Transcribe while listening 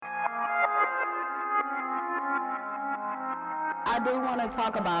I do want to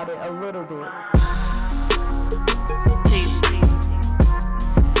talk about it a little bit.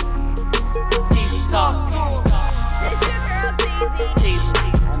 TV Talk. It's your girl, Teezy.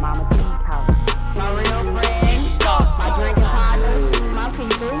 At Mama T's house. My real friends, TV Talk. my drinking partners, my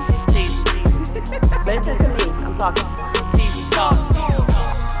people. Listen to me. I'm talking. TV Talk.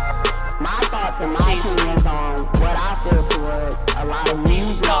 My thoughts and my opinions on what I feel towards a lot of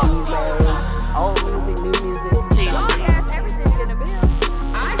music these days. Old music, new music. Long ass everything in the middle.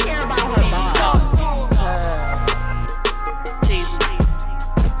 I care about her bars.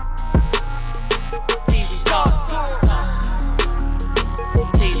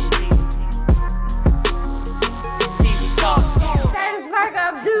 TV Talk. That is Mark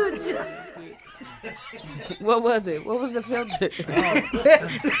of dudes. What was it? What was the filter?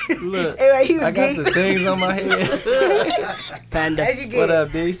 Look, Anyway, he was I got gay. the things on my head. Panda. How'd you get? What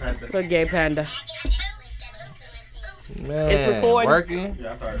up, D? Look, gay panda. Man, It's recording. Working,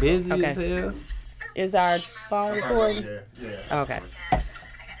 busy Okay. as hell. Is our phone recording? Okay.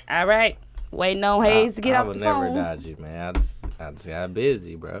 All right. Waiting on Hayes to get I off would the never phone. dodge you, man. I just got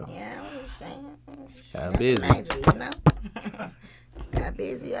busy, bro. Yeah, I'm just saying. Got busy. Major, you know? Got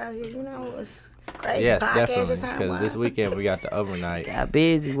busy out here, you know. It's crazy. Yes, podcast definitely. just turned Because this one. weekend we got the overnight. Got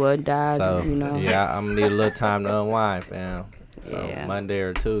busy, wasn't dodging, So, you know. yeah, I'm going to need a little time to unwind, fam. So, Yeah. Monday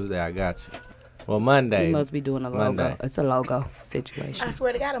or Tuesday, I got you. Well, Monday. He must be doing a logo. Monday. It's a logo situation. I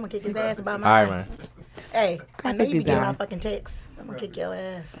swear to God, I'm going to kick his ass about All mine. right, man. Hey, I know you be getting my design. fucking texts. I'm going to kick your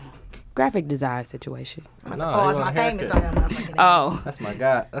ass. Graphic design situation. I'm No, about to he pause want my a payments on haircut. your motherfucking ass. Oh. That's my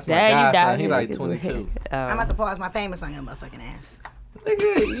guy. That's my Dang, you guy, son. dodging He like niggas with 22. I'm Oh. about to pause my payments on your motherfucking ass.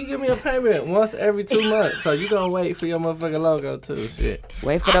 Nigga, you give me a payment once every 2 months, so you gonna wait for your motherfucking logo too, shit.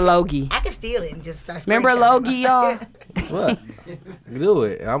 Wait for the Logie. I can steal it and just start Remember screenshotting Logie, it. y'all? What? Do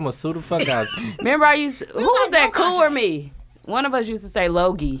it. I'm gonna sue the fuck out you. Remember I used to, who was got that, no Cool or contract. me? One of us used to say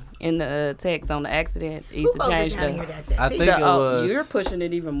Logie in the text on the accident. He Who used to posted change down here the... that I day? think it oh, was. you're pushing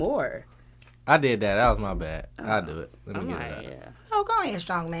it even more. I did that. That was my bad. I'll do it. Let me I'm get like, it out. yeah. Oh, go ahead,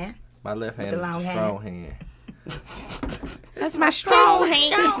 strong man. My left hand the is long a hand. strong hand. That's my strong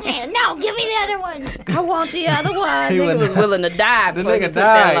hand. Strong hand. No, give me the other one. I want the other one. He Nigga was- was willing to die The before he nigga took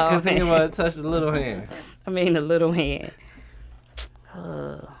that died long because he hand. didn't want to touch the little hand. I mean, the little hand.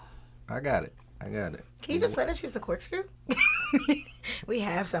 I got it. Can you just let us use the corkscrew? We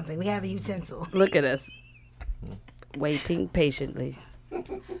have something. We have a utensil. Look at us. Waiting patiently.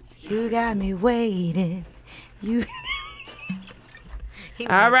 You got me waiting. You. He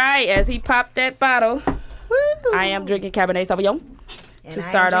All was- right, as he popped that bottle, Woo. I am drinking Cabernet Sauvignon And to I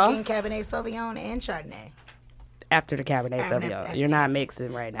start am off. drinking Cabernet Sauvignon and Chardonnay. after the Cabernet After- Sauvignon. after- You're not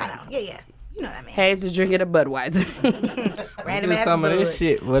mixing right I now. know. Yeah. You know what I mean. Hayes is drinking a Budweiser. Random Do ass some of this bud.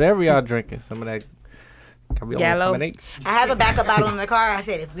 shit, whatever y'all drinking. Some of that. Gallo. Some of that. I have a backup bottle in the car. I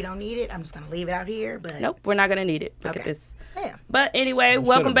said if we don't need it, I'm just gonna leave it out here. But Nope, we're not gonna need it. Look at Okay. this. yeah, But anyway, Well,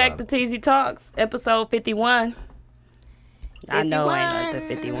 welcome shit back about to TZ Talks, episode 51. I know ain't 51. nothing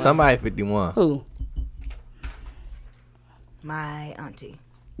 51. Somebody 51. Who? my auntie.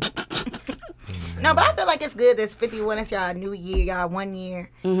 No, but I feel like it's good. That's 51. It's y'all new year, y'all 1 year,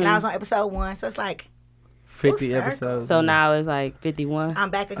 and I was on episode 1, so it's like 50 Full circle. episodes. So now it's like 51. I'm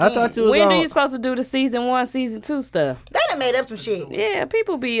back again. I thought you was When on. are you supposed to do the season 1, season 2 stuff? They done made up some shit. Yeah,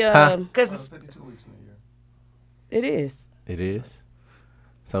 people be Huh? Cause It is. It is.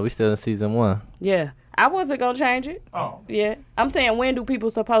 So we still in season 1. Yeah, I wasn't gonna change it. Oh, Yeah, I'm saying when do people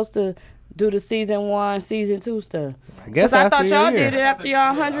supposed to do the season 1, season 2 stuff? I guess Because I after thought your y'all year. did it after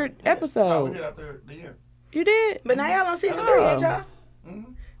y'all 100 oh, we episodes. did after the year. You did? but now y'all on season 3, Oh. ain't y'all?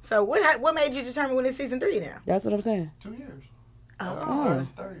 So what made you determine when it's season 3 now? That's what I'm saying. 2 years. Oh.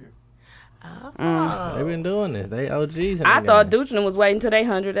 Third year. They've been doing this. They OGs. In I the thought game. Duchman was waiting till they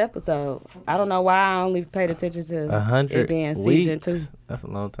 100 episode. I don't know why I only paid attention to 100 it being weeks. season 2. That's a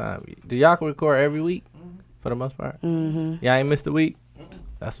long time. Do y'all record every week for the most part? Mm-hmm. Y'all ain't missed a week.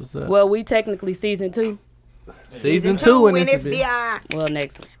 That's what's up. Well, we technically season 2. season 2 when when this it's will be BI. Well,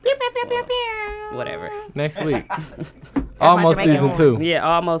 next Pew, pew, pew, pew, pew. whatever. next week. my Almost Jamaican season horn. 2. Yeah,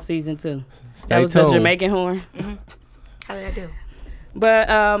 almost season 2. Stay That was tuned. the Jamaican horn. How did I do? But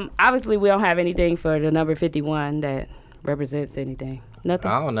obviously we don't have anything for the number 51 that represents anything. Nothing.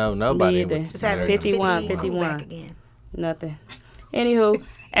 I don't know nobody. either. with- Just having 51, 50 51. back again. Nothing. Anywho,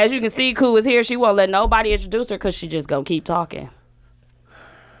 as you can see, Koo is here. She won't let nobody introduce her because she just gonna keep talking.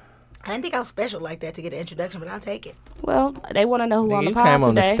 I didn't think I was special like that to get an introduction, but I'll take it. Well, they want to know who Nigga, on the you pod came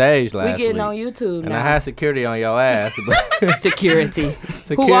on the today. stage We last getting week. on YouTube And now. I had security on your ass. But Security.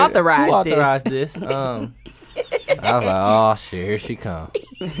 Security- Who authorized Who authorized this? I was like, oh shit, here she come.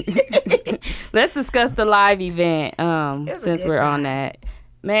 Let's discuss the live event. was a Since good we're time. on that,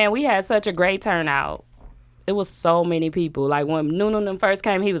 man, we had such a great turnout. It was so many people. Like when Nunu them first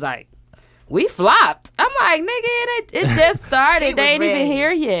came, he was like, "We flopped." I'm like, "Nigga, it just started. He They ain't was even ready.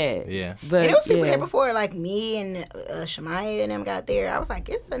 here yet." Yeah. But And there was people yeah. there before, like me and Shamaya and them got there. I was like,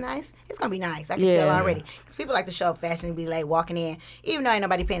 it's gonna be nice. I can Yeah. tell already. Because people like to show up fashion and be late walking in, even though ain't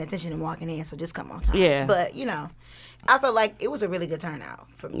nobody paying attention and walking in, so just come on time. Yeah. But, I felt like it was a really good turnout.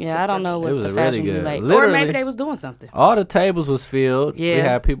 Yeah, I don't know what's It the was really fashion good. relate. Or Literally. maybe they was doing something. All the tables was filled. Yeah. We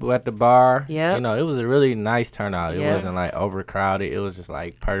had people at the bar. Yep. It was a really nice turnout. It Yeah. wasn't like overcrowded. It was just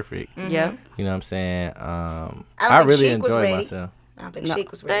like perfect. Yeah. You know what I'm saying? don't I think really Sheik was enjoyed ready. myself. I don't think No,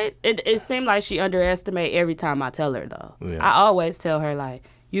 Sheik was ready. it seemed like she underestimated every time I tell her, though. Yeah. I always tell her, like,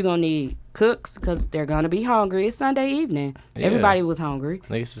 you're going to need cooks because they're going to be hungry. It's Sunday evening. Yeah. Everybody was hungry.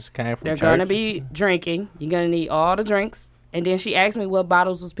 Niggas just came from They're church. going to be drinking. You're going to need all the drinks. And then she asked me what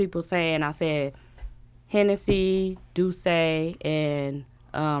bottles was people saying. I said, Hennessy, Douce, and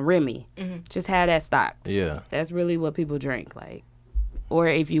Remy. Just have that stocked. Yeah. That's really what people drink, like. Or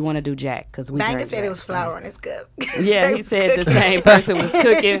if you want to do Jack, because we Banga drink said Jack, it was so. flour on his cup. Yeah, They he was said the cooking. same person was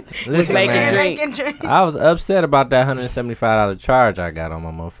cooking, was Listen, making man. drinks. Making drinks. I was upset about that $175 charge I got on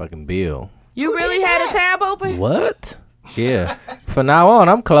my motherfucking bill. You really had a tab open? What? Yeah. From now on,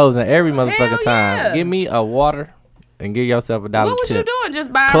 I'm closing every motherfucking Hell time. yeah. Give me a water and give yourself $1 What was tip. you doing?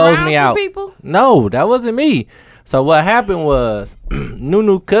 Just buying Close rounds me for out. people? No, that wasn't me. So what happened was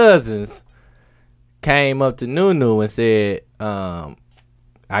Nunu cousins came up to Nunu and said,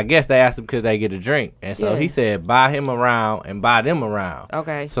 I guess they asked him could they get a drink. And so Yeah. he said, buy him around and buy them around.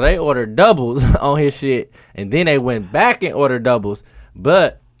 Okay. So they ordered doubles on his shit. And then they went back and ordered doubles.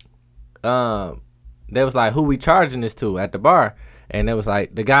 But they was like, who we charging this to at the bar? And it was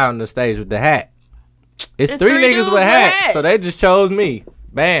like the guy on the stage with the hat. It's It's three three niggas dudes with with hats. So they hats. just chose me.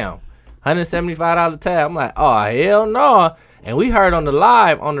 Bam. $175 tab. I'm like, oh, hell no. And we heard on the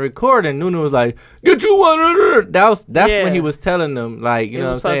live, on the recording, Nunu was like, get you one. That's Yeah. when he was telling them, like, you It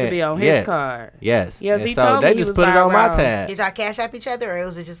know was what I'm supposed saying? to be on his Yes. card. Yes. Yes, And he so told they me he just was put it buying on my rounds. tab. Did y'all cash app each other, or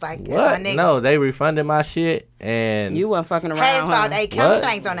was it just like, that's my What? nigga? No, they refunded my shit. And You wasn't fucking Hey, around, it's about huh? a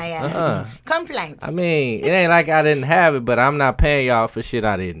complaints on their ass. Complaints. I mean, it ain't like I didn't have it, but I'm not paying y'all for shit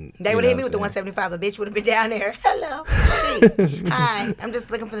I didn't. They you would know hit me what with the I'm saying? 175. A bitch would have been down there. Hello. She. Hi. I'm just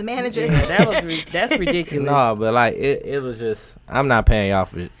looking for the manager. Yeah, that's ridiculous. No, but like it was just I'm not paying y'all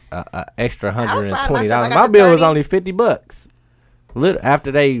for extra proud of myself. $120. I got My the bill was 30. only $50.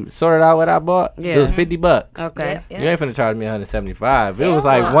 After they sorted out what I bought, it was Yeah. $50. Okay. Yeah. You ain't finna charge me $175. It was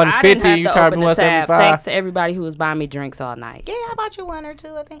Hell like no. I didn't $150. have You to charged me open the tab. $175. Thanks to everybody who was buying me drinks all night. Yeah, I bought you one or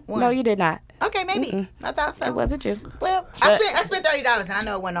two, I think. One. No, you did not. Okay, maybe. I thought so. It wasn't you. Well, I spent $30, and I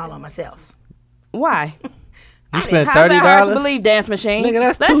know it wasn't all on myself. Why? You spent How's that hard to $30. believe, Dance Machine? Nigga,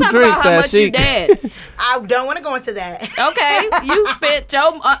 that's Let's two talk drinks about how at much you Chic. danced. I don't want to go into that. Okay, you spent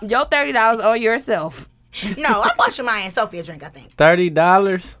your $30 on yourself. No, I bought Shemaya and Sophie a drink, I think.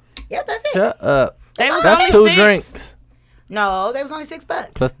 $30? Yep, that's it. Shut up. They was That's only two 6. drinks No, they was only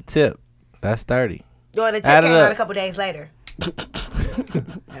 $6. plus the tip. That's 30. Well, the tip Add it came out up. a couple days later.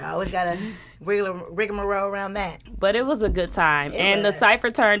 I always got to rigmarole around that. But it was a good time, It and the was. cipher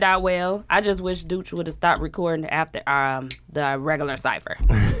turned out well. I just wish Dooch would have stopped recording after the regular cipher,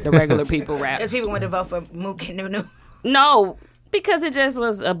 the regular people rap. Because people went to vote for Mook and Nunu. No, because it just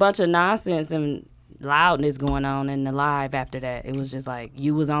was a bunch of nonsense and loudness going on in the live after that. It was just like,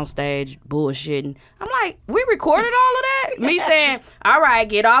 you was on stage bullshitting. I'm like, we recorded all of that? Me saying, all right,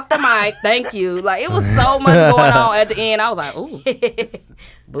 get off the mic. Thank you. Like, it was so much going on at the end. I was like, ooh, this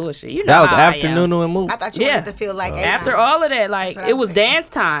bullshit. You know That was how I after am. Nunu and Mook. I thought you Yeah. wanted to feel like After all of that, like, That's what it I'm was saying. dance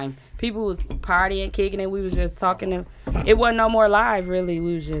time. People was partying, kicking it. We was just talking. It wasn't no more live, really.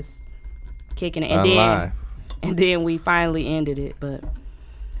 We was just kicking it. And then we finally ended it. But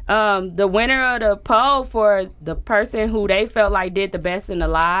the winner of the poll for the person who they felt like did the best in the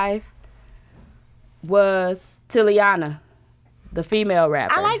live was Tiliana, the female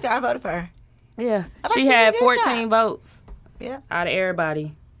rapper. I liked her. I voted for her. Yeah. thought She she did a had good 14 job. votes Yeah, out of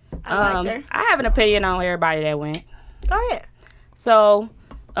everybody. I liked her. I have an opinion on everybody that went. Go ahead. So,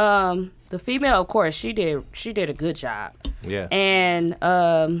 the female, of course, she did a good job. Yeah. And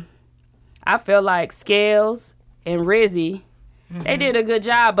I feel like Scales and Rizzy, they did a good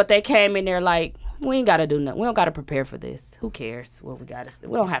job, but they came in there like, we ain't got to do nothing. We don't got to prepare for this. Who cares what we got to say?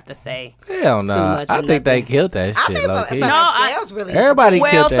 We don't have to say. Hell no. much I of think they nothing. killed that I shit, think low key. No, that was really Everybody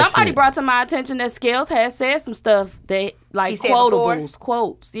Well, killed that somebody shit. brought to my attention that Scales had said some stuff that, like, He said quotables,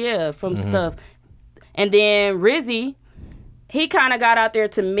 quotes, yeah, from Mm-hmm. stuff. And then Rizzy, he kind of got out there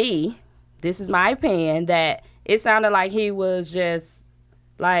to me, this is my opinion, that it sounded like he was just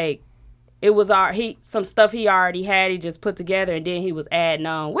like it was some stuff he already had. He just put together, and then he was adding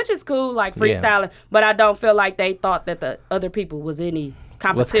on, which is cool, like freestyling. But I don't feel like they thought that the other people was any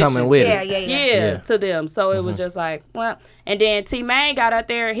competition. What's coming with Yeah, it? yeah, yeah. Yeah, to them. So it was just like, well, and then T-Main got out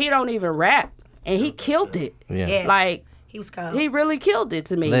there. He don't even rap, and he killed it. Yeah. Yeah. Like He was cold. he really killed it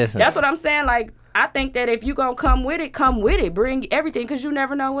to me. Listen. That's what I'm saying. Like I think that if you gonna come with it. Bring everything, because you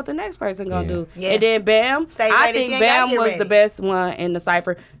never know what the next person gonna do. Yeah. And then Bam, Stay I ready if think you ain't gotta Bam get was ready. the best one in the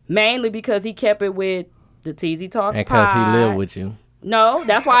cipher, mainly because he kept it with the TZ Talks And because he pod. lived with you. No,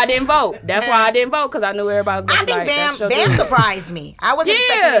 that's why I didn't vote. That's why I didn't vote, because I knew everybody was gonna I be think like, Bam that's your Bam dude. surprised me. I wasn't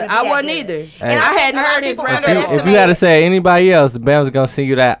expecting him to Yeah, be I that wasn't good. either. And I I think hadn't a lot of heard his people rap. underestimate- If you had to say anybody else, Bam's gonna send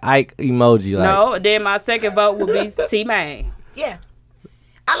you that Ike emoji. Like, No, then my second vote would be T-Main. Yeah.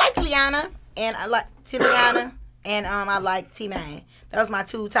 I like Liana and I like Liana and I like T-Main. That was my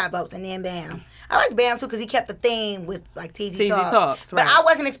two top votes, and then Bam. I like Bam too because he kept the theme with like TZ Talks, But right. I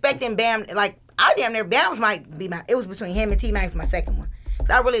wasn't expecting Bam. Like I damn near Bam might be my. It was between him and T-Main for my second one.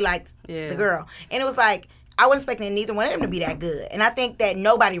 So I really liked the girl, and it was like I wasn't expecting neither one of them to be that good, and I think that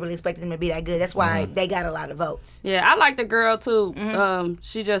nobody really expected them to be that good. That's why they got a lot of votes. Yeah, I like the girl too.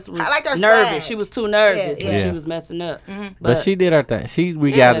 She just was I liked her nervous. swag. She was too nervous Yeah, when yeah. she was messing up. but she did her thing. She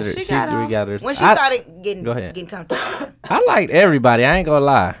regathered she it. She got off. regathered When it. she started getting Go ahead. comfortable, I liked everybody. I ain't gonna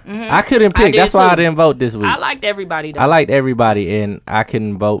lie. I couldn't pick. did That's why I too. didn't vote this week. I liked everybody though. I liked everybody, and I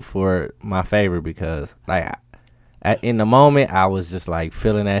couldn't vote for my favorite because, like, in the moment, I was just like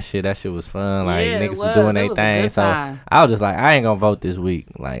feeling that shit. That shit was fun. Like Yeah, it niggas was was. doing It their was a thing. good So time. I was just like, I ain't gonna vote this week.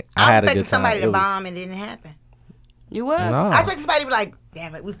 Like I I had a expected good time. somebody It to was- bomb, and it didn't happen. You was? No. I expected somebody to be like,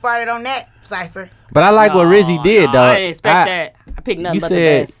 "Damn it, we farted on that cipher." But I like what Rizzy did no, though. I didn't expect that. I picked nothing You but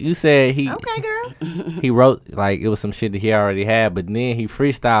said the best. you said he Okay, girl. he wrote like it was some shit that he already had, but then he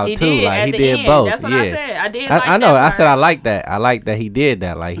freestyled He too. did Like at he the did end. both. That's what yeah. I said. I did like I know. that I said I part. like that. I like that he did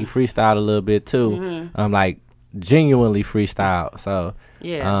that. Like he freestyled a little bit too. Mm-hmm. Like genuinely freestyled. So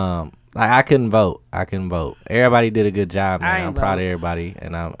Yeah. like I couldn't vote. Everybody did a good job, I man. ain't I'm proud of vote. everybody,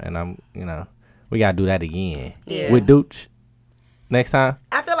 and I'm you know we gotta do that again Yeah. with Dooch next time.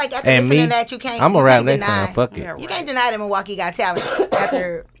 I feel like after And listening me, to that, you can't. I'm you gonna rap can't next deny, time. Fuck it. Yeah. You can't deny that Milwaukee Got Talent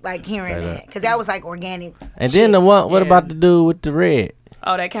after like hearing Straight that, up. because that was like organic. And then the one. What Yeah. about the dude with the red?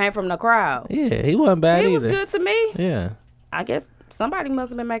 Oh, that came from the crowd. Yeah, he wasn't bad He either. was good to me. Yeah. I guess somebody must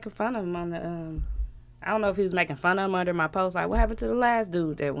have been making fun of him on the. I don't know if he was making fun of him under my post. Like, what happened to the last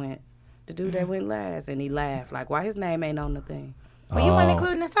dude that went? The dude that went last, and he laughed. Like, why his name ain't on the thing? Well, you weren't Oh.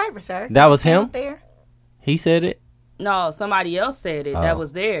 including the cipher, sir. That was Came him? up there. He said it. No, somebody else said it. Oh. That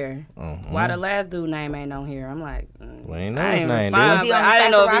was there. Mhm. Why the last dude name ain't on here? I'm like, We ain't know I his didn't name, respond. dude. Was he but on the I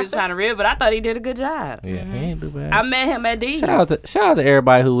didn't know cipher if he was roster? trying to rib, but I thought he did a good job. Yeah, he ain't do bad. I met him at D's. Shout out to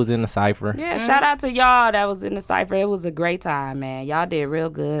everybody who was in the cipher. Yeah, shout out to y'all that was in the cipher. It was a great time, man. Y'all did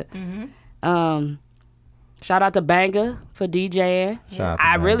real good. Shout out to Banga for DJing. Shout out to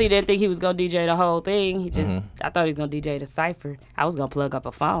I Banga. really didn't think he was gonna DJ the whole thing. He just, I thought he was gonna DJ the cipher. I was gonna plug up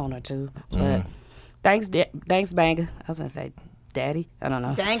a phone or two, but thanks, Banga. I was gonna say Daddy. I don't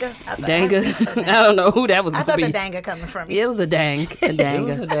know. Danga. Danga. I don't know who that was I gonna thought be. the danga coming from you. It was a dang, a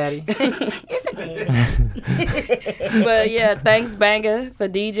danga. daddy. It's a daddy. But yeah, thanks Banga for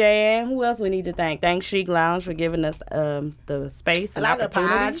DJing. Who else we need to thank? Thanks Chic Lounge for giving us the space A and lot of the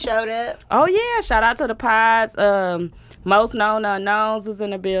opportunity. pods showed up. Oh yeah, shout out to the pods. Most Known Unknowns was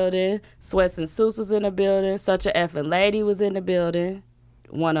in the building. Sweats and Suits was in the building. Such a effing Lady was in the building.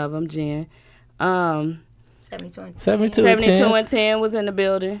 One of them, Jen. 72 and 72 72 and and 10 was in the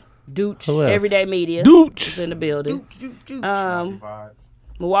building. Dooch, Who else? Everyday Media Dooch. was in the building. Vibes.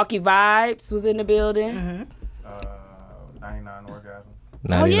 Milwaukee Vibes was in the building. 99 orgasm.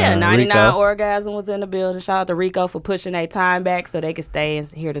 10. Oh yeah, 99 Rico. Orgasm was in the building. Shout out to Rico for pushing their time back so they could stay and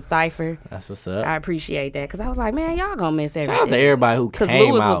hear the cipher. That's what's up. I appreciate that because I was like, man, y'all gonna miss everything. Shout out to everybody who Because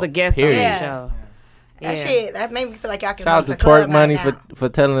came Lewis out. was a guest period. on Yeah. the show. That Yeah. shit, that made me feel like y'all can Shout out host to a club Twerk Money night now. for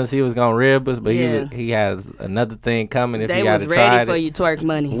telling us he was gonna rib us, but Yeah. he has another thing coming if They he was had to ready try for it. you, Twerk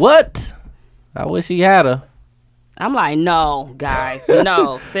Money. What? I wish he had her. I'm like, no, guys,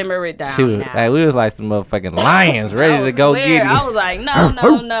 no, simmer it down She was, now. hey, we was like some motherfucking lions ready I to was go swear, get I it. was like,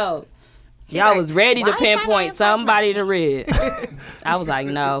 no. Y'all like, was ready to why is my pinpoint name somebody to rib. I was like,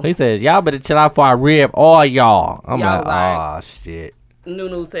 no. He said, y'all better chill out before I rib all y'all. I'm Y'all like, was like- oh, shit.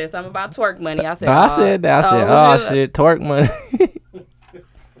 Nunu said something about Twerk Money. I said, No, I said that. I said, was oh, you? shit, Twerk Money.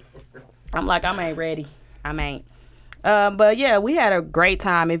 I'm like, I ain't ready. I ain't. But yeah, we had a great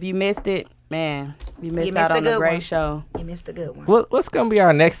time. If you missed it, man, you missed missed out a on a good great one. show. You missed a good one. What's going to be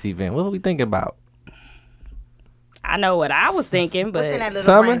our next event? What are we thinking about? I know what I was thinking, What's in that but little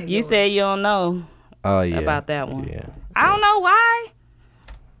Summer? brain of you yours? said you don't know Oh, yeah. about that one. Yeah. I don't know why.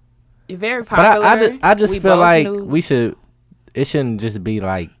 very But popular. I just We feel both like knew. we should. It shouldn't just be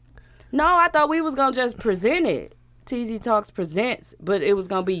like. No, I thought we was gonna just present it. TZ Talks presents, but it was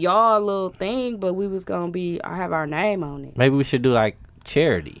gonna be y'all little thing. But we was gonna have our name on it. Maybe we should do like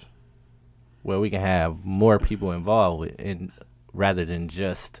charity, where we can have more people involved with, and rather than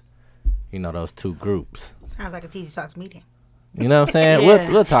just, those two groups. Sounds like a TZ Talks meeting. You know what I'm saying? Yeah,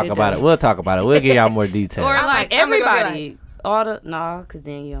 we'll talk it about does. it. We'll talk about it. We'll give y'all more details. Or like I'm looking at everybody, cause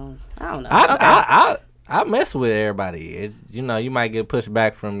then you don't. I don't know. Okay. I mess with everybody. You might get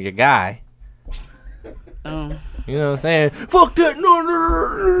pushback from your guy. You know what I'm saying? Fuck that!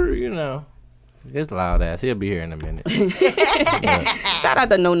 No. It's loud ass. He'll be here in a minute. Shout out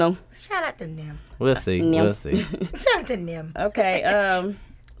to No. Shout out to Nim. We'll see. Nim. We'll see. Shout out to Nim. Okay.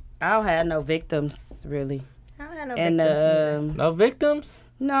 I don't have no victims really. I don't have no And victims neither. No victims?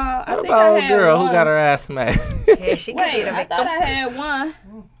 no, I What think about I old had girl one. who got her ass smacked? Yeah, she could be Wait, the I victim. thought I had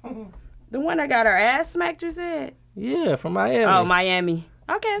one. The one that got her ass smacked, you said? Yeah, from Miami. Oh, Miami.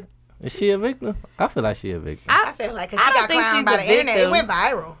 Okay. Is she a victim? I feel like she a victim. I feel like 'cause I she don't got think clowned she's by a the internet. It victim. went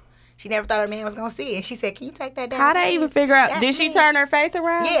viral. She never thought her man was gonna see it. And she said, "Can you take that down?" How they even figure out? That's Did she me. turn her face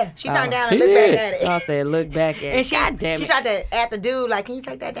around? Yeah, she turned down she and looked did. back at it. I said, look back at it. And she, God damn she it. tried to at the dude like, "Can you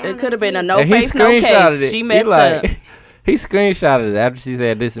take that down?" It could have been a That's no And he face, no screenshotted case. it. She messed he like, up. He screenshotted it after she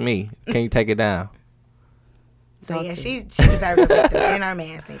said, "This is me. Can you take it down?" So yeah, she deserves a victim, and her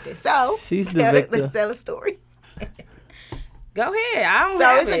man sent it. So She's the victim. Let's tell a story. Go ahead. I don't So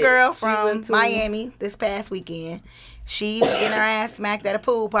have it's it. a girl She from went to- Miami this past weekend. She was getting her ass smacked at a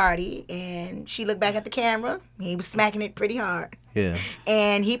pool party, and she looked back at the camera. He was smacking it pretty hard. Yeah.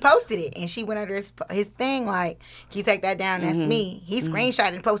 And he posted it, and she went under his thing like, "Can you take that down? That's me." He screenshot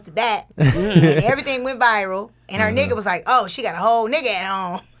and posted that, and everything went viral. And her nigga was like, "Oh, she got a whole nigga at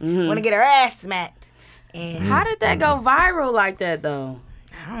home. Want to get her ass smacked?" And How did that go viral like that though?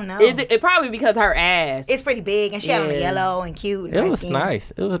 I don't know. Is it probably because her ass? It's pretty big, and she had on Yeah. yellow and cute. And It light was skin.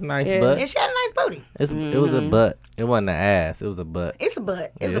 nice. It was a nice Yeah. butt. And she had a nice booty. It was a butt. It wasn't an ass. It was a butt. It's a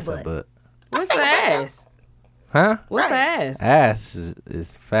butt. It's Yeah, a butt. What's her ass? Huh? What's her Right. ass? Ass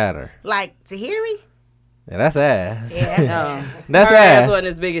is fatter. Like Tahiri? Yeah, that's ass. Yeah, that's Oh. ass. That's her ass. ass wasn't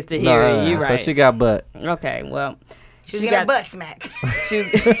as big as to No, hear. You So right? she got butt. Okay, well, She was getting her butt smacked. She was,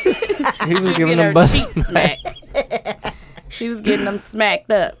 He was she was giving getting them her butt. cheeks smacked. She was getting them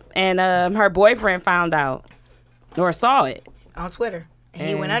smacked up, and her boyfriend found out or saw it. On Twitter. And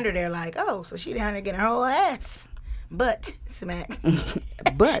he went under there like, "Oh, so she down there getting her whole ass butt smacked."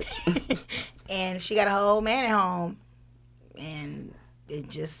 But And she got a whole man at home. And it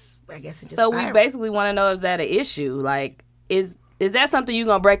just, I guess it just so we viral. basically want to know, is that an issue? Like, is that something you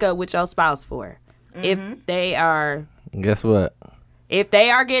gonna break up with your spouse for? If they are Guess what?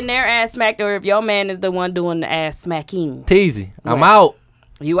 getting their ass smacked, or if your man is the one doing the ass smacking, Teasy. I'm What? out.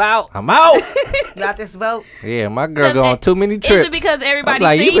 you out. I'm out. You got this vote? Yeah, my girl Does go on it- too many is it trips. because everybody I'm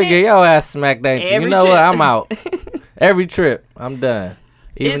like, you seen been it? getting your ass smacked, ain't you? You Every know trip. what? I'm out. Every trip, I'm done.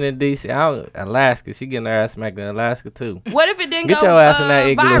 Even in DC, Alaska, she getting her ass smacked in Alaska too. What if it didn't Get go your ass in that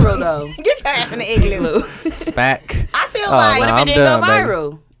igloo. viral though? Get your ass in the igloo. Spack. I feel Oh, like What no, if it I'm didn't done, go baby.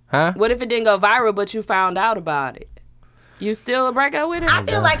 viral? Huh? What if it didn't go viral, but you found out about it? You still a break up with her? I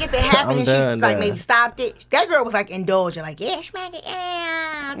feel like if it happened I'm and she done, like done. maybe stopped it, that girl was like indulging, like, "Yeah, smack it,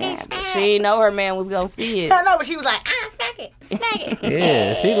 yeah, okay, Yeah, smack but it." she didn't know her man was gonna see it. I know, but she was like, smack it, smack it.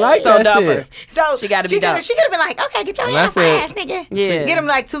 Yeah, she like So that dumb shit. her. So She gotta be dumb. She could have been like, "Okay, get your And I ass, said- ass, nigga." Yeah. Get him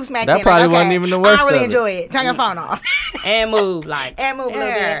like two smacks. That in, probably like, okay, wasn't even the worst I really of it. enjoy it. Turn your phone off And move like and move a little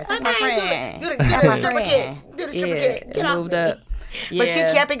yeah, bit. take my friend. Do the Take my stripper friend. kick. Do the stripper Yeah, kick. Get and off moved me. up. But she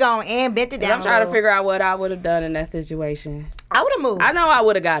Yeah. kept it going and bent it down. I'm trying to figure out what I would have done in that situation. I would have moved. I know I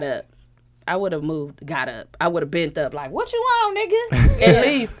would have got up. I would have got up. I would have bent up like, "What you want, nigga?" At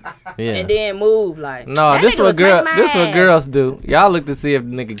least, Yeah. and then move like. No, "That this nigga what was girl. smacking my This what ass." girls do. Y'all look to see if the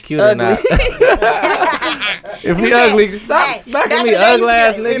nigga cute or Ugly. not. If he ugly, stop Hey, smacking back me, in the day, ugly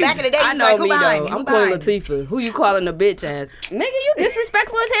ass in the back nigga. in the day, I you know like, who me behind though. me? Who I'm Queen behind me? Latifah. Who you calling a bitch ass? Nigga, you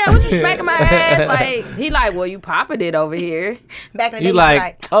disrespectful as hell. What you smacking my ass? Like he like, well, you popping it over here. Back in the day, You she was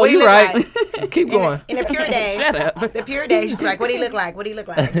like, oh, what he you look right. like? Keep going. In the pure days, Shut up. the pure days, she's like, "What he look like? What he look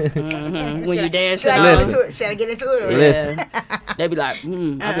like?" When you dance, Should I Listen. get into it? Should I get into it? Or Listen. They be like, I'll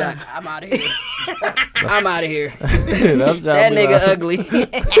be like, I'm out of here. I'm out of here. That That nigga ugly.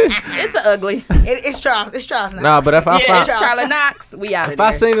 It's a ugly. It's Charles. It's Charles now. Nah, but if I Yeah, find, it's Charlotte Knox. We out of if there.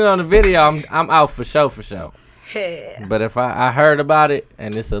 I seen it on the video, I'm out for sure. Yeah. But if I heard about it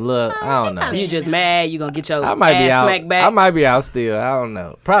and it's a little, I don't know. You just mad, you gonna get your I might ass be out. smacked back. I might be out still. I don't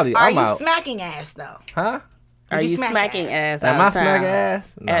know. Probably Are I'm you out. smacking ass though? Huh? Are you you smack smacking ass? ass? Am out I of town smacking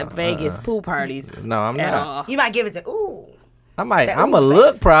ass? No, at Vegas pool parties? No, I'm At not. all. You might give it to ooh. I might. That I'm a Uber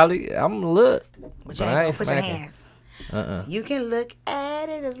look face. probably. I'm a look. But you I ain't ain't gonna put your smacking. hands. You can look at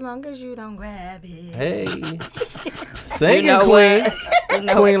it as long as you don't grab it. Hey, You singing know queen, what? You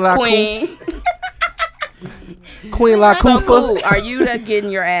know Queen La Queen. Queen La So Kufa. cool. Are you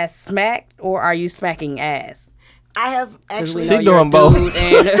getting your ass smacked or are you smacking ass? I have 'Cause we actually. know She you're a doing both. dude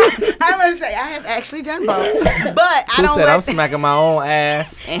and- I'm gonna say I have actually done both, but I Who don't said let. I'm smacking my own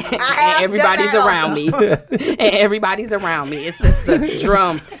ass? and have everybody's done that around me. And everybody's around me. It's just the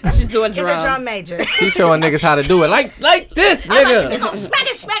drum. She's doing It's a drums. drum major. She showing niggas how to do it, like this, I'm like, you nigga. gonna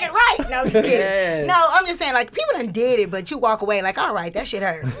smack it right. No, I'm just kidding. Yes. No, I'm just saying, like, people done did it, but you walk away like, all right, that shit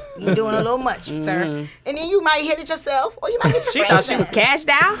hurt. You doing a little much, sir. And then you might hit it yourself, or you might hit your She friend thought she was back. cashed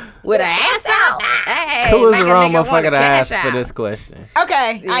out with her ass out. Hey, Who is make the a wrong nigga wanna motherfucker to cash ask for out. this question? Okay,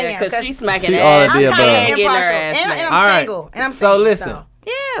 I Yeah, am. because she's smacking She all ass. of I'm the kind above. of and getting her impartial, ass and smacked. I'm All right. single, and I'm So single, listen.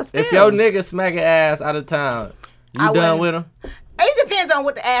 Yeah, still. If your nigga smacking ass out of town, you I done wouldn't. with him? It depends on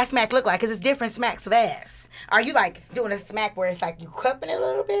what the ass smack look like, because it's different smacks of ass. Are you like doing a smack where it's like you cupping it a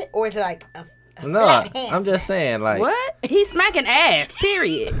little bit, or is it like a No, flat hand I'm just smack? saying, like, What? He's smacking ass,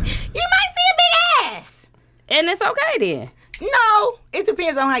 period. You might see a big ass. And it's okay then. No, it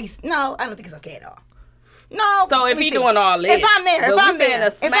depends on how you. No, I don't think it's okay at all. No. So let if me he see. doing all this, if I'm there, but if we I'm saying there, a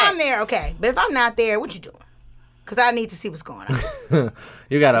if smack. I'm there, okay. But if I'm not there, what you doing? Because I need to see what's going on.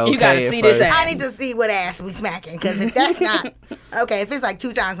 you gotta okay You gotta it see this first. ass. I need to see what ass we smacking. Because if that's not okay, if it's like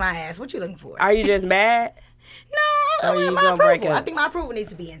 2 times my ass, what you looking for? Are you just mad? No, Are I you want my gonna break approval. up? I think my approval needs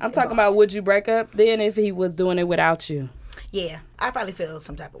to be in. I'm talking about would you break up then if he was doing it without you? Yeah, I probably feel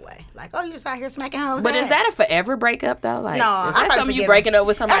some type of way. Like, oh, you just out here smacking hoes. But ass. is that a forever breakup though? Like, No, is I that probably something you forgive breaking him. up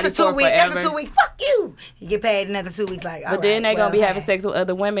with somebody That's a 2 for week. forever? That's a 2 week. Fuck you. You get paid another 2 weeks. Like, But then they gonna be having sex with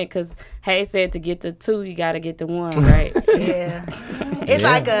other women because Hayes said to get to 2, you gotta get to 1, right? Yeah, it's Yeah,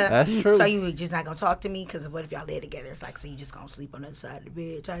 like that's true. So you just not gonna talk to me because what if y'all live together? It's like, so you just gonna sleep on the other side of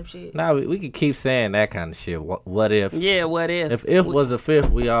the bed type shit. Nah, we could keep saying that kind of shit. What if? Yeah, what if? If was the fifth,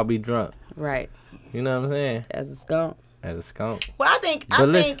 we all be drunk. Right. You know what I'm saying? As a skunk. As a skunk. Well, I think But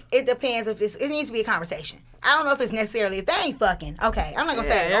listen. it depends if it needs to be a conversation. I don't know if it's necessarily if they ain't fucking. Okay, I'm not gonna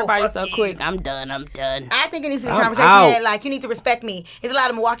say Everybody's fuck so you. quick. I'm done. I think it needs to be a I'm conversation out. that like you need to respect me. There's a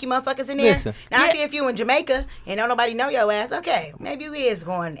lot of Milwaukee motherfuckers in there. Listen. Now I Yeah. see if you in Jamaica and don't nobody know your ass. Okay, maybe you is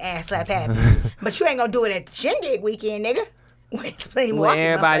going ass slap happy, but you ain't gonna do it at the shindig weekend, nigga. There's plenty of Well, Milwaukee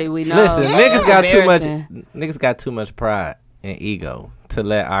everybody motherfuckers. we know. Listen, niggas got too much. Embarrassing. Niggas got too much pride and ego to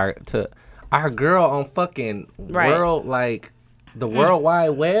let our girl on fucking Right. world like the World Wide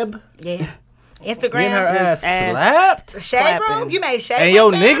Web Yeah, getting Instagram, her ass ass slapped, shade slapping. room. You made shade and room.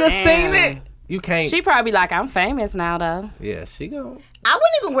 your fam? nigga Damn. seen it. You can't. She probably like, I'm famous now though. Yeah, she gon' I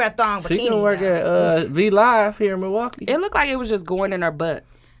wouldn't even wear a thong bikini. she can work though. at V Live here in Milwaukee. It looked like it was just going in her butt.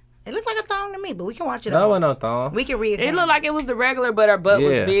 It looked like a thong to me, but we can watch it. No on. one no thong. We can read It looked like it was the regular, but her butt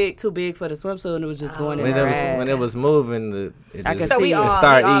was Yeah. big, too big for the swimsuit, and it was just going in When her it was ass. when it was moving, it I just could So we it all-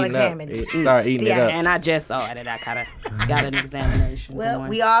 start we all eating up. examined. It start eating Yeah, it up. And I just saw it, and I kind of got an examination. Well, going.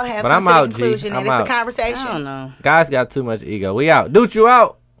 we all have But come I'm to out, the G. conclusion I'm that out. it's a conversation. I don't know. Guys got too much ego. We out. Dooch, you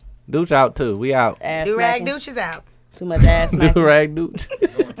out. Dooch out too. We out. Ass Do rag smacking. douche is out. Too much ass Do smacking. rag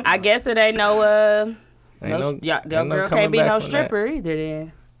Dooch. I guess it ain't no, Ain't no, no- your ain't no girl coming can't be back no from stripper either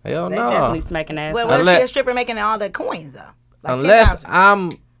then. Hell They no. definitely smacking ass. Well, what if Unless- she a stripper making all the coins though? Like Unless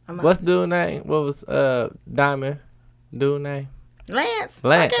 10,000. I'm what's dude name? What was Diamond dude name? Lance.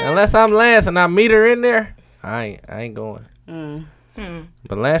 Lance. Okay. Unless I'm Lance and I meet her in there, I ain't going. Mm.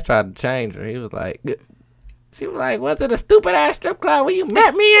 But Lance tried to change her. He was like, she was like, "Was it a stupid ass strip club when you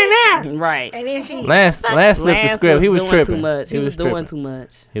met me in there?" Right. And then she Lance flipped the Lance script. He was doing tripping. too much. He was doing tripping. too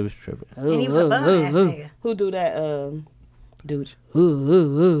much. He was tripping. and he was a bum ass nigga. Who do that? Dude.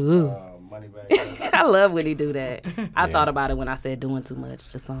 I love when he do that. I thought about it when I said doing too much.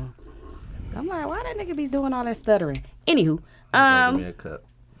 The song. I'm like, why that nigga be doing all that stuttering? Anywho, Give me a cup.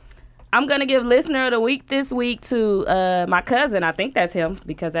 I'm gonna give listener of the week this week to my cousin. I think that's him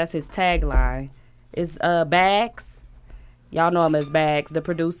because that's his tagline. It's Bags. Y'all know him as Bags, the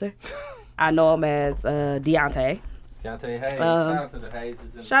producer. I know him as Deontay. Deontay Hayes. Um, Shout out to the Hayes.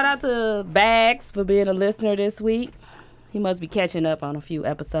 Shout out to Bags for being a listener this week. He must be catching up on a few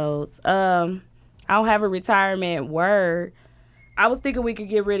episodes. I don't have a retirement word. I was thinking we could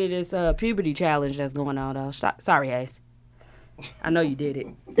get rid of this puberty challenge that's going on, though. Sorry, Hayes. I know you did it.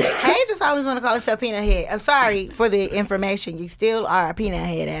 Hey, just always want to call herself peanut head. I'm sorry for the information. You still are a peanut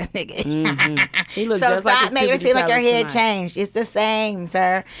head ass nigga. He looks So just like stop his making it puberty seem like your challenge head tonight. changed. It's the same,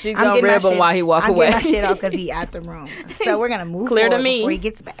 sir. She's I'm gonna getting my rib him shit- while he walk I'm away. getting my shit off because he out the room. So we're gonna move Clear to forward me. before he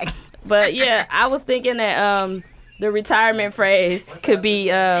gets back. But yeah, I was thinking that The retirement phrase could be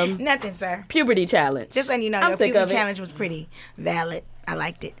Nothing, sir. puberty challenge. Just letting you know, I'm your sick puberty of it. challenge was pretty valid. I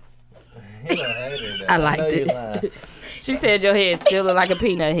liked it. I liked it. She said your head still look like a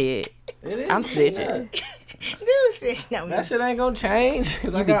peanut head. I'm snitching. Dude said, no, That shit ain't gonna change. You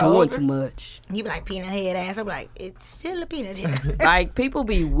be doing too much. you be like peanut head ass. I'm like, it's still a peanut head. Like people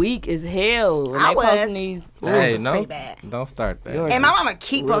be weak as hell when I they was. posting these. Hey, was no, pretty bad. don't start that. Yours And my mama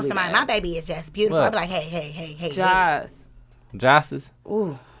keep really posting mine. bad. My baby is just beautiful. What? I be like, hey. Joss. Joss's.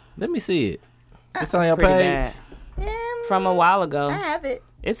 Ooh, Let me see it. It's on your pretty page. bad. From a while I ago. have it.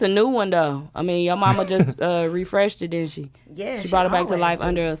 It's a new one though. I mean, your mama just refreshed it, didn't she? Yeah, She brought it back to always life do.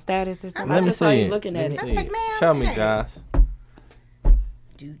 under a status or something. Let I me just saw see you it. looking Let at me it. see like, it. man, Show me, okay. Joss.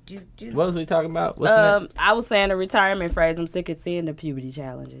 Do. What was we talking about? What's next? I was saying a retirement phrase. I'm sick of seeing the puberty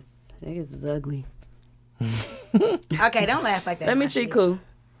challenges. Niggas was ugly. Okay, don't laugh like that. Let me my see, shit. cool.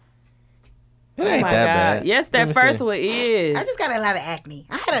 It ain't that bad. Yes, Let that me first see. one is. I just got a lot of acne.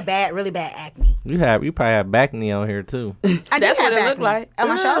 I had really bad acne. You probably have back knee on here too. I did That's have what it acne looked like. on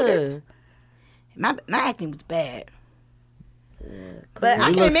my shoulders. Ugh. My acne was bad. But I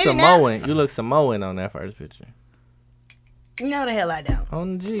You can look admit it now. Samoan. You look Samoan on that first picture. No, the hell I don't.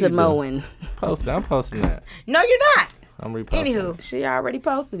 On the G. Samoan. Post it. I'm posting that. No, you're not. I'm reposting. Anywho, She already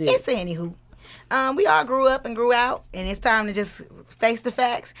posted it. it's anywho. We all grew up and grew out, and it's time to just face the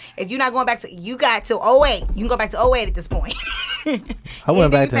facts. If you're not going back to, you got to 08. You can go back to 08 at this point. I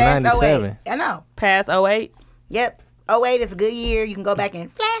went back to Anything past 97. 08. I know. Past 08. Yep. 08 is a good year. You can go back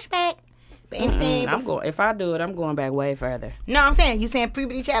and flashback. But anything. I'm going. If I do it, I'm going back way further. No, I'm saying you saying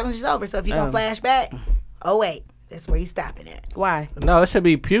puberty challenge is over. So if you're gonna flashback, 08. That's where you stopping at. Why? No, it should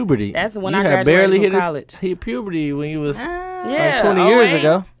be puberty. That's when you I had graduated barely from hit college. hit puberty when you was Yeah, 20 years 08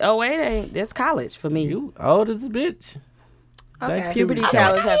 ago. 08 ain't. That's college for me. You old as a bitch. Okay. That Puberty I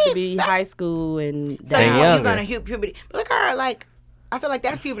challenge mean, have to be high school and So And you're younger. gonna hit puberty. But look at her, like, I feel like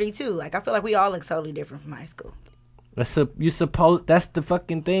that's puberty too. Like, I feel like we all look totally different from high school. You suppose that's the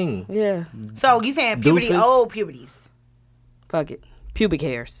fucking thing. yeah. So you saying puberty, Doofus. old puberties? Fuck it. Pubic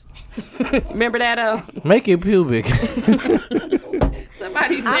hairs. Remember that? Make it pubic.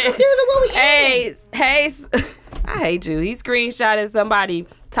 Somebody I'm said. confused with what we Hey, I hate you. He screenshotted somebody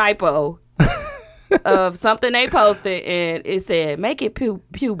typo of something they posted, and it said, make it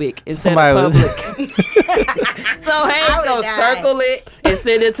pubic instead Somebody of was- public. So Hayes I would've gonna died. circle it and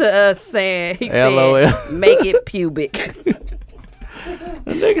send it to us saying, he LOL. said, make it pubic.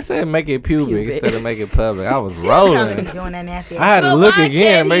 The nigga said make it pubic, Pubic. instead of make it public. I was Y'all be rolling. doing that nasty. I had to But look why again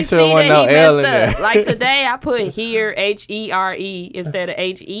can't and make he sure there see wasn't that no he L in messed there. up? Like today, I put here HERE instead of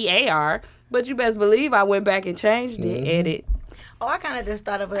HEAR, but you best believe I went back and changed it. Mm-hmm. Edit. Oh, I kind of just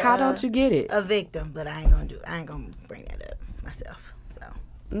thought of a. How don't you get it? A victim, but I ain't gonna bring that up myself. So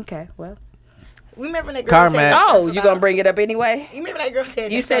Okay, well. remember that girl Carmack. said. Oh, you gonna bring it up anyway? You remember that girl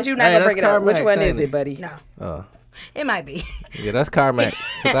said. You that said stuff? you're not Hey, gonna bring it that's up. Which Carmack, one ain't is it? it, buddy? No, Oh. it might be. Yeah, that's Carmack.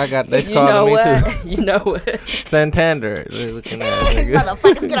 'Cause I got they You calling know me what? too. You know what? Santander. They're looking at that nigga.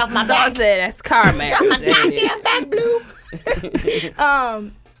 Motherfuckers, get off my I back. said that's Carmack. Goddamn back blue.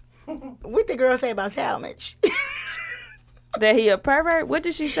 What the girl say about Talmadge? That he a pervert? What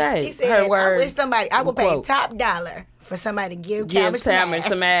did she say? She said, Her I wish words. I would pay Quote. top dollar for somebody to give Give Talmadge Talmadge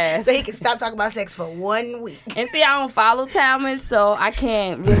some ass. so he can stop talking about sex for 1 week. And see, I don't follow Talmadge, so I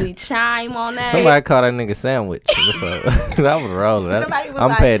can't really chime on that. Somebody called that nigga sandwich. That was rolling. Somebody was I'm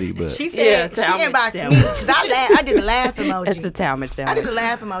like, petty, but she Yeah, said she Talmadge inboxed sandwich. me because I did the laugh emoji. It's a Talmadge I did the sandwich.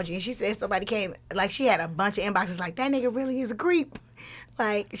 laugh emoji, and she said somebody came, like she had a bunch of inboxes like, that nigga really is a creep.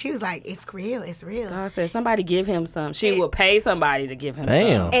 Like, she was like, it's real, it's real. I said, somebody give him some. She will pay somebody to give him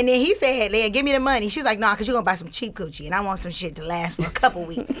damn. some. And then he said, Leah, give me the money. She was like, nah, because you're going to buy some cheap coochie, and I want some shit to last for a couple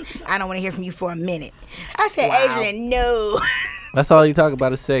weeks. I don't want to hear from you for a minute. I said, Wow. Adrian, no. That's all you talk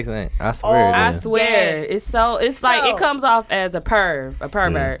about is sex, ain't? I swear. it I is. swear, Yeah. it's like it comes off as a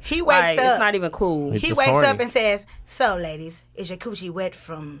pervert. He wakes Like, up. It's not even cool. He He just wakes horny. up and says, so, ladies, is your coochie wet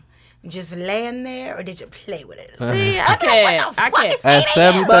from just laying there, or did you play with it? See, I can't. I can't. At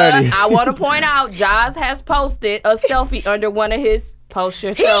But 7:30. I want to point out, Jaws has posted a selfie under one of his post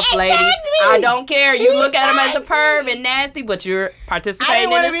yourself, He ladies. tagged me. I don't care. You He look at him as a tagged perv me. and nasty, but you're I participating didn't in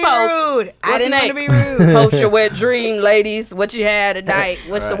want to his be post. rude. I What's didn't want to be next? rude. Post your wet dream, ladies. What you had tonight?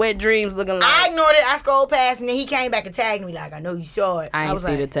 What's the Right. wet dreams looking like? I ignored it. I scrolled past, and then he came back and tagged me like, I know you saw it. I ain't was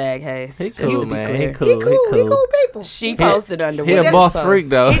see the like, tag, Hayes. He Just to cool, be man. clear. He cool. He cool people. She posted under He one a of boss his freak, posts.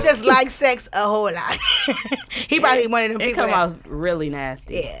 though. He just likes sex a whole lot. He probably one of them It people come that, out really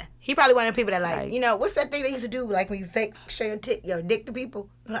nasty. yeah. He probably one of them people that like, Like- you know, what's that thing they used to do, like when you fake show your dick to people?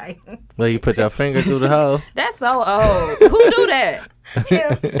 Like, Well, you put your finger through the hole. That's so old. Who do that?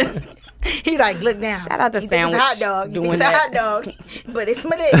 He's like, look down. Shout out to You think Sandwich it's a hot dog. You think doing it's a that. hot dog, but it's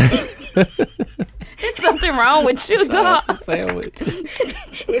my dick. There's something wrong with you, dog. Sandwich.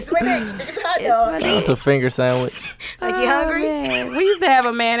 It's my dick. It's a hot dog. Shout out to finger sandwich. Like, you hungry? Man. We used to have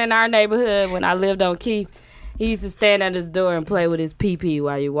a man in our neighborhood when I lived on Keith. He used to stand at his door and play with his pee-pee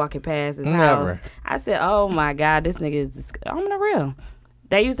while you're walking past his Never. house. I said, oh, my God, this nigga is on the real.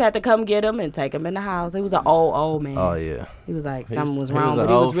 They used to have to come get him and take him in the house. He was an old man. Oh yeah. He was like, something was he wrong, was but an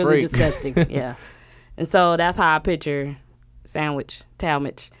he was old really freak. disgusting. Yeah. And so that's how I picture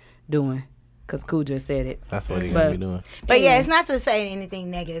Talmadge doing. Because Cool just said it. That's what he But- gonna be doing. But yeah, it's not to say anything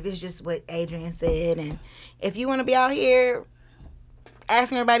negative. It's just what Adrian said. And if you want to be out here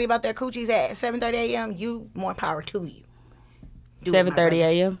asking everybody about their coochies at 7:30 a.m., you more power to you. Do it, my 7:30 brother.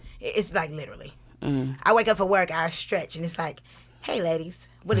 a.m.? It's like literally. I wake up for work, I stretch, and it's like, hey, ladies,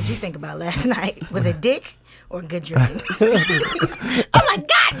 what did you think about last night? Was it dick or good dreams? I'm like,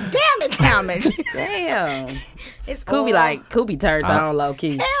 God damn it, Talmadge. Damn. It's Cool be all- like, Cool be turned on low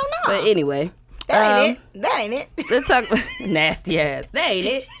key. Hell no. But anyway. That ain't it. That ain't it. Let's talk nasty ass. That ain't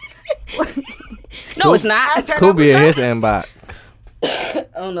it. No, it's I not. turn Could up be in with his inbox.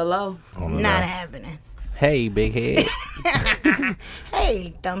 On the low. something. Not happening. Hey, big head.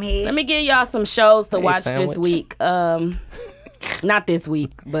 Hey, dumbhead. Let me give y'all some shows to Hey, watch sandwich. this week. Not this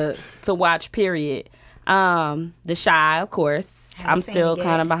week, but to watch, period. The Shy, of course. Haven't I'm seen still it yet.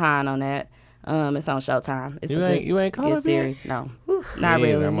 kind of behind on that. It's on Showtime. It's You a ain't- good, you ain't caught good up yet? series. No, not Me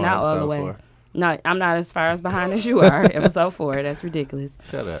either. really. I'm on Not all the episode way. 4. No, I'm not as far as behind as you are. Episode 4. That's ridiculous.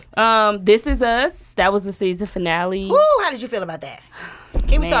 Shut up. This Is Us. That was the season finale. Woo, how did you feel about that?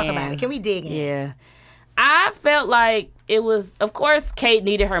 Can we talk Man. about it? Can we dig in? Yeah. I felt like it was, of course, Kate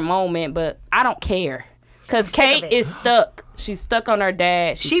needed her moment, but I don't care. Because sick Kate of it. is stuck. She's stuck on her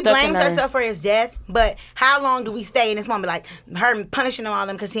dad. She's She stuck in blames her- herself for his death, but how long do we stay in this moment? Like her punishing them all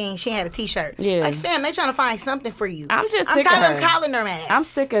them because she had a T-shirt. Yeah. Like fam, they trying to find something for you. I'm just sick of tired her. them calling her ass.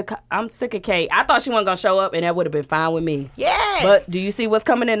 I'm sick of Kate. I thought she wasn't gonna show up, and that would have been fine with me. Yes. But do you see what's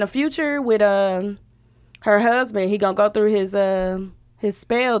coming in the future with her husband? He gonna go through his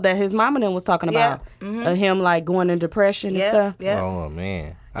spell that his mama and them was talking Yeah. about. Of him like going in depression yeah, and stuff. yeah. Oh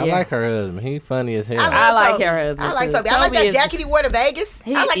man, I Yeah. like her husband. He funny as hell. love I like Toby. her husband, I like too. Toby. I like Toby that is- jacket he wore to Vegas.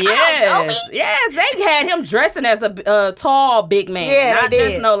 I like, yes, come on, Toby. yes, they had him dressing as a tall big man. Yeah, they not did.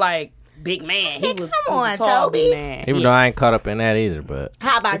 just no like big man. He was, come he was on, a tall Toby. big man. Even Yeah. though I ain't caught up in that either, but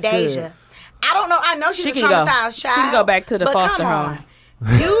How about It's Deja? good. I don't know. I know she's She a can go. traumatized She child. can go back to the but foster come home.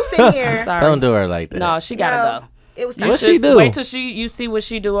 on. You sit here. Sorry. don't do her like that. No, she gotta go. It was What Just she do? Wait till you see what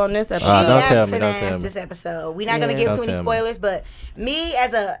she do on this episode. Don't tell me, She don't asked tell me. This episode, we're not gonna Yeah. get Don't into any tell me. spoilers, but me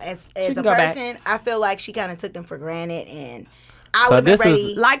as a can a go back. person, I feel like she kind of took them for granted, and I So would have been this is-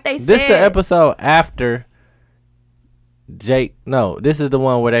 ready. Like they said, This the episode after Jake. No, this is the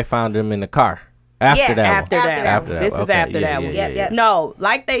one where they found him in the car. After Yeah, that after one. that. After that This one. is Okay, after yeah, that yeah, one. yeah, Yep, yeah. yep. No,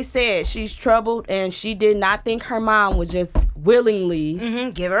 like they said, she's troubled and she did not think her mom would just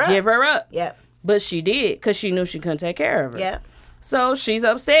willingly Give her up. give her up. Yep. But she did because she knew she couldn't take care of her. Yep. So she's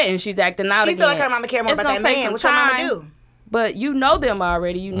upset and she's acting out She again. feel like her mama care more It's about gonna that take man. some What your mama time, do? But you know them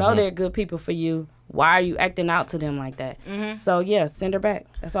already. You Mm-hmm. know they're good people for you. Why are you acting out to them like that? So yeah, send her back.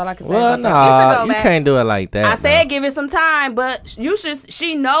 That's all I can say. Well, about that. no, go you back. can't do it like that. I said no. give it some time, but you should.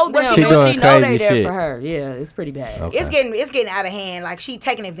 She know them. She and doing she know they crazy there shit. for her. Yeah, it's pretty bad. Okay. It's getting out of hand. Like she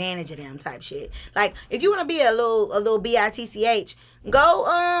taking advantage of them type shit. Like if you want to be a little bitch,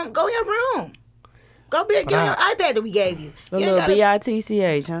 go in your room. Go get on your iPad that we gave you. A You ain't little gotta-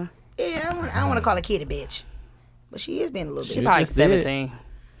 bitch, huh? Yeah, I don't want to call a kid a bitch, but she is being a little She bitch. probably just did. 17.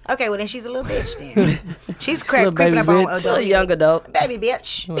 Okay, well then she's a little bitch then. She's Little creeping baby up on bitch. adult. Little young adult. Baby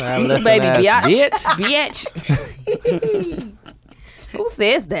bitch. Baby bitch. bitch. Bitch. Who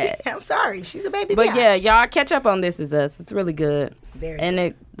says that? I'm sorry, she's a baby But bitch. yeah, y'all catch up on This Is Us. It's really good. Very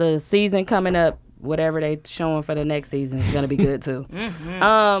And the season coming up, whatever they showing for the next season, is gonna be good too.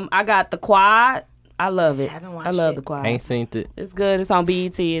 I got The Quad. I love it. Haven't watched I love it. The Quad. Ain't seen it. It's good. It's on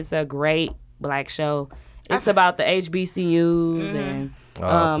BET. It's a great black show. It's about the HBCUs and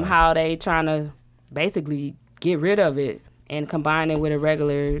okay. how they trying to basically get rid of it and combine it with a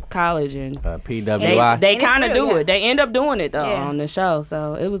regular college. And PWI. they And it's kind of real, do yeah. it. They end up doing it though Yeah. on the show.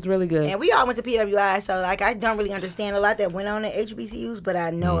 So it was really good. And we all went to PWI, so like I don't really understand a lot that went on at HBCUs, but I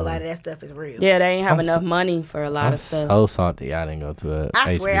know a lot of that stuff is real. Yeah, they ain't have I'm enough money for a lot I'm of stuff. so salty. I didn't go to a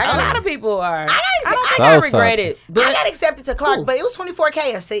I swear, HBCU. A lot of people are. I got don't think So I regret salty. it. I But got accepted to Clark, Cool. but it was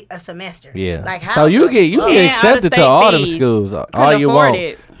 $24K a semester. Yeah. Like how? So you the get fuck? Yeah, accepted to out-of-state all them fees. schools all Couldn't you afford want,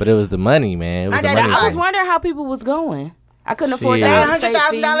 it. but it was the money, man. It was I the got money. it. I was thing. wondering how people was going. I couldn't afford Shit. They the had state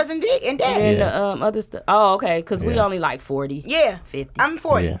fee. $100,000 in debt. And Yeah. the other stuff. Oh, okay, because we Yeah. only like 40. Yeah, 50. I'm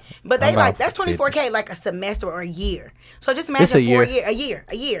 40, Yeah. but they I'm about like that's 50. $24K like a semester or a year. So just It's imagine a a year.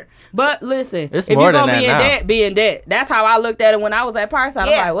 year. But listen, It's if more you're than gonna be that in now. debt, be in debt. That's how I looked at it when I was at Parkside.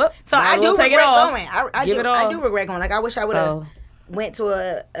 Yeah. I'm like, whoop. So I do take it regret all. going. I Give do. it all. I do regret going. Like I wish I would have So- went to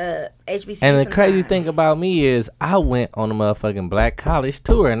a HBCU. And the crazy sometime. thing about me is I went on a motherfucking Black college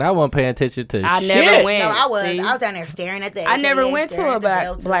tour and I wasn't paying attention to I shit. never went. No, I was. See? I was down there staring at the. I never AKA, went to staring a at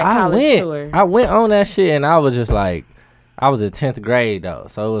the black Delta. college tour. I went on that shit and I was just like, I was in 10th grade though,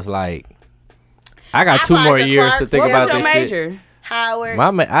 so it was like, I got I 2 more applied to years Clark. to think What about was your this shit. major? Howard.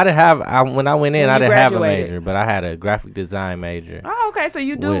 I didn't have. When I went in, When I you didn't have a graduated. major, but I had a graphic design major. Oh, okay. So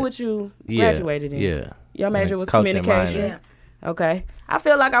you do With- what you Yeah, graduated in. yeah. Your major was Culture and communication. minor. Okay. I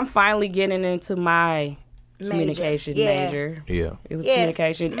feel like I'm finally getting into my Major. communication Yeah. major. Yeah. It was Yeah.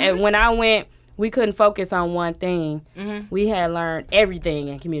 communication. And when I went, we couldn't focus on one thing. We had learned everything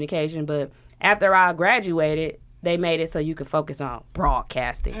in communication, but after I graduated, they made it so you could focus on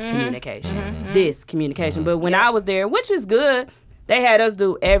broadcasting communication, this communication. But when I was there, which is good, they had us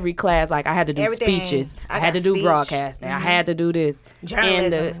do every class. Like I had to do Everything. speeches, I I had got to do speech. broadcasting, I had to do this,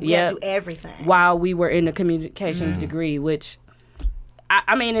 Journalism. and We had to do everything. while we were in the communication degree, which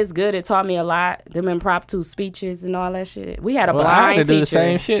I mean, it's good. It taught me a lot. Them impromptu speeches and all that shit. We had a Well, blind I had to do teacher. the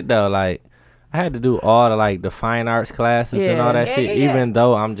same shit though. Like I had to do all the find arts classes and all that Yeah, shit. yeah. Even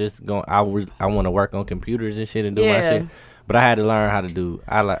though I'm just going, I want to work on computers and shit and do my Yeah. shit. But I had to learn how to do.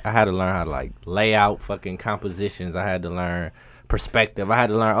 I had to learn how to lay out fucking compositions. I had to learn perspective. I had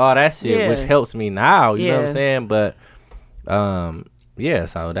to learn all that shit, Yeah. which helps me now. You know what I'm Yeah. saying? But yeah.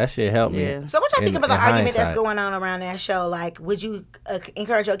 So that shit helped me. Yeah. So what y'all think in- about the in argument that's hindsight. going on around that show? Like, would you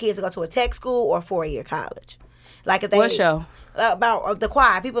encourage your kids to go to a tech school or 4-year college? Like if they What show? About the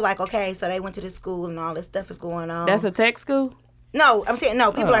choir, people like, okay, so they went to this school and all this stuff is going on. That's a tech school? no, I'm saying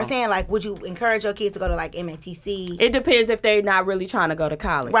no. People Oh. are saying like, would you encourage your kids to go to like MATC? It depends if they're not really trying to go to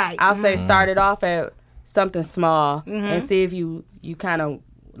college. Right. I'll say Mm-hmm. start it off at something small and see if you kind of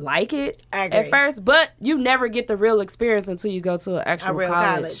like it I agree. at first. But you never get the real experience until you go to an actual A real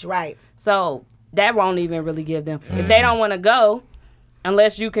college, right? So that won't even really give them. If Mm-hmm. they don't want to go,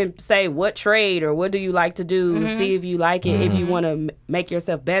 unless you can say what trade or what do you like to do, Mm-hmm. see if you like it, if you want to make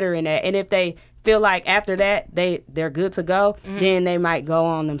yourself better in that. And if they feel like after that they're good to go, then they might go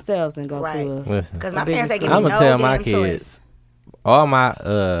on themselves and go Mm-hmm. Right. to Listen, Because my bigger parents ain't school. giving I'm me gonna no tell my damn kids, choice. all my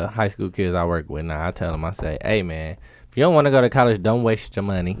high school kids I work with now. I tell them, I say, hey man, if you don't want to go to college, don't waste your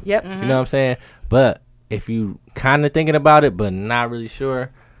money. Yep. You know what I'm saying? But if you kind of thinking about it, but not really sure,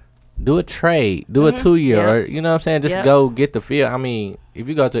 do a trade, do a 2-year, Yep. or you know what I'm saying? Just Yep. go get the feel. I mean, if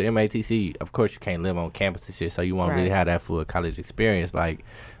you go to MATC, of course you can't live on campus and shit, so you won't really Right. have that full college experience like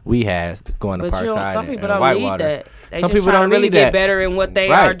we had going to But you don't, Parkside some people and don't need Whitewater. that. They Some just people trying don't to really need get that. better in what they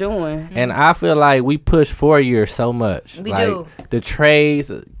Right. are doing. And I feel like we push 4 years so much. We like do. the trades,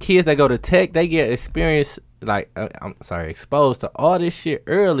 kids that go to tech, they get experience. Like exposed to all this shit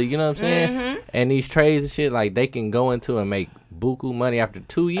early. You know what I'm saying? Mm-hmm. And these trades and shit, like they can go into and make buku money after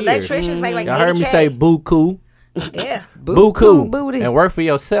 2 years. Electricians make like Y'all heard me 80K. say buku, Yeah. buku, booty. and work for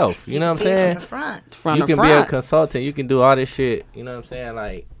yourself. You know what I'm See it saying? From the front. From You the can front. be a consultant. You can do all this shit. You know what I'm saying?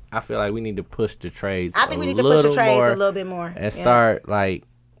 Like I feel like we need to push the trades. I think we need to a push the little trades more a little bit more. and Yeah. start like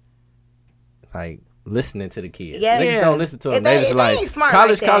listening to the kids. Yeah. Niggas Yeah. don't listen to them. If They they- just if like they ain't smart college,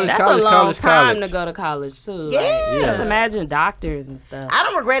 like that. college, That's college, a long college, time college. to go to college too. Yeah. Like, just imagine doctors and stuff. I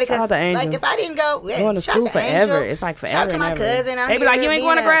don't regret it Shout out because to Angel. like if I didn't go, yeah, Going to shout school to forever. Angel. It's like forever. Shout out to and my ever. cousin. I'm They be here like, you ain't being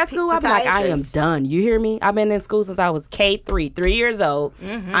going to a grad school? I be like, I am podiatrist. done. You hear me? I've been in school since I was K3, 3 years old.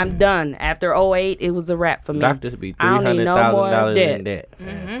 Mm-hmm. I'm done. After 08, it was a wrap for me. Doctors be I don't need no more $300,000 debt. in debt.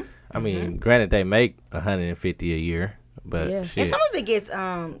 Mm-hmm. I mean, granted they make $150 a year, but Yeah. And shit. some of it gets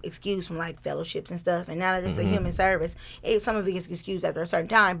excused from like fellowships and stuff. And now that it's a human service, some of it gets excused after a certain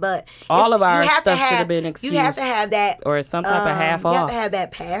time. But All it's- of our you have to stuff should have have- been You excused. have to have that, Or some type of half you have off. to have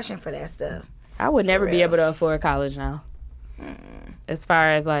that passion for that stuff. I would never be real. able to afford college now. As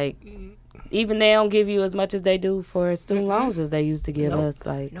far as like, even they don't give you as much as they do for student loans as they used to give Nope. us.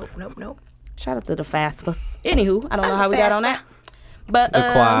 Like, Nope. shout out to the FAFSA. Anywho, I don't know Shout how out we to got on FAFSA. that. But The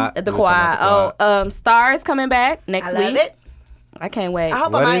Quad. the We was talking quad. about the Oh, Star is coming back next I week. love it. I can't wait. I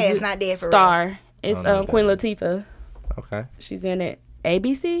hope What Amaya is is it? not dead for real. Star. It's I don't know what Queen that Latifah. Okay. She's in it.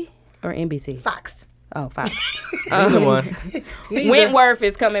 ABC or NBC? Fox. Oh, Fox. Either one. Wentworth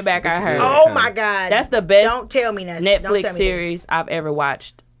is coming back. I heard. Yeah. Oh my God. That's the best Don't tell me nothing. Don't Netflix tell me series I've ever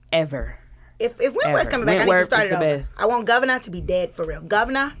watched ever. this. If Wentworth's Ever. coming back, Wentworth I need to is the start it over. best. I want Governor to be dead for real.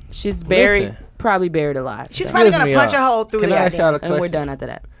 Governor, She's buried, Listen. probably buried alive. she's so. probably Excuse gonna me, punch y'all. a hole through Can the I ask y'all goddamn. a And we're question? done after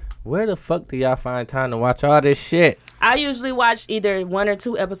that. Where the fuck do y'all find time to watch all this shit? I usually watch either 1 or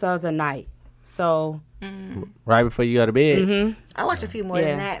 2 episodes a night. So Right before you go to bed. I watch a few more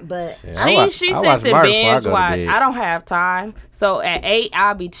than that, but Yeah, she I watch sits and Mark before I binge go to watch. bed. I don't have time. So at 8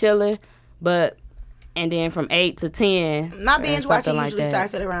 I'll be chilling, and then from 8 to 10. my binge watching like usually that.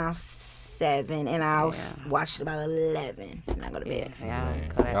 starts at around 7, and I'll watch it about 11, and I go to bed. Yeah,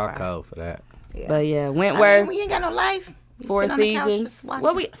 go that Y'all far. cold for that. But yeah, I Wentworth. mean, we ain't got no life. You 4 sit on the couch, seasons. just watch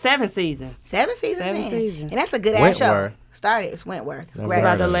Well, it. 7 seasons. 7 seasons. 7 in. seasons. And that's a good ass show. Wentworth. Started. It's Wentworth. It's Never great.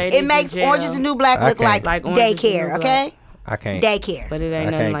 About the heard of it. ladies It makes in jail. Orange is the New Black I look can't. like, Like Orange is the New daycare, Black. okay? I can't. Daycare. But it ain't I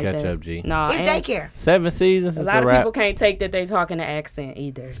nothing can't like catch that. up, G. No, It's and daycare. 7 seasons a is lot a of wrap. people can't take that they talk in the accent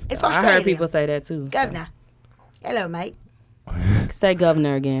either. It's So I heard Australia. people say that too. Governor. Hello, mate. Say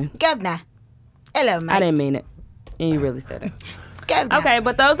governor again. Governor. Hello, mate. I didn't mean it. And you really said it. Governor. Okay,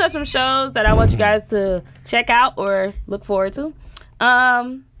 but those are some shows that I want you guys to check out or look forward to.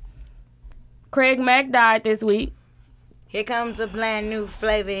 Craig Mack died this week. Here comes a brand new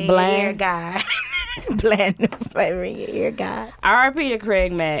flavor in Bland. your ear, guy. Brand new flavor in your ear, guy. R.I.P. to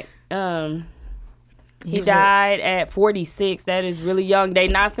Craig Mack. He died at 46. That is really young. They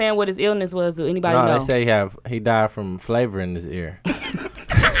not saying what his illness was. Do anybody No, know? they say he died from flavor in his ear. No,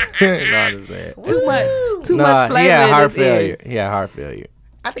 I'm just saying. Too No, much flavor he had in heart his ear. failure. He had heart failure.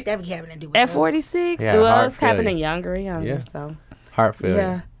 I think that be having to do with At that. 46? Yeah, Well, heart it's happening failure. younger. Yeah. So, Heart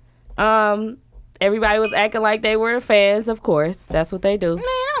failure. yeah. Everybody was acting like they were fans, of course. That's what they do. Man,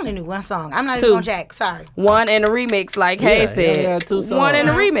 I only knew one song. I'm not 2. even going to check. Sorry. One and a remix, like Yeah, Hay he said. only had 2 One and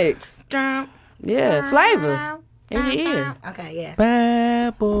a songs. remix. Yeah, flavor in your ear. Okay, yeah.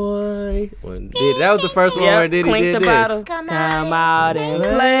 Bad boy. That was the first one where Diddy clink did the this. bottle. Come out and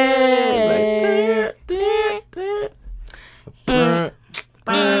play.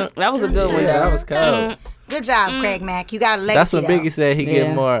 That was a good one, Yeah, though. that was cold. Good job, Craig Mack. You got a legacy, That's what though. Biggie said. He Yeah.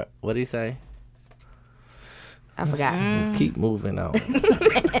 get more. What did he say? I forgot. Keep moving on.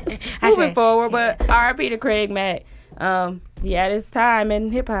 Moving forward, but R.I.P. to Craig Mack. He had his time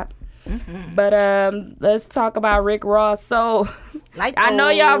in hip hop. But let's talk about Rick Ross. So Lipo. I know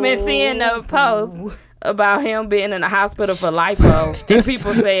y'all been seeing the post about him being in the hospital for lipo, and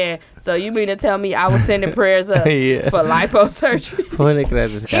people saying, "So you mean to tell me I was sending prayers up Yeah. for lipo surgery?" Poor nigga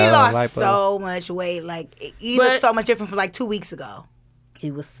that just He got on lost lipo. so much weight. Like, he But- looked so much different from like 2 weeks ago. He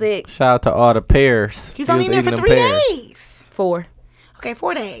was sick. Shout out to all the pears. He's He only was in there for eating 3 them pears. days. 4. Okay,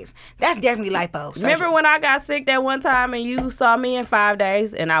 4 days. That's definitely lipo. surgery. Remember when I got sick that one time and you saw me in 5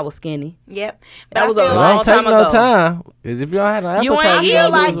 days and I was skinny? Yep. That But was I a feel It long don't take time no ago. time. Because if you don't have no You appetite, ain't you feel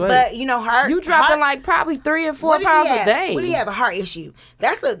gotta like, lose weight. but you know, heart. You dropping heart, like probably 3 and 4 what did he pounds a have? day What do you have? A heart issue.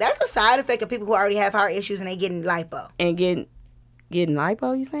 That's a side effect of people who already have heart issues and they getting lipo. and getting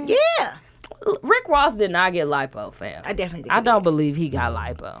lipo. You saying? Yeah, Rick Ross did not get lipo, fam. I definitely think I he don't believe he got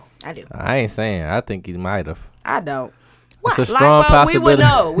lipo. I do. I ain't saying. I think he might have. I don't. It's a strong Lipo,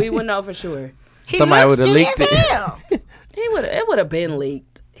 possibility. we would know for sure. He Somebody looks would've skinny leaked as it. hell. It would have been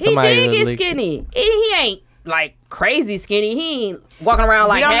leaked. He Somebody did would've get leaked skinny. He ain't like crazy skinny. He ain't walking around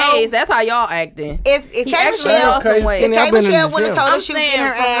like don't know. Hayes. That's how y'all acting. If He K actually Michelle, lost some crazy weight. skinny. if I've K been in the Michelle would have gym. told her I'm she was saying getting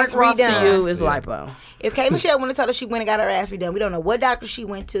her from ass Rick Ross to redone. you is lipo. If K Michelle would have told her she went and got her ass redone, we don't know what doctor she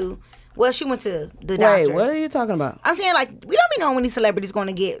went to. Well, she went to the doctor. Wait, what are you talking about? I'm saying, like, we don't be knowing when these celebrities going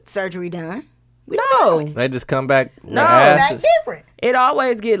to get surgery done. We don't know. They just come back with No, That's asses. different. It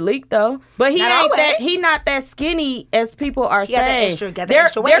always get leaked though, but he Not ain't that. always. He not that skinny as people are He got that saying. extra- got that they're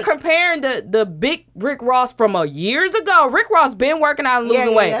extra they're weight. comparing the big Rick Ross from years ago. Rick Ross been working out and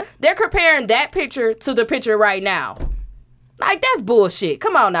losing Yeah, weight. yeah. They're comparing that picture to the picture right now. Like that's bullshit.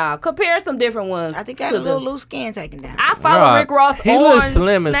 Come on now, compare some different ones. I think I to got a little the. loose skin taken down. I follow Right. Rick Ross He on looks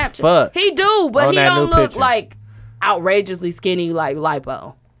slim as Snapchat. fuck He do, but on he that don't new look picture. like outrageously skinny like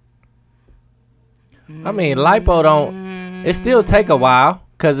lipo. I mean, lipo don't. It still take a while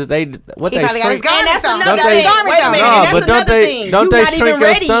because they what He they probably got his shrink. garments That's on. another Don't thing. they- Wait a minute, No, that's but don't another they- thing. don't you they not shrink even your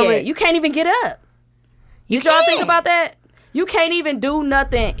ready stomach? yet. You can't even get up. You y'all think can. about that? You can't even do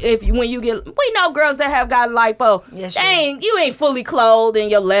nothing when you get. We know girls that have got lipo. Yes, Dang, you ain't fully clothed in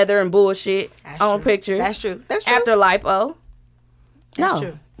your leather and bullshit That's on true. pictures. That's true. That's true. After lipo. That's no.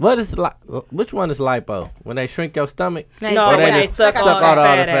 true. What is which one is lipo? When they shrink your stomach? No, No, Or when they just suck all out that all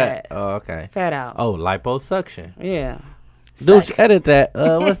fat the fat. out. Oh, okay. Fat out. Oh, liposuction. Yeah. Dude, edit that.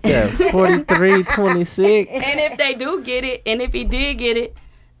 What's that? 4326. And if they do get it, and if he did get it,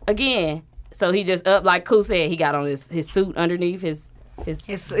 again, so he just up like Koo said, he got on his suit underneath his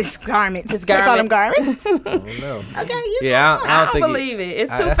His garments. His They call them garments. garments. I don't know. Okay, you Yeah, I I don't don't think believe it.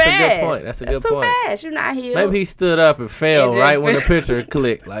 It's too that's fast. a good point. That's a good it's point. too fast. You're not healed. Maybe he stood up and fell It just- right when the picture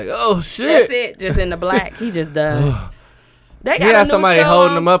clicked. Like, oh That's shit. it. Just in the black. He just done. They He got a had new somebody show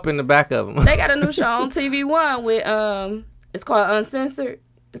holding on- him up in the back of him. They got a new show on TV One with it's called Uncensored.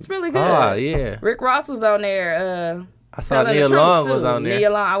 It's really good. Oh yeah, Rick Ross was on there. I saw telling the Nia truth, Long too. was on there. Nia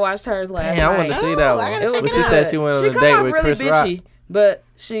Long, I watched hers last Damn, I night. want to see that I one. gotta It was But she good. said she went on She a come date off with really Chris Rock. bitchy, but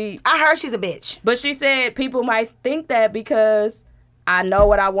she I heard she's a bitch. said people might think that because I know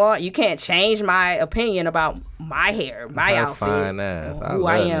what I want. You can't change my opinion about my hair, my Her outfit, fine ass. I who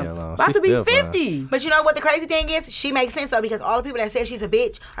I love am. Nia Long. About She's to be still fine. 50. But you know what the crazy thing is? She makes sense though because all the people that say she's a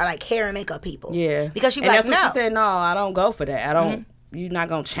bitch are like hair and makeup people. Yeah, Because she be and like, that's what no. she said. No, I don't go for that. I don't. You're not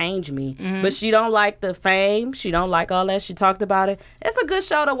gonna change me. But she don't like the fame. She don't like all that. She talked about it. It's a good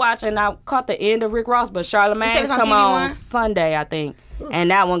show to watch, and I caught the end of Rick Ross. But You said Charlamagne's it's on come TV on One? Sunday, I think,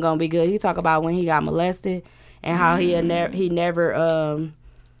 and that one gonna be good. He talk about when he got molested and how he never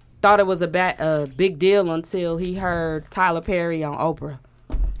thought it was a big deal until he heard Tyler Perry on Oprah.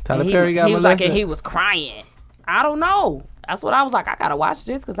 Tyler And Perry got he was like, molested? and he was crying. I don't know. That's what I was like. I gotta watch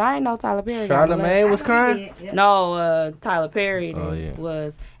this because I ain't know Tyler Perry. got molested. Charlamagne was crying. No, Tyler Perry Oh, yeah.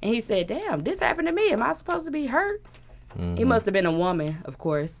 was. And he said, damn, this happened to me. Am I supposed to be hurt? Mm-hmm. He must have been a woman, of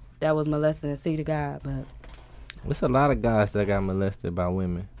course, that was molested and see to God. But There's a lot of guys that got molested by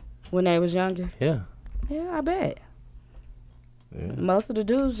women. when they was younger, Yeah. yeah, I bet. Yeah. Most of the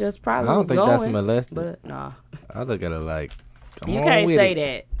dudes just probably I don't was think going. that's molested. But, nah. I look at it like, come You on can't with say it.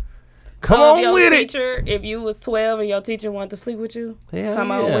 that. Come So if on your with it. teacher, if you was 12 and your teacher wanted to sleep with you, Hell come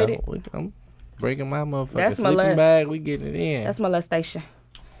on yeah. with it. I'm breaking my motherfucking That's sleeping molest. bag. We getting it in. That's molestation.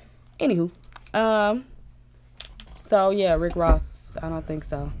 Anywho, so yeah, Rick Ross. I don't think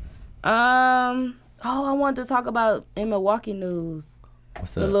so. I wanted to talk about in Milwaukee news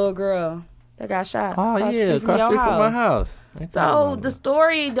What's the up? little girl that got shot. Oh across the yeah, street from across the your street from my house. house. Ain't that So one? the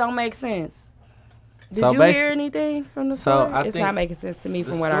story don't make sense. Did So you basi- hear anything from the So story? I It's think not making sense to me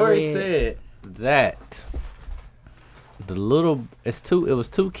The from what I story read. said that it was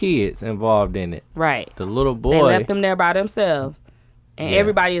two kids involved in it. Right. The little boy. They left them there by themselves, and Yeah.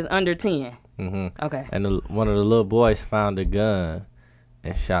 everybody is under 10. hmm Okay. And one of the little boys found a gun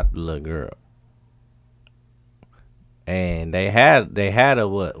and shot the little girl. And they had a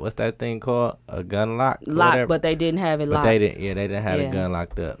what's that thing called? A gun lock? or Locked, whatever. but they didn't have it But locked. they didn't have Yeah. the gun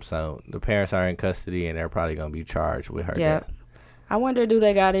locked up. So the parents are in custody and they're probably gonna be charged with her Yeah. death. I wonder, do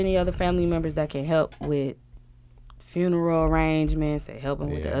they got any other family members that can help with funeral arrangements and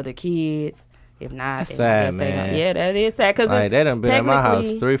helping with the Yeah. other kids? If not, That's then sad, I guess they man. don't. Yeah, that is sad because Like it's they done been at my house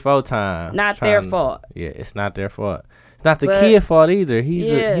technically 3-4 times. not their trying- fault. Yeah, it's not their fault. It's not the But- kid fault either. He's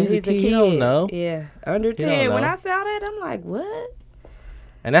Yeah, a kid. He don't know. Yeah, under don't 10. When know. I saw that, I'm like, what?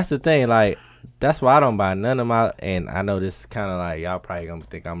 And that's the thing, like, that's why I don't buy none of my, and I know this is kind of like, y'all probably gonna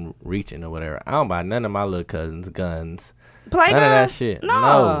think I'm reaching or whatever. I don't buy none of my little cousins' guns. Play None of that guns? shit.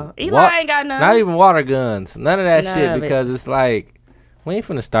 No. Eli Wa- ain't got none. Not even water guns. None of that None shit of it. because it's like, we ain't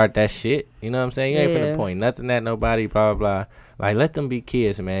finna start that shit. You know what I'm saying? You ain't Yeah. finna point nothing at nobody, blah, blah, blah. Like, let them be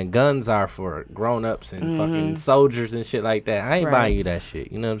kids, man. Guns are for grown-ups and fucking soldiers and shit like that. I ain't Right. buying you that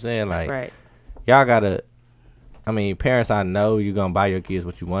shit. You know what I'm saying? Like, Right. y'all gotta, I mean, parents, I know you gonna buy your kids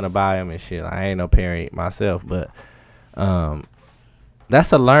what you want to buy them and shit. I ain't no parent myself, but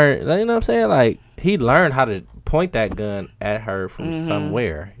that's a learn. You know what I'm saying? Like, he learned how to point that gun at her from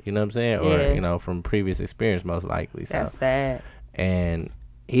somewhere. You know what I'm saying? Yeah. Or, you know, from previous experience, most likely. So, That's sad. and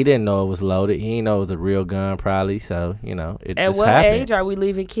he didn't know it was loaded. He didn't know it was a real gun, probably. So, you know, it At just what happened. age are we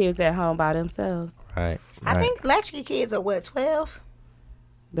leaving kids at home by themselves? Right. I right. think latchkey kids are what, 12?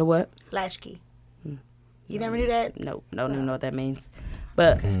 The what? Latchkey. You never knew that? No, don't even know what that means.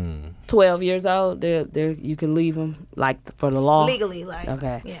 But Mm. 12 years old, they're you can leave them like for the law. Legally, like.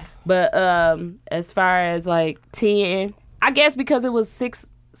 Okay. Yeah. But as far as like 10, I guess because it was six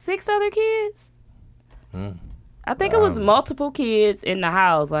other kids. I think it was multiple kids in the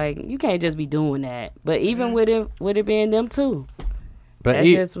house. Like, you can't just be doing that. But even with it being them too. But That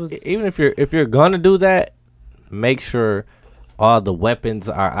just was- even if you're gonna do that, make sure all the weapons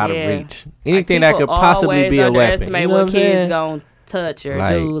are out Yeah. of reach. Anything that People could possibly always be a weapon. underestimate You know what what I'm kids saying? gonna touch or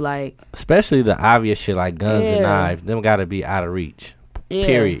Like, do. Like, Especially the obvious shit like guns and Yeah. knives. Them gotta be out of reach. yeah.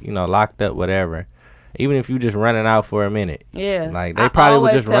 Period. You know, locked up, whatever. Even if you just running out for a minute. Yeah. Like they I probably were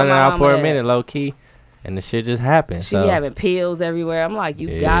always just tell running my out mama for a that. minute, low key, and the shit just happened. She So be having pills everywhere. I'm like,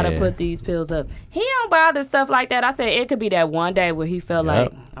 you gotta Yeah. put these pills up. He don't bother stuff like that. I said it could be that one day where he felt Yep.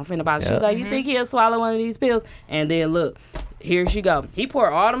 like I'm finna bother. She was Yep. like, you think he'll swallow one of these pills? And then look, here she go. He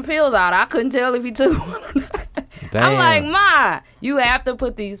poured all them pills out. I couldn't tell if he took one or not. I'm Damn. like, Ma, you have to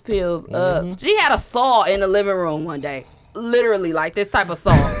put these pills up. She had a saw in the living room one day. literally like this type of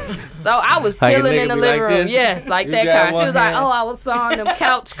song. So I was Like a chilling nigga in the be living like room. this? Yes, like You that got kind. She one was like, hand. oh, I was sawing them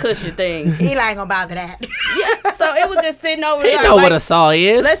couch cushion things. Eli ain't gonna bother that. Yeah, so it was just sitting over He there. know like, what a saw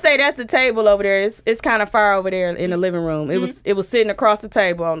is. let's say that's the table over there. It's kind of far over there in the living room. It was sitting across the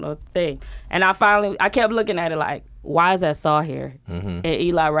table on the thing. And I kept looking at it like, why is that saw here? And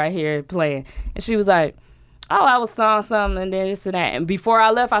Eli right here playing. And she was like, oh, I was sawing something and then this and that. And before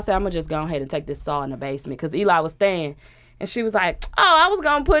I left, I said, I'm going to just go ahead and take this saw in the basement because Eli was staying. And she was like, oh, I was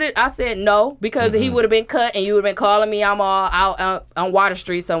going to put it. I said no because he would have been cut and you would have been calling me. I'm all out on Water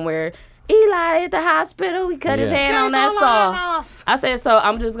Street somewhere. Eli at the hospital. He cut his hand on that saw. I said, so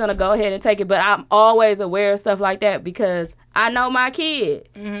I'm just going to go ahead and take it. But I'm always aware of stuff like that because I know my kid.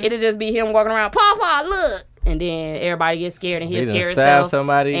 It'll just be him walking around, Papa, look. And then everybody gets scared and he'll done scare stabbed himself.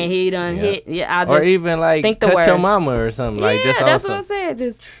 somebody. And he done hit. Yeah, I just or even like think the cut your worst. mama or something. Yeah, Like just that's on what I'm some, saying.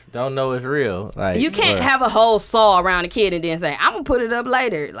 Just don't know it's real. Like you can't or- have a whole saw around a kid and then say, I'm gonna put it up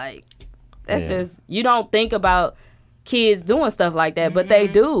later. Like that's just you don't think about kids doing stuff like that, but they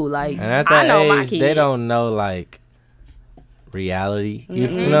do. Like And at I that know my age, kid. they don't know like reality. You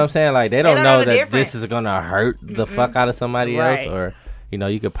know what I'm saying? Like they don't don't know know the that difference. this is gonna hurt the fuck out of somebody Right. else, or you know,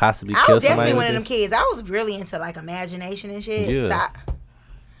 you could possibly I kill was somebody. definitely one with of them this. kids. I was really into like imagination and shit. Yeah. So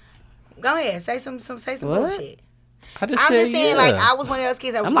go ahead, say some What? bullshit. I just I'm said, just saying, yeah. like I was one of those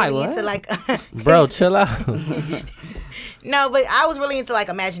kids that was I'm like, really what? into like, Bro, chill out. no, but I was really into like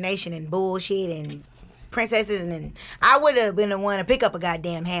imagination and bullshit and princesses, and I would have been the one to pick up a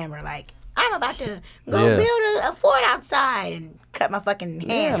goddamn hammer. Like I'm about to go Yeah. build a fort outside and cut my fucking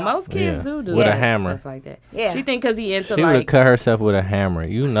yeah, hand off. most kids Yeah. do With a that, hammer. stuff like that. Yeah. She think because he into She would have like cut herself with a hammer.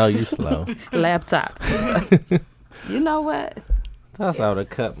 You know, you slow. laptops. You know what? That's how I would have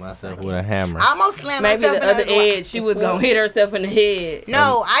cut myself with a hammer. I almost slammed Maybe myself the in other edge, she was gonna hit herself in the head.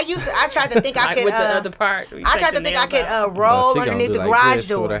 No, I tried to think I Like could. with the other part. I tried to think I could But roll she gonna underneath do the like garage this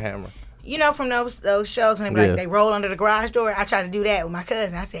with a door. hammer. You know, from those shows when they be Yeah. like they roll under the garage door. I tried to do that with my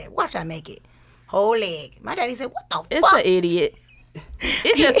cousin. I said, "Watch, I make it whole leg." My daddy said, "What the It's fuck?" an idiot.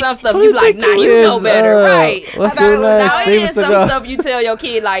 It's just some stuff Who you you like, think nah, you you know is, better, right? What's I thought the it was- name? Now, it Steven is some Seagal. stuff you tell your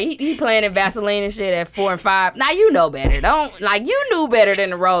kid, like, he playing in Vaseline and shit at 4 and 5. Now, you know better. Don't, like, you knew better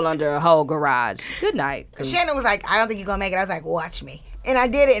than to roll under a whole garage. Good night. Shannon was like, "I don't think you're gonna make it." I was like, "Watch me," and I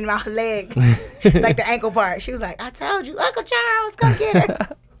did it in my leg, like the ankle part. She was like, "I told you, Uncle Charles, come get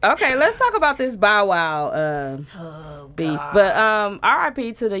her." Okay, let's talk about this Bow Wow beef. But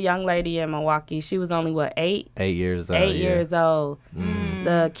R.I.P. to the young lady in Milwaukee. She was only, what, 8? 8 years old. 8 yeah. years old.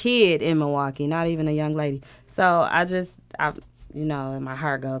 The kid in Milwaukee, not even a young lady. So I you know, my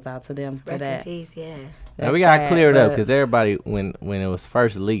heart goes out to them for Rest in that. peace, yeah. Now we gotta clear it up but because everybody, when it was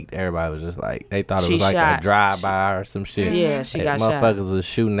first leaked, everybody was just like they thought it She was like shot. a drive-by or some shit. Yeah, she got shot. Motherfuckers was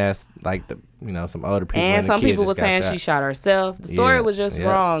shooting at like the some older people. And the some kid people just were got saying shot. she shot herself. The story Yeah, was just yeah,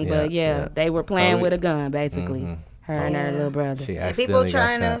 wrong, yeah, but yeah. they were playing So with a gun, basically. Her and her Yeah. little brother. She And people accidentally got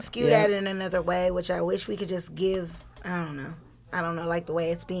trying to shot. skew Yeah. that in another way, which I wish we could just give. I don't know, like the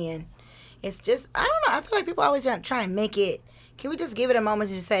way it's being. It's just, I don't know. I feel like people always try and make it. Can we just give it a moment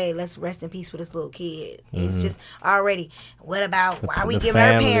to just say, let's rest in peace with this little kid? It's just already, what about, why are we The giving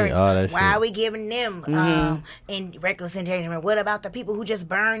family, our all that parents? Why shit. are we giving them in reckless endangerment? What about the people who just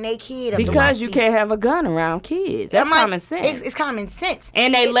burn their kid? up to Because watch you me? can't have a gun around kids. That's I'm like, common sense. It's common sense.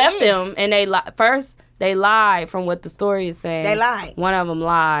 And they It left is. them, and first they lied from what the story is saying. They lied. One of them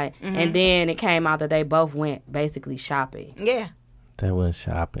lied, and then it came out that they both went basically shopping Yeah. They went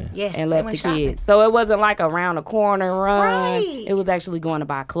shopping. Yeah. and they left went the shopping. kids. So it wasn't like around the corner run. Right. It was actually going to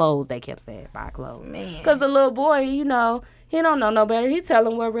buy clothes. They kept saying buy clothes. Man. Because the little boy, you know, he don't know no better. He tell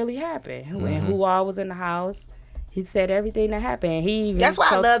him what really happened and who all was in the house. He said everything that happened. He even That's why I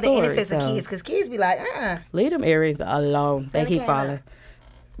told love the story, innocence of so kids, because kids be like, leave them earrings alone. They Then keep again, falling.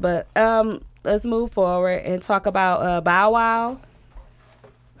 But let's move forward and talk about Bow Wow.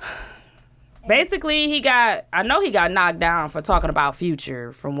 Basically, I know he got knocked down for talking about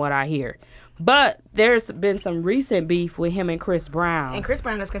Future, from what I hear. But there's been some recent beef with him and Chris Brown. and Chris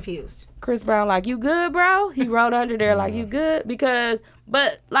Brown is confused. Chris Brown like, you good, bro? He wrote under there like, you good?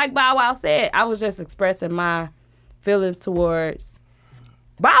 But like Bow Wow said, I was just expressing my feelings towards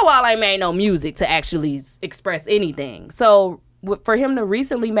Bow Wow ain't made no music to actually express anything. So for him to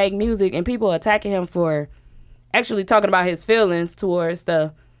recently make music and people attacking him for actually talking about his feelings towards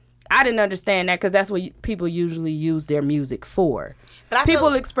I didn't understand that because that's what people usually use their music for. But I People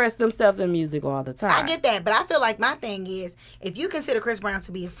feel, express themselves in music all the time. I get that, but I feel like my thing is, if you consider Chris Brown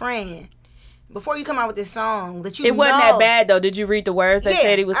to be a friend, before you come out with this song, that you It wasn't know, that bad though. Did you read the words they Yeah,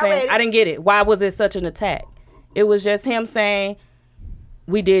 said he was I saying? read it. I didn't get it. Why was it such an attack? It was just him saying,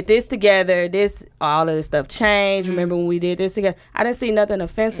 we did this together. All of this stuff changed. Remember when we did this together? I didn't see nothing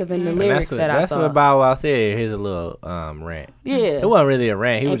offensive in the lyrics that I saw. That's what Bow Wow said. His little rant. Yeah, it wasn't really a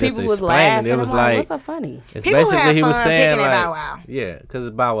rant. He and was just people was explaining. laughing. It was I'm like, what's so funny? It's People basically have he was fun saying picking at like, Bow Wow. yeah, because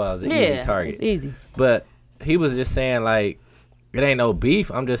Bow Wow is an easy target. It's easy. But he was just saying like, it ain't no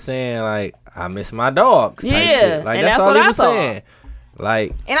beef. I'm just saying like, I miss my dogs. Type shit. Like and that's that's all what he I was saw. saying.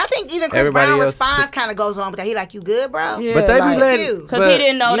 Like, And I think even Chris everybody Brown else- response kind of goes on with that. He like, you good, bro? Yeah, but they be like, letting Because he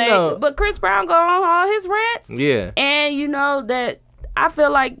didn't know you that. know- But Chris Brown go on all his rants. Yeah. And you know that I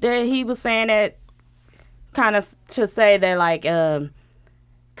feel like that he was saying that kind of to say that like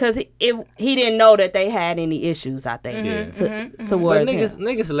because he didn't know that they had any issues. I think But towards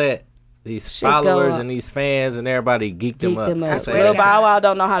niggas him. let these Shit go followers up. and these fans and everybody geek them up. Them to up. say swear Lil to that. Bow Wow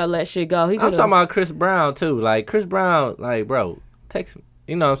don't know how to let shit go. He I'm could've- talking about Chris Brown too. Like Chris Brown, like bro, text.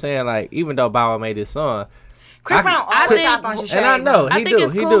 You know what I'm saying? Like even though Bow Wow made this song, Chris Brown I always think- hop on your shit. and I know I he think do.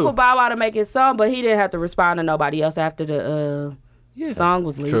 it's He cool do. for Bow Wow to make his song, but he didn't have to respond to nobody else after the Yeah. song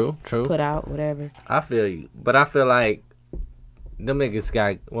was leaked, True. put out, whatever. I feel you, but I feel like them niggas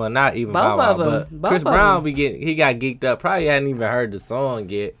got not even Both Bow Wow, of 'em. but Both Chris of Brown 'em. he got geeked up. Probably hadn't even heard the song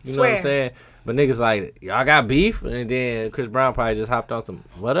yet. You know what I'm Swear. saying? But niggas like y'all got beef, and then Chris Brown probably just hopped on some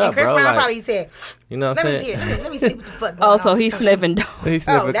what up, And Chris bro? Brown Like, probably said, you know what let I'm me see saying? it. Let me see what the fuck going Oh, on. so he's sniffing dope. He Oh, sniffing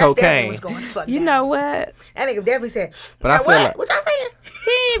that's definitely cocaine. what's going to fuck You down. know what? That nigga definitely said, But now I feel what? like- What y'all saying?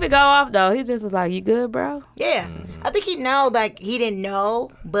 He didn't even go off though. He just was like, "You good, bro?" Yeah. Mm-hmm. I think he know, like, he didn't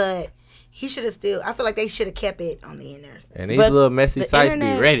know, but he should have still, I feel like they should have kept it on the internet. And these But little messy the sites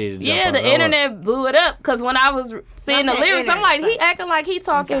internet- be ready to jump Yeah, on the it. internet blew it up because when I was seeing the Not saying lyrics, I'm like, internet, he acting like he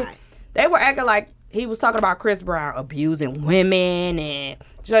talking. Inside. They were acting like he was talking about Chris Brown abusing women and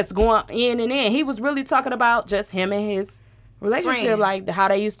just going in and in. He was really talking about just him and his relationship, Friend. like how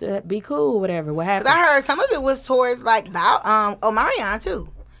they used to be cool, whatever. What happened? Because I heard some of it was towards, like, Omarion, too.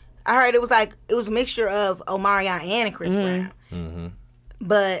 I heard it was, like, it was a mixture of Omarion and Chris Brown. Mm-hmm.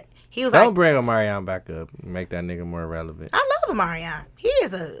 But he was Don't like, bring Omarion back up. Make that nigga more relevant. I love Omarion. He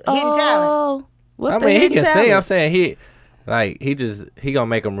is a hidden talent. Oh, what's I the mean, he hidden can sing. talent? I'm saying he gonna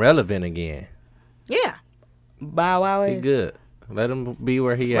make him relevant again. Yeah. Bow Wow He is good. Let him be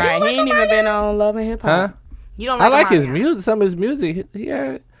where he at. right. He ain't even been on Love and Hip Huh? Hop. You don't I like like his Omarion. music. Some of his music. He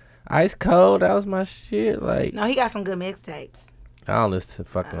heard Ice Cold. That was my shit. Like No, he got some good mixtapes. I don't listen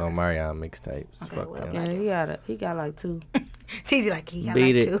to fucking Omarion mixtapes. Okay, Fuck well, him. Yeah, he got like two. Teasy like he got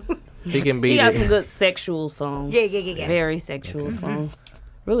Beat like it. two. He can He beat got it. some good sexual songs. Yeah. Very sexual songs.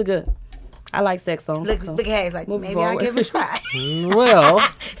 Really good. I like sex songs. Look, so. look at Hayes like, Moving maybe I'll forward. give it a try. Well,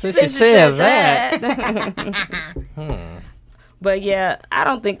 since you Since you said said that. But yeah, I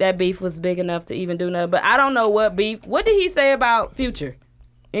don't think that beef was big enough to even do nothing. But I don't know what beef. What did he say about Future?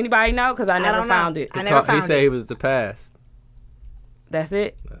 Anybody know? Because I never don't know. found it. I never He found said it. he was the past. That's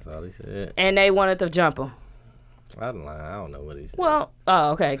it. That's all he said. And they wanted to jump him. I don't know what he said. Well,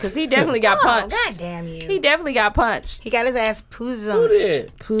 oh, okay. Because he definitely got Oh, punched. God damn you. He definitely got punched. He got his ass Who puzunched.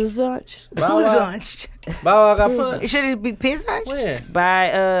 did? Punched Bow Wow. Puzunched. Bow Wow got punched. Should it be puzunched? When?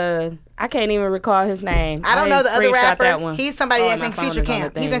 by I can't even recall his name. I don't know the other screenshot rapper. That one. He's somebody Oh, that's my in phone Future is on the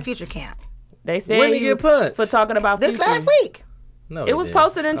Camp. He's thing. in Future Camp. They said When did he get punched? for talking about This Future. last week. No, It was didn't.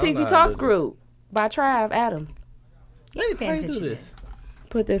 posted in I don't know TZ how Talks to do group by Trav Adams. You ain't this. How paying you do attention. this?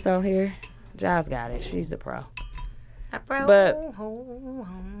 Put this on here. Josh got it. She's a pro. But But-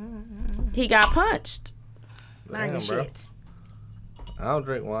 He got punched. learn your Damn, bro. shit. I don't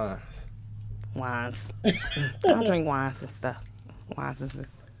drink wines. Wines. I don't drink wines and stuff. Wines is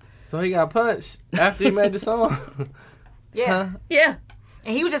just... So he got punched after he made the song. Yeah. Yeah.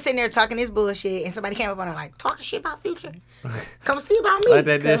 And he was just sitting there talking his bullshit, and somebody came up on him like, talking shit about Future. Come see about me. Like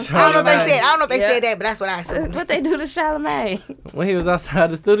that did I don't know if they Charlamagne. said. I don't know if they Yeah. said that, but that's what I assumed. What they do to Charlamagne? When he was outside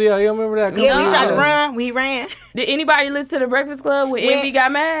the studio, you remember that? Yeah, when he tried to No. run, when he ran. Did anybody listen to the Breakfast Club when When- Envy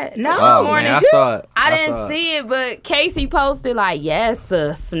got mad? No. This Oh, morning. man, I saw it. I saw didn't it. see it, but Casey posted like, "Yes,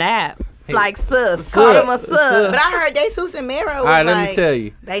 sus, snap." Hey, Like sus, sus, call him a sus. sus. But I heard Jesus and Mero was All right, let like, me tell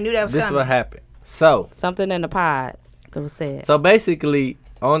you. they knew that was This is coming. what happened. So Something in the pod that was said. basically,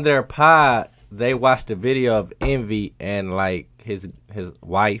 on their pod, they watched a video of Envy and like his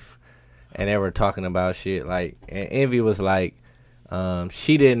wife, and they were talking about shit. Like, and Envy was like,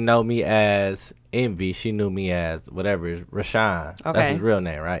 she didn't know me as Envy. She knew me as whatever is Rashawn. That's Okay. his real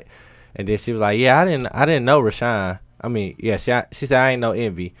name, right? And then she was like, yeah, I didn't know Rashawn. I mean, yeah, she said I ain't know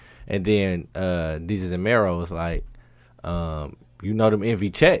Envy. And then Jesus and Mero was like, you know them Envy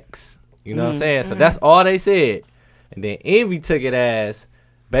checks. You know what I'm saying? So that's all they said. And then Envy took it as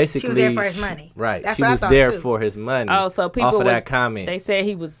basically She was there for his money. Right. That's she what I was thought, there too. for his money. Oh, so people off of was, that comment. They said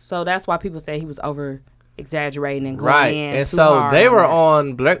he was. So that's why people say he was over exaggerating and going Right, in and too so hard they on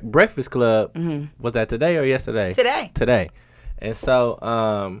were that. on Breakfast Club. Was that today or yesterday? Today. And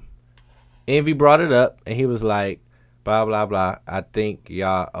so Envy brought it up, and he was like, blah blah blah. I think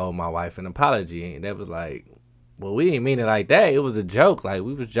y'all owe my wife an apology, and that was like, well, we didn't mean it like that. It was a joke. Like,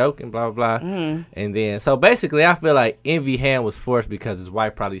 we was joking, blah blah blah. And then so basically, I feel like Envy hand was forced because his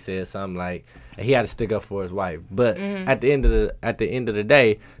wife probably said something like, and he had to stick up for his wife. But at the end of the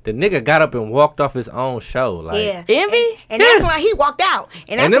day, the nigga got up and walked off his own show. Like, Yeah. Envy? And that's when he walked out.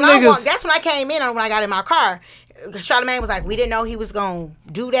 And that's And when them I walked. niggas- That's when I came in when I got in my car. Charlamagne was like, we didn't know he was gonna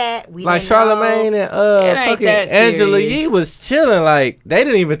do that. We like didn't know. Charlamagne and ain't fucking that Angela serious. Yee was chilling. Like, they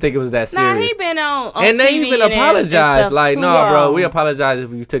didn't even think it was that Nah, serious. he been on And they TV even and apologized. stuff Like, too no, bro, long. we apologize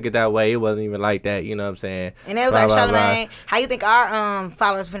if you took it that way. It wasn't even like that. You know what I'm saying? And they was Blah, like, blah, blah. Charlamagne, how you think our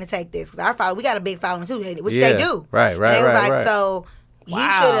followers finna take this? Because our followers, we got a big following too, which Yeah. they do. Right, And they was like, right. so he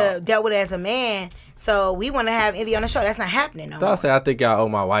Wow. should have dealt with it as a man. So we want to have Envy on the show. That's not happening no So I more. say, I think y'all owe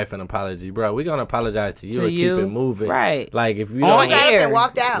my wife an apology, bro. We gonna apologize to you To and you. keep it moving. Right. Like, if you On don't, Got up air. and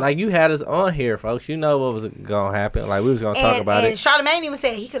walked out. like, you had us on here, folks. You know what was gonna happen. Like, we was gonna talk about and it. Charlamagne even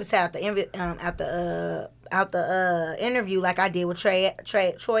said he could have sat out the interview like I did with Troy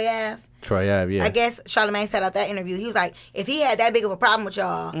Ave. Troy Ave, yeah. I guess Charlamagne sat out that interview. He was like, if he had that big of a problem with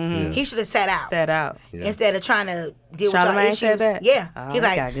y'all, he should have sat out. Set out. Yeah. Instead of trying to deal with y'all Charlamagne issues. said that? Yeah. Oh, He's that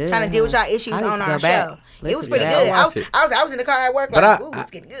like got good, trying to deal with huh? y'all issues I need on to our go back. show. It Listen was to pretty that. good. I'll watch it. I was in the car at work But like, ooh,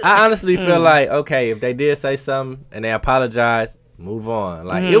 it's getting good. I honestly feel like, okay, if they did say something and they apologized, move on.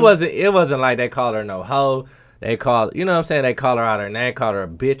 Like, it wasn't like they called her no hoe. They called, you know what I'm saying? They called her out her name, called her a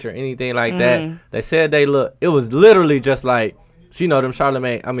bitch or anything like that. They said it was literally just like, she know them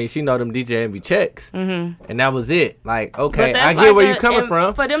she know them DJ Envy checks. And that was it. Like, okay, But I that's get like where you coming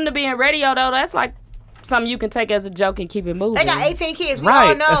from. For them to be in radio, though, that's like something you can take as a joke and keep it moving. They got 18 kids. We all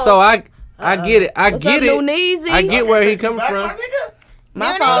Right. know. And so I get it. I What's get up, it. Luneezy? I get where he Text me coming back, from. my nigga.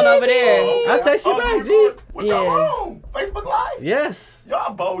 My phone over there. I'll text you back, G. What y'all on? Facebook Live? Yes.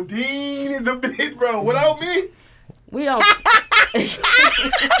 Y'all Bodine is a bitch, bro. Without me, We on.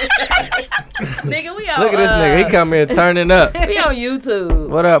 Nigga, we on. Look at this nigga. He come here turning up. We on YouTube.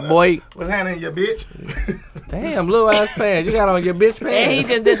 What up, boy? what's happening, your bitch? Damn, blue ass pants. You got on your bitch pants. And he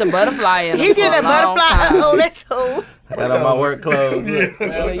just did the butterfly in He did a butterfly. Oh, that's cool. I got on my work clothes. Look.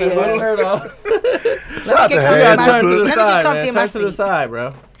 Oh, Put my shirt off. Shout out to get You her. gotta my turn to feet. the Let me get side, comfy man. in my Turn to the feet. side,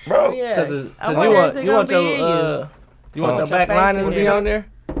 bro. Bro, Yeah. Cause I you wonder want is it you want gonna be in your you want your back face lining in to be there. on there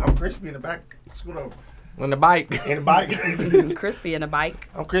I'm crispy in the back. Scoot over. on the bike. In the bike. you? Crispy in the bike.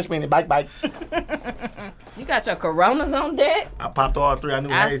 I'm crispy in the bike. You got your Coronas on deck. I popped all three. I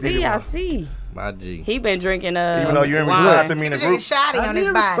knew I Hayes see. needed I one. see. My G. He been drinking Even though you didn't wine. respond to me in the Nigga group. shotty I on did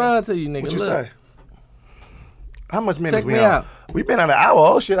his body. respond to you, nigga. What you Look. say? How much minutes Check we me on? out. We been on an hour.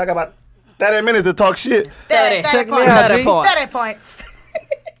 Oh shit! I got about 30 minutes to talk shit. 30. 30 Check me points. out, 30 G. points. 30 points.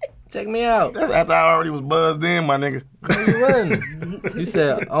 Check me out. That's after I already was buzzed in, my nigga. You wasn't. You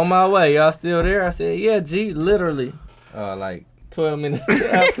said on my way. Y'all still there? I said yeah, G. Literally, like 12 minutes.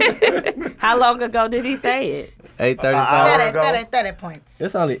 How long ago did he say it? 8:35. 30 points.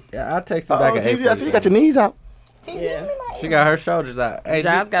 It's only. I texted back Oh, at Jeezy, I see you got 8:45. your knees out. Yeah. She got her shoulders out. Hey,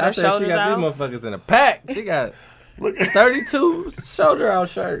 John's got I her said shoulders She got out. these motherfuckers in a pack. She got 32 shoulder out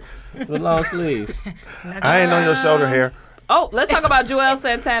shirts with long sleeves. I ain't on your shoulder hair. Oh, let's talk about Joel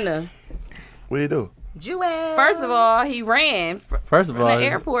Santana. What do you do? Jewel. First of all, he ran First of from all, the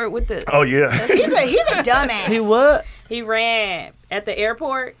airport with the. Oh yeah. He's a dumbass. he what? He ran at the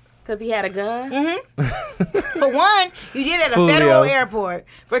airport because he had a gun. For one, you did it at a Julio. federal airport.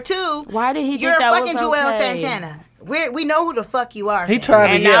 For two, Why did he you're think that fucking was Joel okay? Santana. We know who the fuck you are. He fam. tried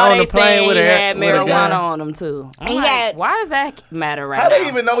to And get now on they the plane saying with he a had with a marijuana gun. on him too. I'm He like, had- why does that matter right How now? they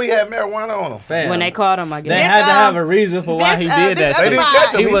even know he had marijuana on him? Fam, When they caught him, I they guess. had to This, have a reason for why he this, did this that. They shit. didn't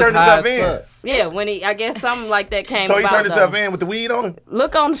catch him. He He was turned high himself as in. fuck. Yeah, when he, I guess something like that came So he about. turned himself though. in with the weed on him?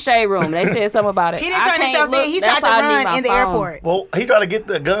 Look on the shade room. They said something about it. He didn't I turn can't himself look. in. He That's tried to why I need run my in the phone. airport. Well, he tried to get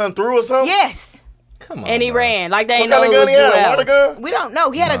the gun through or something? Yes. Come on, And he bro. ran like they What ain't know kind it of was gun he had? A water Joel's. gun? We don't know.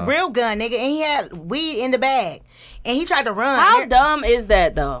 He had a real gun, nigga, and he had weed in the bag. And he tried to run. How And dumb is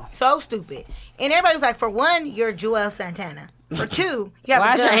that though? so stupid. And everybody was like, for one, you're Joel Santana. For two, you have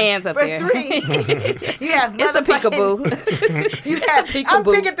Why's a your gun. hands up For there? three, you have It's a motherfucking- peekaboo. You have, I'm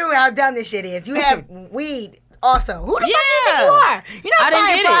peekaboo. picking through how dumb this shit is. You have weed also. Who the fuck you think Yeah. you are? You're I not didn't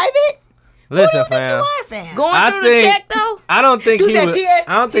flying get it. private. Listen, Who do you think fam. you are, fam? Going I through think- the check though. I don't think You he said was. Tia-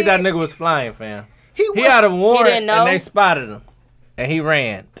 I don't think that Tia- nigga was flying, fam. He He was- had a warrant didn't know? and they spotted him, and he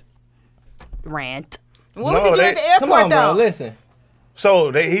ran. Rant. What No, was he doing they- at the airport, Come on, though? bro. Listen.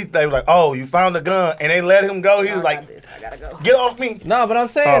 So they were like, oh, you found the gun, and they let him go. He was like, I gotta go. get off me. No, but I'm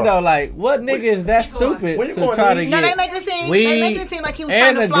saying Oh. though, like, what nigga is that stupid Where you to going, try to Niece? get No, they make it seem. weed They make it seem like he was trying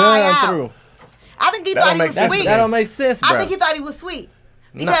and to the fly gun out. through? I think he That thought don't he make was sense. sweet. That don't make sense, bro. I think he thought he was sweet.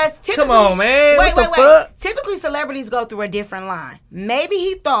 Because typically, Come on, man. Wait, What the wait. fuck? Typically, celebrities go through a different line. Maybe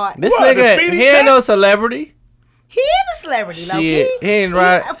he thought This What, the nigga, speedy he ain't check? no celebrity. he is a celebrity. Shit, Low-key. he ain't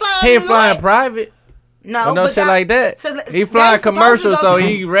right. He ain't flying private. No, Or no but shit like that. so He they flying supposed to commercial, go so through-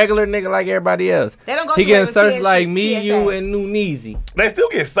 he regular nigga like everybody else. They don't go He through getting the searched TSA. like me, you, and Nuneezy. They still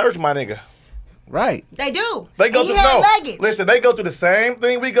get searched, my nigga. Right. They do. They go And through he had no. luggage. Listen, they go through the same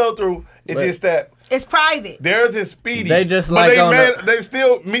thing we go through. It's But- just that It's private. theirs is speedy. They just but like they, on they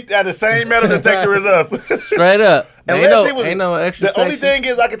still meet at the same metal detector as us. Straight up. Ain't Unless no, it was, ain't no extra the only section.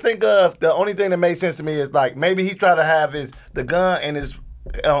 thing is I can think of, the only thing that made sense to me is like maybe he tried to have the gun and his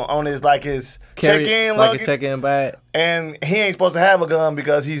on his like his Carry- check-in like luggage, a check-in bag. and he ain't supposed to have a gun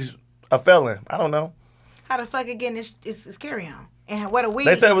because he's a felon. I don't know. How the fuck again? His carry-on. And what a weed.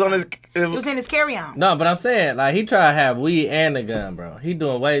 They said it was on his. It was in his carry-on. No, but I'm saying, like, he try to have weed and a gun, bro. He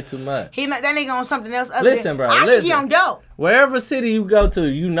doing way too much. He not that nigga on something else. Other Listen, than, bro, I think he listen. on dope. Wherever city you go to,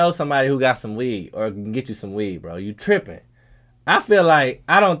 you know somebody who got some weed or can get you some weed, bro. You tripping. I feel like,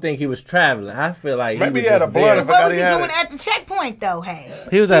 I don't think he was traveling. I feel like Maybe he he had was a just blunt there. if What was he he had doing it. at the checkpoint though, Hayes?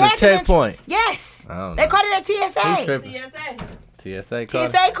 He was at a had to been- checkpoint. Yes. I don't They know. caught it at He TSA. tripping. TSA call.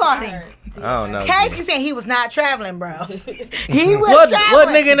 TSA caught him. I don't know. Casey said he was not traveling, bro. He was What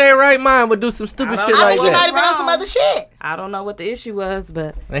traveling. nigga in their right mind would do some stupid shit I like think he might that? have been on some other shit. I don't know what the issue was,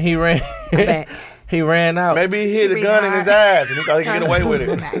 but And he ran. back. He ran out. Maybe he hid She a be gun in his high. ass and he thought he could get away with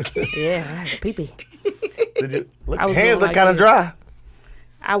it. yeah, I had a pee-pee. Did you, look, I was hands doing look like kind of this. dry.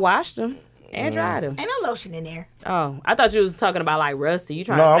 I washed them and dried them. Ain't no lotion in there. Oh, I thought you was talking about like Rusty. You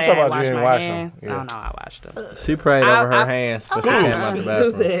trying No, to I'm say talking I about you washed didn't my wash 'em. hands? Yeah. Oh no, I washed them. She prayed over her hands before she okay. came out the Who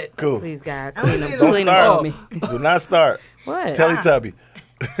bathroom. said? Cool. Please God, I'm clean them, gonna clean them start. for me. Do not start. What? Teletubby.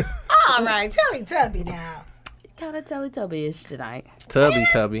 All right, Teletubby now. Kind of Teletubby-ish tonight.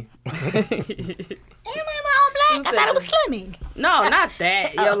 Tubby. Am I my own black? I thought it was Slimming. No, not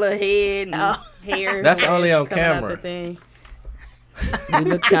that. Your little head and hair. That's only on coming out camera. the thing. You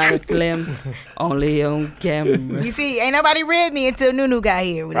look kind of slim, only on camera. You see, ain't nobody read me until Nunu got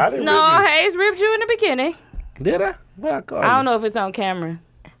here. With I us. didn't No, really- Hayes ripped you in the beginning. Did I? What I call I don't you? know if it's on camera.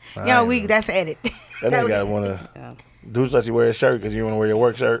 You know, that's edit. That nigga want to Yeah. do such you wear a shirt because you want to wear your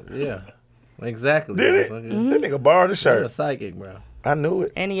work shirt. Yeah. Exactly. Did it? motherfucker. That nigga borrowed the You're a shirt. psychic, bro. I knew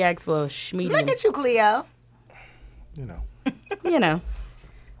it. And he asked for a Look schmedium. at you, Cleo. You know. You know.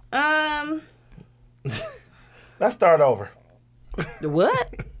 Let's start over. What?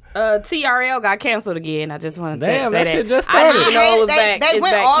 TRL got canceled again. I just want to Damn, say that shit just I didn't started. even know it was they back. they It's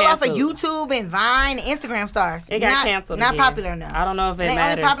went back all off of canceled. YouTube and Vine and Instagram stars. It got not, canceled. Not again. popular enough. I don't know if it They only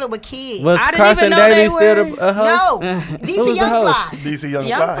matters. popular with kids. Was I didn't Carson even know they Daly still were- a host? No, Who DC was the Young host? Fly. DC Young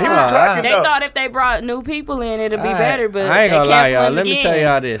Young Fly. He Fly. was cracking They up. thought if they brought new people in, it'd be Alright. better. But I ain't they gonna lie, canceled y'all. him Let me again. tell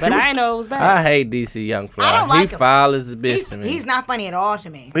y'all this. But I ain't know it was back. I hate DC Young Fly. I don't like he him. foul as a bitch to me. He's not funny at all to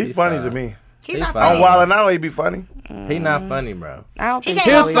me. He's funny to me. He's He not fine. On funny. Wild and Out, he be funny. He not funny, bro. I don't think can't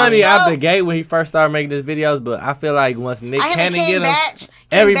He help was it on funny the out show. the gate when he first started making his videos, but I feel like once Nick I him and Cannon King get him, Batch. King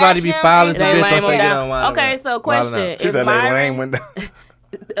everybody Batch be him foul and as a They bitch lame once him they get down. on Wild Okay, Out. so Wild question: Out. She If said they lame Myron,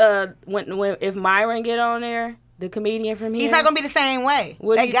 when if Myron get on there, the comedian from here, He's not gonna be the same way.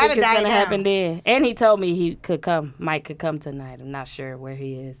 What do They you gotta think is die gonna down. happen then? And he told me he could come. Mike could come tonight. I'm not sure where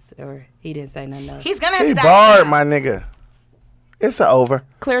he is, or he didn't say nothing else. He's gonna have he to die. barred down. my nigga. It's a over.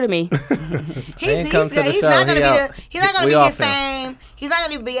 Clear to me. Ain't come to the he's show. not gonna He be out. he's not gonna We be off the him. same. He's not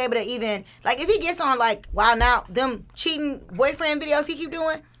gonna be able to even like if he gets on like Wild Now them cheating boyfriend videos he keep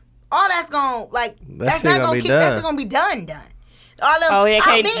doing. All that's gonna like that's shit not gonna gonna be keep. done. That's gonna be done. All them, Oh,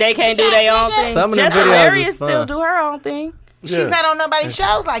 they can't do their own thing. Some of them Just videos Hilarious is fun. still do her own thing. She's Yeah. not on nobody's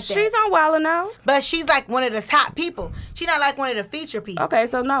shows like that. She's on Wild 'N Out. But she's like one of the top people. She's not like one of the feature people. Okay,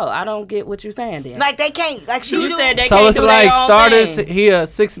 so no, I don't get what you're saying then. Like they can't. Like she You do. said they So can't it's do like their own starters. thing. He a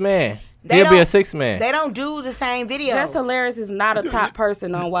 6-man. They He'll be a don't- 6-man. They don't do the same videos. Just Hilarious is not a top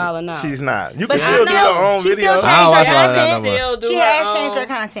person on Wild 'N Out. She's not. You But can she still do still- your own she still videos. changed I don't her watch Wild 'N Out no content. more. Still do She her has own- changed her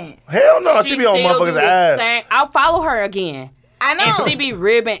content. Hell no, she be on still do motherfuckers' the ass. same- I'll follow her again. I know. And she be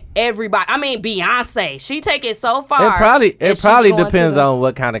ribbing everybody. I mean, Beyonce. She take it so far. It probably that she's going to depends the- on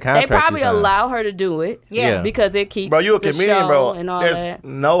what kind of They contract. probably you sign. allow her to do it. Yeah. Because it keeps Bro, you a the comedian, show bro. and all There's that.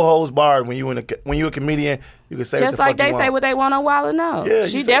 no holds barred when you a comedian. You can say what Just the like fuck they you say want. what they want on Wild 'N Out. Yeah, you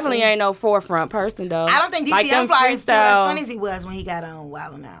She say definitely so. ain't no forefront person though. I don't think DC like Young them Fly is still as freestyle- funny as he was when he got on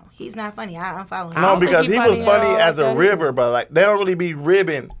Wild 'N Out. He's not funny. I unfollow him. I No, don't think because he he was funny funny at all as a like that ribber, but like they don't really be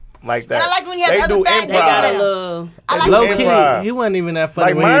ribbing like that. And I like when you have they the do other side. They got a improv. little. I like Low when key, Improv. he wasn't even that funny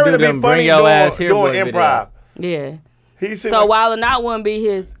Like when he Myron do to be them bring funny your ass here doing boy improv. Yeah. He seemed So like, Wild 'N Out wouldn't be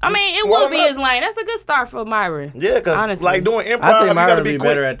his. I mean, it Why would be not? his lane. That's a good start for Myron. yeah, because honestly. like doing improv, I think you gotta Myron would be be quick.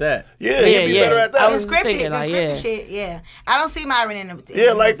 better at that. Yeah, he'd be Yeah, better at I that. was scripted, thinking, the like, scripted yeah. shit, yeah. I don't see Myron in them.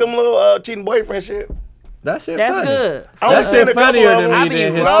 Yeah, like them little cheating boyfriend shit. That shit That's funny. good. I only That seen shit a couple funnier of than them. I me be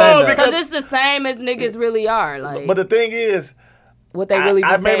than his No, stand up. because- Because it's the same as niggas really are. Like, But the thing is, what they really be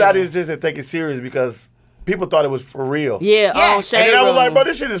maybe saying. I just didn't take it serious because people thought it was for real. Yeah, Yeah. on And Shade And then I was Room. like, bro,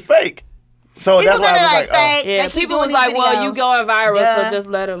 this shit is fake. So People that's why said I they're was like like, fake. Yeah, They keep people doing was these like, well, videos. you going viral, Yeah. so just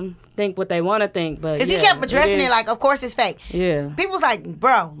let them think what they want to think. But Because yeah, he kept addressing is. it like, of course it's fake. Yeah. People was like,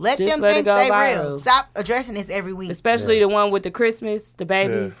 bro, let Just them let it think go they viral. real. Stop addressing this every week. Especially the one with the Christmas, the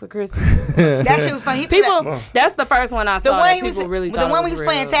baby Yeah. for Christmas. That shit was funny. He put that- People, that's the first one I the saw one that he was, people really the thought one was he was real.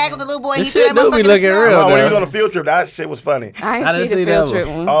 playing tag with the little boy. This He threw shit that do be motherfucker in the looking snow. real, no, when he was though. on the field trip, that shit was funny. I I ain't didn't see see the field that trip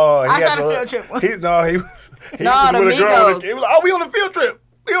one. one. Oh, I he saw had the field trip one. He was No, with the a girl. Migos. He was like, oh, we on the field trip.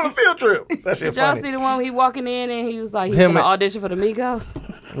 We on the field trip. That shit Did y'all funny. see the one where he walking in and he was like, he Him gonna and- audition for the Migos?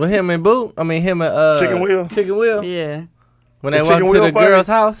 With him and Boo, I mean him and Chicken Wheel? Chicken Wheel. Yeah. When they Is walked Chicken to Wheel the funny? girl's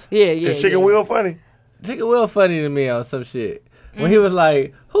house, Yeah. Is Chicken yeah. Wheel funny? Chicken Wheel funny to me on some shit. When he was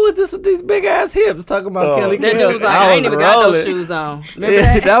like, "Who is this with these big ass hips?" Talking about Oh. Kelly. That Clarkson. dude was like, I ain't even got no rolling. shoes on. Remember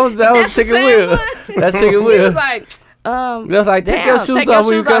Yeah, that? that was That's Chicken the same Wheel. one? That's Chicken He Wheel. was like, That was like, take damn, your shoes take off your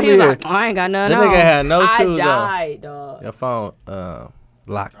when you shoes off. come He was here. like, oh, I ain't got none That on. nigga had no I shoes on. died, dog. Your phone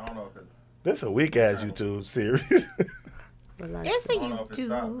locked. This is a weak ass YouTube series. Yes, you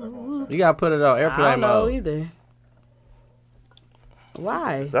do. You gotta put it on I airplane don't know mode. either.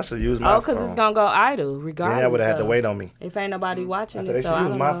 Why? I should use my Oh, because phone. it's going to go idle, Then regardless. they would have had to of- wait on me. If ain't nobody watching I it, said they so should I use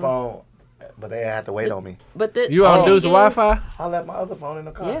don't my know. phone, but they had to wait on me. But the, You on the Deuce thing is- Wi-Fi? I left my other phone in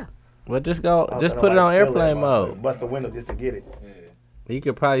the car. Yeah. Well, just go. I Just don't put know it why on it's still airplane that motherfucker. mode. Bust the window just to get it. You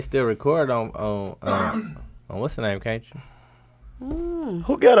could probably still record on what's the name? Can't you?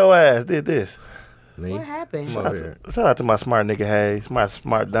 Who ghetto ass did this? Me. What happened? I'm over here. Shout out to my smart nigga, hey,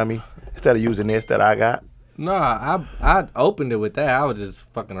 smart dummy. Instead of using this that I got, No, I opened it with that. I was just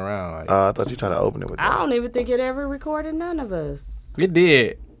fucking around. Like I thought you tried to open it with I that. don't even think it ever recorded none of us. it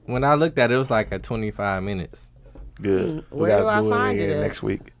did. When I looked at it, it was like at 25 minutes. Good. We Where do gotta I do find it it again at? next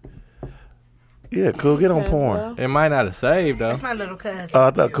week. Yeah, cool. Get on Okay, porn. well, It might not have saved though. That's my little cousin. I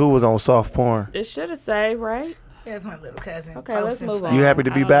thought Cool was on soft porn. it should have saved, right? That's my little cousin. Okay, let's Posting move for- on. You happy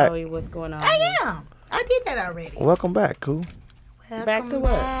to I be don't back? know what's going on. I am. I did that already. Welcome back, Cool. Back to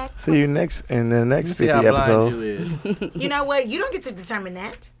what? back. See you next in the next You see 50 how blind episodes. you is. You know what? You don't get to determine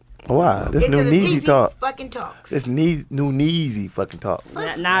that. Why? This new It's Neezy easy talk. fucking talks. This new Neezy fucking talk.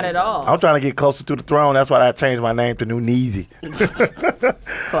 Not at all. I'm trying to get closer to the throne. That's why I changed my name to New Neezy.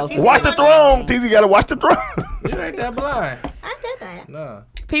 Close. Watch the throne. TZ gotta watch the throne. You ain't that blind. I did that. No.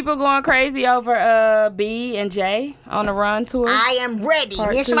 People going crazy over B and J on the run tour. I am ready.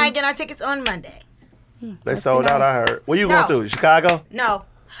 Part Me and two. Shemai get our tickets on Monday. They sold out, I heard. Where you No. going to? Chicago? No.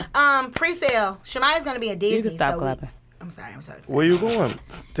 Pre-sale. Shemai is gonna be at Disney. you can stop so clapping. I'm sorry. I'm so excited. Where you going,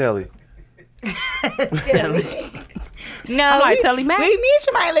 Telly? No, I'm like, Telly Mac. Me and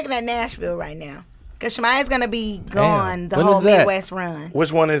Shemai are looking at Nashville right now. Because Shemai is going to be gone the When whole is that? Midwest run.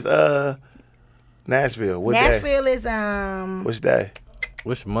 Which one is Nashville? What day? Nashville is, Which day?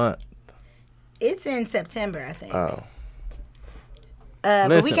 Which month? it's in September, I think. Oh. But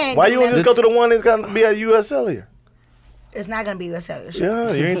we listen, can't Why do you don't nothing. just go to the one that's going to be at U.S. Cellular? It's not going to be US Cellular.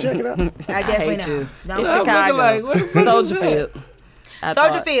 Yeah, you ain't checking out. I definitely hate know. you. Don't It's go. Chicago. like, what the fuck is Soldier that? Field. I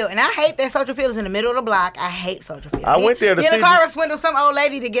Soldier thought- Field. And I hate that Soldier Field is in the middle of the block. I hate Soldier Field. I went there to Me and see the car swindled some old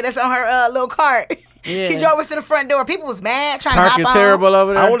lady to get us on her little cart. Yeah. She drove us to the front door. People was mad trying to Parking hop on. terrible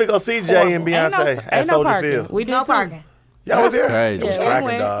over there. I want to go see Jay and Ain't no- Beyonce ain't at no Soldier parking. Field. We did No too. parking. Y'all was That's there? crazy. It was Yeah, we cracking,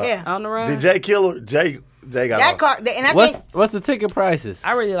 went. dog. Yeah. On the run. Did Jay kill her? Jay got That off. car, and I think What's the ticket prices?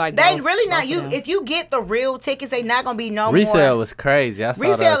 I really like they both- really not both you. of them. If you get the real tickets, they not gonna be no Resale more. was crazy. I saw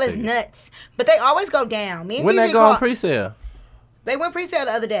Resale that is nuts, but they always go down. Me and When TZ they go on called- pre-sale? They went pre-sale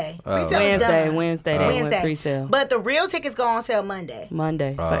the other day. Oh. Pre-sale is done. Wednesday they went pre-sale. But the real tickets go on sale Monday.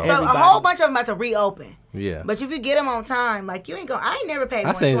 Monday for So So everybody. a whole bunch of them about to reopen. Yeah. But if you get them on time, like you ain't gonna. I ain't never paid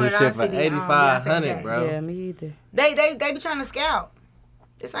I more than seen some $200 shit for to be on $8,500, Beyonce. bro. Yeah, me either. They be trying to scalp.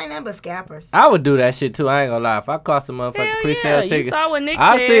 This ain't nothing but scalpers. I would do that shit too. I ain't gonna lie. If I cost some Hell motherfucking pre-sale yeah. You tickets, saw what Nick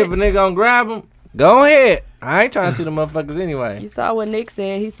I'll said. see if a nigga gonna grab them. Go ahead. I ain't trying to see the motherfuckers anyway. You saw what Nick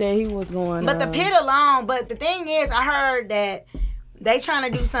said. He said he was going. But the pit alone. But the thing is, I heard that they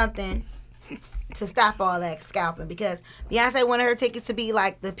trying to do something to stop all that scalping because Beyonce wanted her tickets to be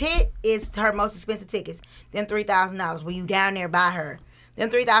like the pit is her most expensive tickets. Them $3,000 when you down there by her. Them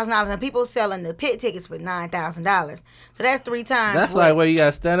 $3,000, and people selling the pit tickets for $9,000. So that's 3 times. That's what- like where you got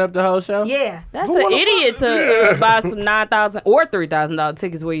to stand up the whole show? Yeah. That's an idiot to buy some $9,000 or $3,000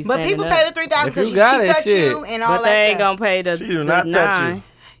 tickets where you But standing people up. pay the $3,000 If you because she got it, touched shit. you and all But that they ain't stuff. gonna pay the She do not the touch you. 9.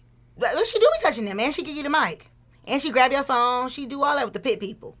 But she do be touching them, and she give you the mic. And she grab your phone. She do all that with the pit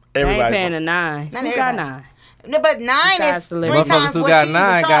people. They ain't Everybody. paying the 9. Not Who got everybody. 9? No, but 9 Besides is the 3 living. times Motherfuckers who what got she even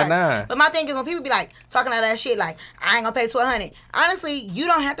 9 got charge. 9. But my thing is when people be like talking all that shit, like I ain't gonna pay $1,200. Honestly, you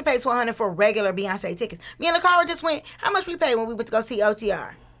don't have to pay $1,200 for regular Beyonce tickets. Me and LaCara just went. How much we paid when we went to go see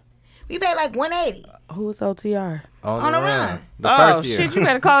OTR? We paid like $180 Who's OTR? On the run. The Oh first year. shit! You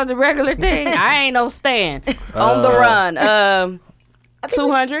better call it the regular thing. I ain't no stand on the run.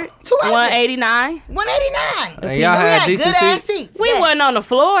 200, 200. 189. $189. And y'all we had had decent good ass seats? seats. We Yes. wasn't on the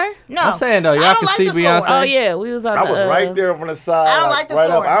floor. No, I'm saying, though, I y'all don't can like see the floor. Beyonce. Oh yeah, we was on I the. was right there from the side. I don't like the right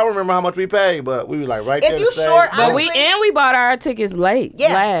floor. up. I don't remember how much we paid, but we was like right If there. you to stage. short, But we honestly- we bought our tickets late.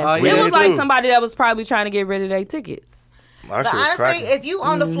 Yeah. Last. Oh, yeah, it was they like do. somebody that was probably trying to get rid of their tickets. Our But shit was honestly, cracking. if you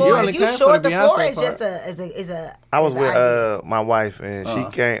on the You floor, only if you came for short the the floor, Beyonce it's just part. is a. I was is with a idea. my wife, and she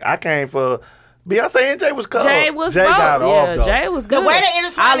came. I came for Beyonce and Jay was cold. Jay was Jay both. got Yeah, off though. Jay was good. way they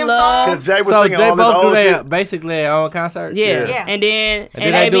intertwined I them love. Cause Jay was So singing they all this both do old their shit. basically their own concert? Yeah. Yeah. and then And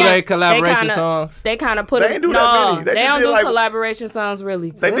then they do be- their collaboration kinda- songs? They kind of put They it. ain't do no, that many. They they just don't did do like- collaboration songs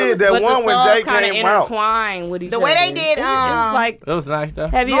really. They did that but one the when songs Jay kinda came out. intertwine with each The other. way they did, It was like, It was nice, though.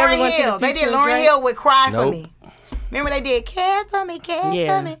 have you ever Lauryn went to Hill. the They feature did with Lauryn Drake? Hill with "Cry for Nope. Me." Remember they did "Care for Me, Care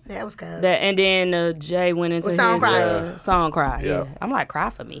Yeah. for Me." That was good. That, and then Jay went into With his Song Cry. Song Cry. Yeah. Yeah. I'm like, cry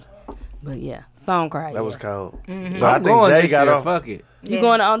for me. But yeah, Song Cry. That was yeah. cold. Mm-hmm. But I I'm think going Jay this got year. off. Fuck it. You Yeah.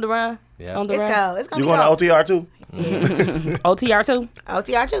 going to On the Run? Yeah. On the It's Run? cold. It's gonna You be going to cold. OTR too? OTR too?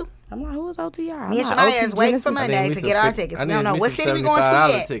 OTR too. I'm like, who is OTR? Me and I'm Shania like, is OT waiting for Genesis. Monday to get our tickets. We don't know what city we going to $75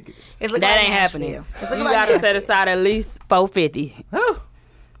 yet. tickets. It's looking That like ain't happening. Nashville. It's You looking like got to set Nashville. aside at least $450 Whew.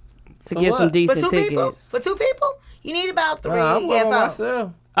 to For get some what? For decent two people. tickets. For two people, you need about 3. Nah, I'm yeah, going folks.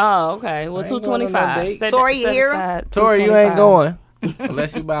 myself. Oh, okay. Well, I ain't going on no $225. date. Tori, you hear him? Tori, you ain't going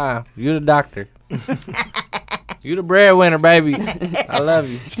unless you buy 'em. You the doctor. You the breadwinner, baby. I love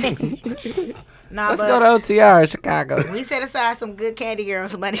you. Nah, Let's but go to OTR in Chicago. we set aside some good candy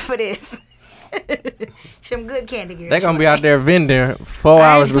girls money for this. Some good candy girls. They gonna be out there vending 4 I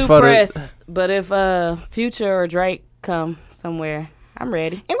hours ain't too before pressed, the. but if Future or Drake come somewhere, I'm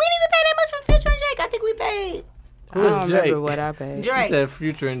ready. And we didn't even pay that much for Future and Drake. I think we paid I Who don't is Jake? remember what I paid. You Drake. said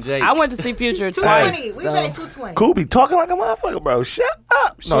Future and Jake. I went to see Future 220. twice. We So paid 220. Cool be talking like a motherfucker, bro. Shut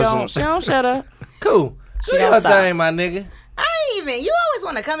up. she don't shut up. Cool. She Do don't your stop. thing, my nigga. I ain't even. You always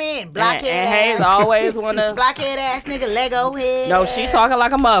want to come in blockhead And Hayes ass. always wanna. Blockhead ass nigga, Lego head. No, she talking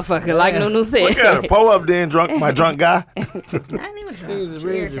like a motherfucker, like Nunu Look at her. said. Pull up then, my drunk guy. I ain't even She drunk. just She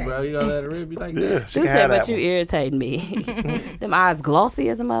read you, irritating. bro. You gonna let her rip you like Yeah, that? she You can said, have but that you one. irritating me. Them eyes glossy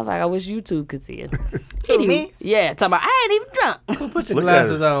as a motherfucker. I wish YouTube could see it. Who, me? Yeah, talking about I ain't even drunk. Put your Look at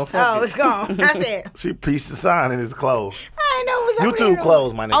glasses her. on. Fuck Oh, it. it's gone. I said, She pieced the sign in his clothes. I ain't know what was over YouTube there.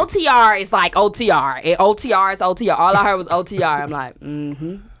 clothes, my nigga. OTR is like OTR. And OTR is OTR. All I heard was OTR. I'm like,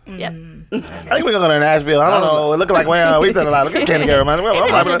 yep. I think we're gonna go to Nashville. I don't know. It looking like we done a lot. Look at Candy Girl, man. I'm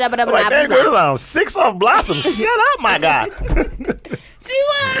like, dang, girl, this on 6 off Blossom. Shut up, my guy. She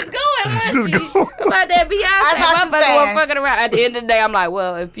was going, wasn't Just she? About that I Beyonce. thought you Motherfucker fast. was fucking around. At the end of the day, I'm like,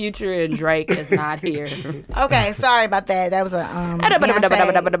 well, if Future and Drake is not here. Okay, sorry about that. That was a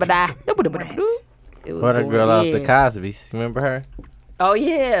Beyonce. It was What a going girl off the in. Cosby's. You remember her? Oh,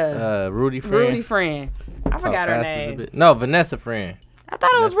 yeah. Rudy Friend. Rudy Friend. I Talk forgot her fast as a name. bit. No, Vanessa Friend. I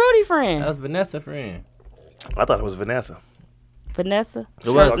thought it was Rudy That Friend. was Vanessa Friend. I thought it was Vanessa. Vanessa? It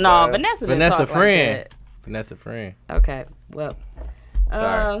was- No, Vanessa didn't Vanessa talk Friend. like Vanessa Friend. that. Okay, well.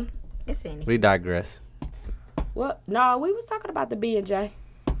 Sorry. It's in it. We digress. What? No, we was talking about the B and J.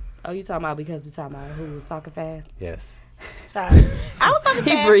 Oh, you talking about because we talking about who was talking fast? Yes. Sorry. I was talking He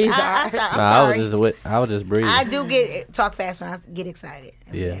fast. breathed I'm hard. sorry. I'm Nah, sorry. I was just breathing. I do talk fast when I get excited.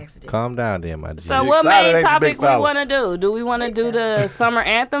 That was an Yeah. accident. Calm down, then, my G. So You what excited, main ain't you, topic big we fella? want to do? Do we want to do the summer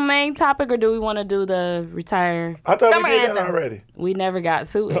anthem main topic or do we want to do the retire? I thought Summer we did that anthem. already. We never got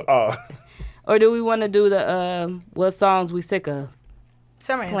to it. Oh, Or do we want to do the what songs we sick of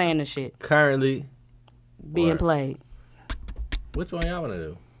Summer anthem. playing the shit Currently, being Word. played? which one y'all want to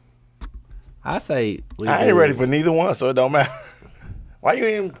do? I say we I do- ain't ready for neither one, so it don't matter. Why you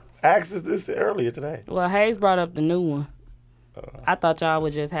ain't asked us this earlier today? Well, Hayes brought up the new one. I thought y'all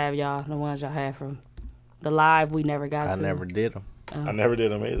would just have y'all the ones y'all had from the live we never got I to. never did them. I never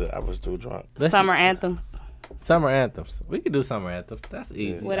did them either. I was too drunk. Summer anthems. Summer anthems. We could do summer anthems. That's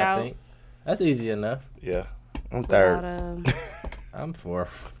easy. Without- I think. That's easy enough. Yeah, I'm Without, third. I'm fourth.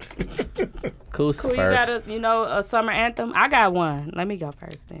 Cool Cool, first. you got a summer anthem? I got one. Let me go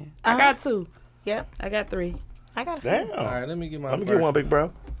first then. I got two. Yep. I got three. I got a Damn. All right, let me get my Let me first get one, big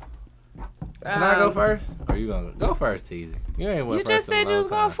bro. Can I go first? Or you gonna go first, Teasy? You ain't went You first just in a said you long was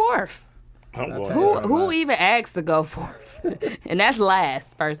going time. fourth. I'm going. Who even asked to go fourth? And that's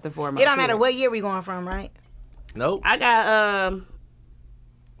last, first and foremost. It don't matter what year we going from, right? Nope. I got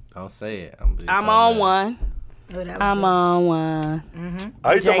Don't say it. I'm on one. Oh, that was I'm good. on one.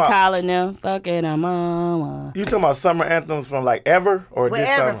 Are you Jay talking about? calling them. Fuck it, I'm on one. You talking about summer anthems from like ever or this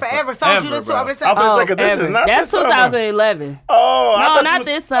Whatever, summer? forever. Songs you Ever, listen to bro. over the I'm summer. finna say, 'cause this ever. is not That's this summer. 2011. Oh, I No, thought not you was,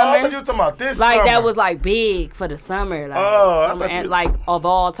 this Oh, I summer. thought you were talking about this Like summer. that was like big for the summer. Like Oh, I summer thought you- like of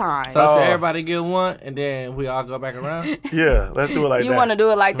all time. So Oh. should everybody get one, and then we all go back around? Yeah, let's do it like you that. want to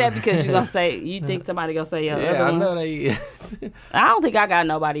do it like that because you gonna say you think somebody gonna say your Yeah, other I one? know they is. I don't think I got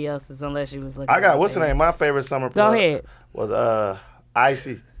nobody else's unless you was looking. I got at what's the it. name? My favorite summer. Go plug ahead. Was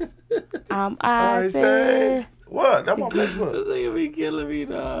Icy. I said. What? That's my favorite. This nigga be killing me,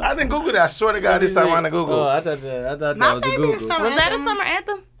 dog. I didn't Google that. I swear to God, this time I didn't Google. Oh, I thought that My was a favorite Google. summer Was that a anthem- summer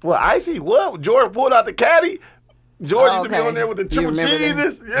anthem? Well, Icy, what? George pulled out the caddy. George Oh, used to be okay. on there with the You triple remember that?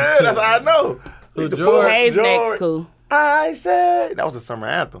 cheeses. Yeah, that's how I know. He used to George? pull- Hayes George. next, cool. I said that was a summer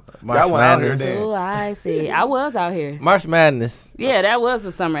anthem. March That one out here Madness. then. Oh, I see. I was out here. March Madness. Yeah, that was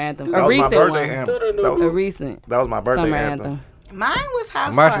a summer anthem. That A was my recent birthday one. anthem. A That recent was my birthday summer anthem. anthem. Mine was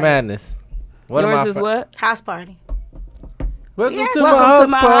House March Party. Madness. What am Yours I is fa- what? House Party. Welcome Yes, to welcome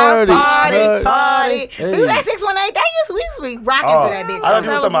my to house my house party. Party. Hey. We that 618. We used to be rocking Oh, through that bitch. I thought you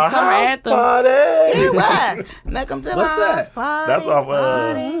That were was talking a about summer house anthem. party. It was. Welcome to What's my that? house party. That's off.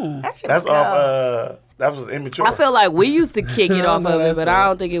 That shit That's was off. cold. That was immature. I feel like we used to kick it off know of it, that's but right. I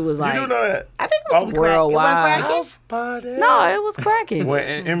don't think it was you like. do know that. I think it was some crack. It Worldwide. wasn't cracking. House party. No, it was cracking.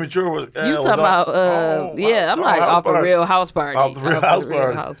 When immature was. You was talking on- about oh, yeah, I'm oh, like house off a party. real house party. Off the real Off house a real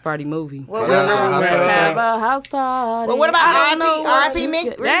party. house party movie. What Yeah, was yeah, Have a house party. But what I about don't know what RP you mix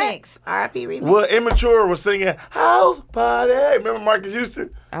get. That- remix? RP remix. Well, immature was singing house party. Remember Marcus Houston?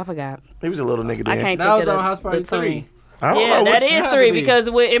 I forgot. He was a little nigga I then. can't That think was of on House Party the tune. 3. I don't Yeah, know that which- is had to 3 be.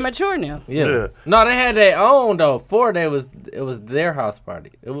 because we're immature now. Yeah. Yeah. No, they had their own though. 4, it was their house party.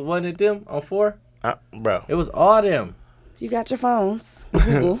 Wasn't it them on 4? Bro. It was all them. You got your phones.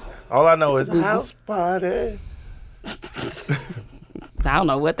 Google. All I know is Google. house party. I don't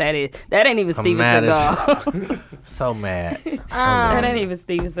know what that is. That ain't even I'm Steven mad as Seagal. So mad. That ain't even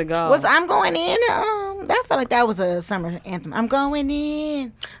Steven Seagal. Was I'm going in? I felt like that was a summer anthem. I'm going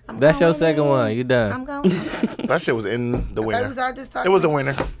in. That's your second one. You I'm done. going. I That shit was in the thought winner. we all just It talking. was a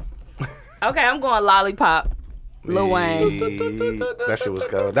winner. Okay, I'm going Lollipop. Lil Wayne. That shit was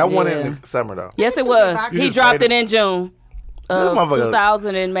cold. That one in the summer though. Yes, it was. You He just dropped made it in June of motherfucker-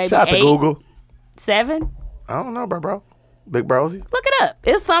 2000 and maybe Shout out to 8, Google. 7. I don't know, bro. Big Brosy. Look it up.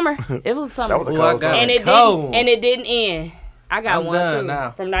 It's summer. It was summer. That was a Ooh, I cold got summer. and it Cold. didn't. And it didn't end. I got I'm one done too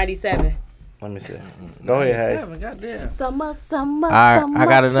now. from '97. Let me see. Go ahead, hey. Goddamn. Summer. right, I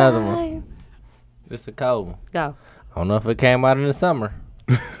got another one. time. It's a cold one. Go. I don't know if it came out in the summer,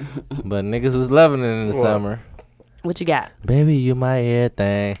 but niggas was loving it in the What? summer. What you got? Baby, you my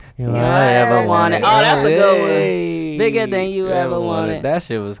everything. You all I I ever ever wanted. wanted. Oh, that's a good one. Hey. Bigger than you ever wanted. That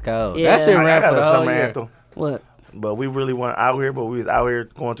shit was cold. Yeah. That shit I ran got for a the whole summer year. anthem. What? But we really weren't out here, but we was out here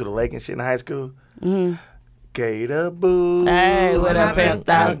going to the lake and shit in high school. Mm-hmm. Gator boo. Hey, what I up, pimped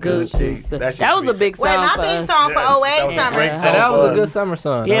out Gucci? That shit That was a big Well, song my for big us. song for Yes, that 08 was a summer. great Hey, song. that was a for good us. summer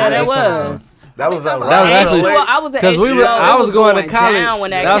song. Yeah, that big song. was. That was a That was actually- Well, I was at Because HBO. I was It going to down college. when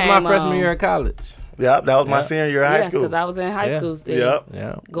That was my came freshman on. year of college. Yep, that was my Yeah. senior year of high Yeah, school. because I was in high Yeah. school still. Yep.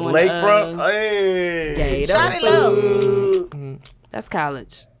 Yeah. Going Lakefront. to, Hey. Gator Shout it Boo. That's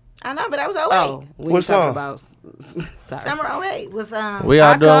college. I know, but that was 08. Oh, we What was talking song? about. Sorry. Summer 08 was We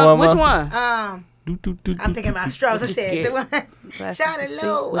all I doing come- one more. Which one? I'm thinking about Strauss. I You said scared? the one. Glasses Shout to it see.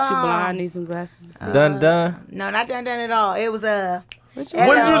 low. What you blind? Need some glasses. Done, done. No, not done at all. It was Which What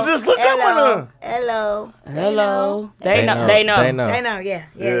one? did you just look up on Hello. Hello. They They know. know. They know. They know. I know, yeah.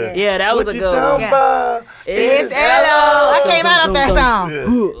 Yeah, that was What a you good talking one. Yeah. about? It's hello. I came out of that song.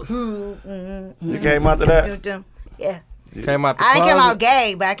 Yeah. You came out to that? Yeah. Came out the I didn't come closet. out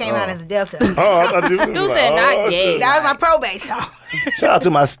gay, but I came out as a Delta. Oh, I thought you was You like, said not oh, gay. shit. That was my probate song. Shout out to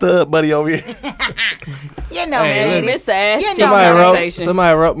my stud buddy over here. You know, Hey, man. Mr. Ash. You know Somebody that wrote, conversation.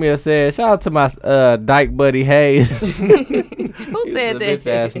 somebody wrote me and said, shout out to my dyke buddy Hayes. Who said Bitch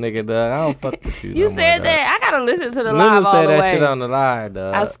ass that? nigga, dog. I don't fuck with you. You no more, said dog. that. I gotta listen to the Lulu live all said the that way. shit on the live,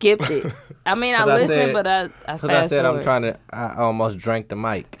 dog. I skipped it. I mean, I 'Cause I listened, said- but I Because I fast said forward. I'm trying to, I almost drank the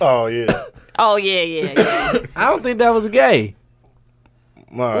mic. Oh, yeah. Oh yeah. I don't think that was gay.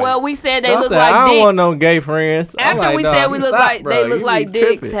 Right. Well, we said they I look said, like I dicks. don't want no gay friends. I'm After like, we dog, said we look stop, like bro. they look You like be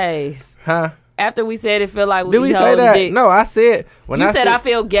dicks, tripping. Hayes. Huh? After we said it feel like Did we say holding that? dicks. No, I said when You I said I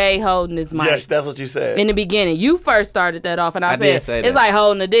feel gay holding this mic. Yes, that's what you said. In the beginning, you first started that off, and I I said did say it's that. like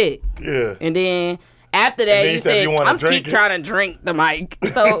holding a dick. Yeah. And then after that, then you you said said you wanna I'm drink keep it. trying to drink the mic.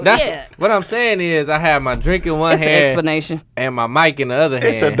 So That's yeah, what I'm saying is I have my drink in one that's the hand explanation. and my mic in the other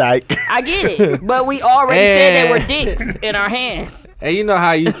hand. It's a dyke. I get it, but we already said they were And- dicks in our hands. And you know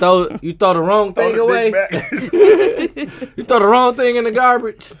how you throw the wrong thing Throw the away? dick back. You throw the wrong thing in the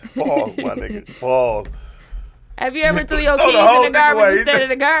garbage. Pause, my nigga. Pause. Have you ever threw your Throw keys the whole in the dick away. garbage instead of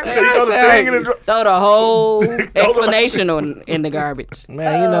the garbage? You throw the thing in the dr- Throw the whole explanation in the garbage.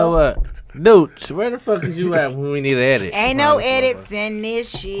 Man, you know what? Dude, where the fuck is you at when we need an edit? Ain't no edits in this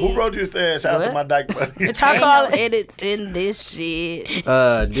shit. Who wrote you saying shout out to What? my dyke buddy? Talk Ain't all no edits in this shit.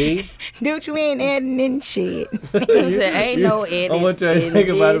 D. Dude, you ain't editing shit. He said, ain't no edits I want you to in think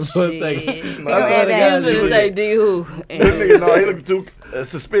about it this for a shit. second. No, I swear to that. God, He was you gonna look say at- D who. This nigga, no, he looked too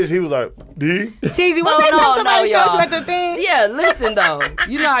suspicious. He was like, D? Teasy, what Oh, that no, time somebody no, told you y'all. at the thing? Yeah, listen though.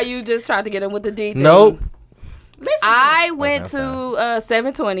 You know how you just tried to get him with the D thing? Nope. Listen. I went Okay, to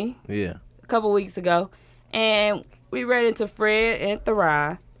 720 Yeah. a couple weeks ago, and we ran into Fred and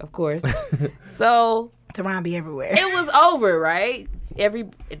Theron, of course. So Teron be everywhere. it was over, right?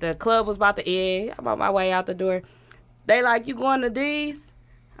 The club was about to end. I'm on my way out the door. They like, you going to D's?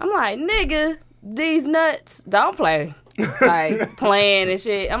 I'm like, nigga, these nuts. Don't play. Like, playing and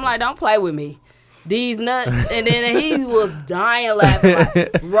shit. I'm like, don't play with me. These nuts. And then he was dying laughing,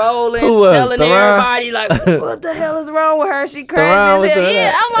 like, rolling, Who was? telling Theron? everybody, like, what the hell is wrong with her? She crazy Theron as hell. with the-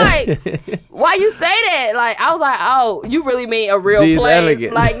 Yeah, I'm like, why you say that? Like, I was like, oh, you really mean a real D's place?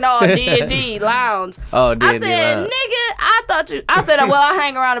 Elegant. Like, no, D&D Lounge. Oh, I D&D said, Lounge. nigga, I said, well, I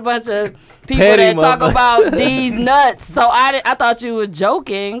hang around a bunch of people Petty that talk motherfucker. about these nuts. So I thought you were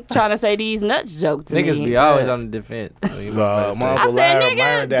joking, trying to say these nuts joke to me. Niggas be always on the defense. when you My say- uncle said, Myron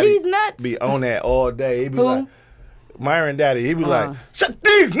nigga, Daddy these nuts. be on that all day. He be Who? like, Myron Daddy, he be like, shut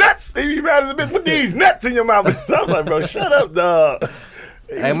these nuts. He be mad as a bitch. Put these nuts in your mouth. I was like, bro, shut up, dog.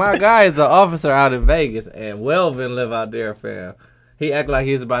 Hey, my guy is an officer out in Vegas, and Welvin live out there, fam. He act like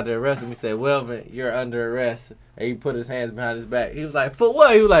he was about to arrest him. He said, Welvin, you're under arrest. And he put his hands behind his back. He was like, for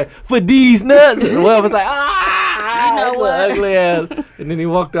what? He was like, for these nuts. And Welvin's like, ah, You know that what? ugly ass. And then he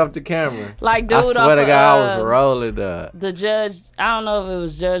walked off the camera. Like, dude, I swear off to of, God, I was rolling up. the judge, I don't know if it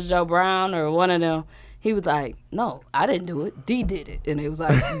was Judge Joe Brown or one of them. He was like, no, I didn't do it. D did it. And it was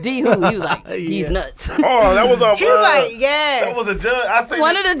like, D who? He was like, these nuts. Oh, that was a, He was like, yeah. that was a judge. I seen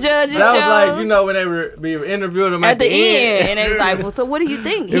One of the judges That was shows like, you know, when they were interviewing him at the end. end. And they was like, well, so what do you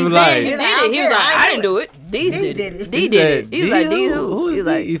think? He was said like- you He's did like, it. He was I like, don't I care. didn't do it. D did did it. it. D did it. He was like, D who? He was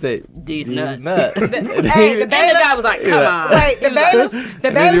like, He said, these these nuts. nuts. Hey, the And the guy was like, come on. Wait, the bailiff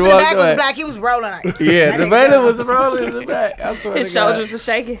in then the he walked back away. was black. He was rolling like. Yeah, That the nigga bailiff go. was rolling in the back. I swear His to God. shoulders were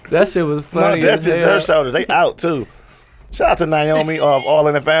shaking. That shit was No, funny. that's as just hell. her shoulders. They out, too. Shout out to Naomi of All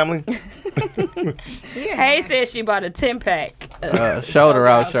in the Family. Hey said she bought a 10-pack Shoulder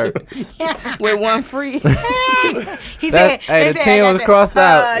out shirt. with one free. He That, said, hey, he the said, 10 was that's crossed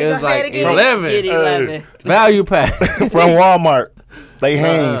out. you It was gonna say like again? 11. Get 11. Value pack. From Walmart. They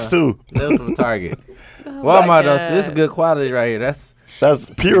Hanes, too. That was from Target. Walmart, though, God. this is good quality right here. That's That's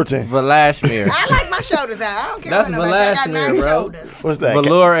Puritan. Velashmere. I like my shoulders out. I don't care That's what nobody say. I got Velashmere, nice bro. shoulders. What's that?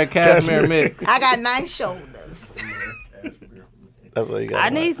 Velour and cashmere Cashmere. mix. I got nice shoulders. That's what you got. I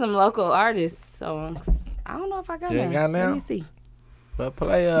need some local artist songs. I don't know if I got You ain't none. got now? Let me see. But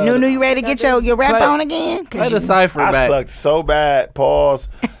play Nunu, you ready to get your rap Play- on again? 'Cause Play the you- cipher I back. sucked so bad. Pause.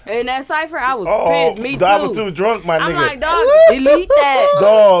 In that cipher, I was Oh, pissed. Me too. I was too drunk, my I'm nigga. like, dog, delete that.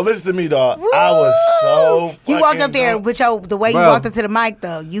 Dog, listen to me, dog. I was so You walked fucking up there drunk. with the way you Bro. walked up to the mic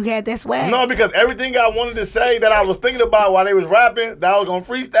though. You had that swag. No, because everything I wanted to say that I was thinking about while they was rapping, that I was gonna It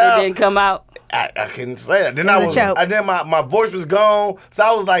freestyle. didn't come out. I couldn't say that. Then It I was a was, choke. and then my voice was gone, so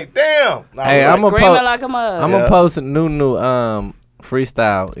I was like, damn. Hey, I I'm was a Screaming po- like a mug. I'm Yeah. gonna post a new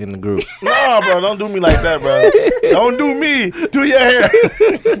freestyle in the group. no, bro, don't do me like that, bro. Don't do me. Do your hair.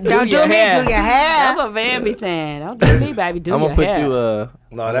 Don't do your me. hair. Do your That's hair. what Van be saying. Don't do me, baby. Do I'm your gonna put hair. you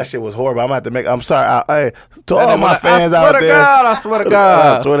No, that shit was horrible. I'm gonna have to make. I'm sorry. Hey, to all I my fans out there. I swear to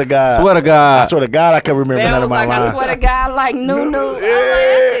God. I swear to God. Swear to God. I swear to God, I can't remember Van none was of my like, I lines. swear to God, like Nunu. I'm like,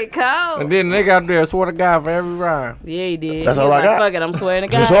 that shit cold. And then they got there, swear to God, for every rhyme. Yeah, he did. That's He all was I like, got. Fuck it, I'm swearing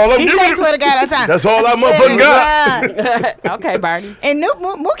to That's God. all I'm He giving. said swear to God all the time. That's all I motherfucking got. Okay, Barney. And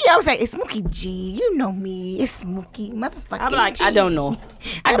Mookie always say, it's Mookie G. You know me. It's Mookie motherfucking I'm like, G. I don't know.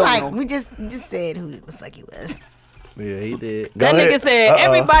 I I'm don't like, know. we just said who the fuck he was. Yeah, he did. That nigga said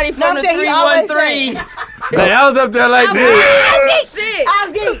everybody from the I'm saying he always 313. Man, I was up there like this. Shit. I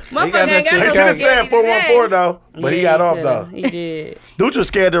was geek. Motherfucker got ain't that got He no should have spaghetti said 414 though, but he got off coulda. though. He did. Dude was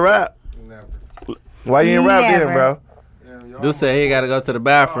scared to rap. Why you ain't rap then, Never. bro? Dude said he gotta go to the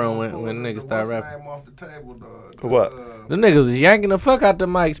bathroom when niggas start rapping. Off the table, dog. What? Them niggas was yanking the fuck out the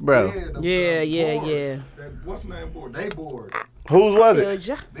mics, bro. Yeah. What's the name board? They board. Whose was it? Good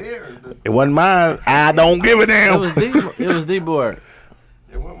job. There. It wasn't mine. I don't give a It damn. was D board.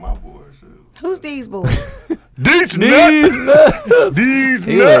 It wasn't my board. Shit. Who's these boys? These nuts. These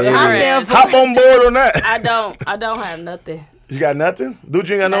Yeah, nuts. yeah. I fell for Hop on board on that. I don't have nothing. You got nothing? Dude,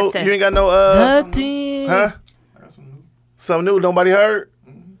 you ain't got no. Nothing. You ain't got no. Nothing. Huh? Something new. Nobody heard.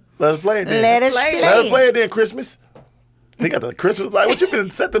 Let us play it then. Let us Play it. Let us play. play it then. Christmas. He got the Christmas light. What you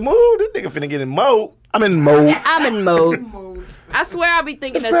finna set the mood? This nigga finna get in mode. I'm in mode. I'm in mode. I swear I be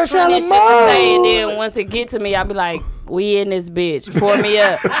thinking that's Fresh funny out shit of to say, and mode. then once it get to me, I be like, we in this bitch. Pour me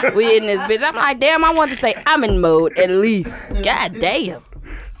up. We in this bitch. I'm like, damn, I want to say I'm in mode at least. God damn.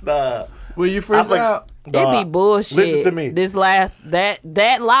 Will you I freestyle? like- It Dog, be bullshit. Listen to me. This last, that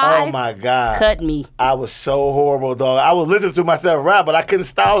live Oh my God. cut me. I was so horrible, dog. I was listening to myself rap, but I couldn't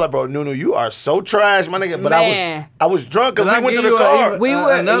style it, bro. Nunu, you are so trash, my nigga. But Man. I was drunk because Did I we went to give the you car. We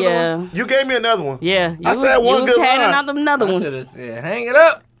were, another yeah. one? You gave me another one. Yeah. I said one good handing line. out them another I ones. should have said, hang it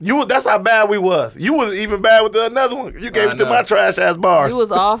up. That's how bad we was. You was even bad with the another one. You gave I it to know. my trash ass bar. You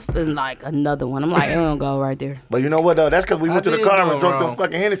was off and like another one. I'm like, it don't go right there. But you know what though? That's because we went to the did car go and drunk them wrong.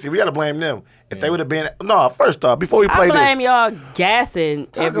 fucking Hennessy. We gotta blame them. If they would have been first off, before we I play blame this. y'all gassing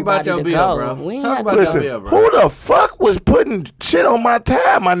Talk everybody about your to bill, go. bro. We ain't Talk have about to your go. Listen, bill, bro. who the fuck was putting shit on my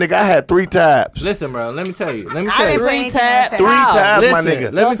tab, my nigga? I had 3 tabs. Listen, bro. Let me tell you. Let me I tell didn't you. put Three anything tabs. in 3 that. tabs, my Listen, nigga.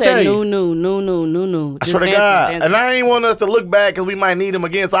 let me Don't tell say you. no. I swear to God. And I ain't want us to look bad because we might need them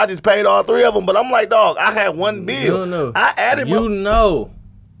again, so I just paid all 3 of them. But I'm like, dog, I had one bill. No. I added You my... know.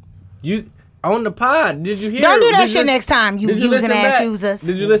 You on the pod. Did you hear? Don't do that did shit next time, you did using listen ass back? users.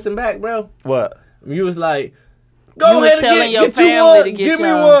 Did you listen back, bro? What? You was like, You go was ahead and telling your get you family one. to get Give me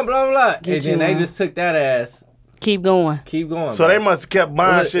y'all- one, blah, blah, blah. get And you then they one. just took that ass. Keep going. Keep going. So bro. they must have kept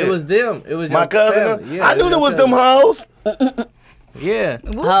buying it was, shit. It was them. It was my your cousin. family. Yeah, I knew your there was cousin. them hoes. Yeah.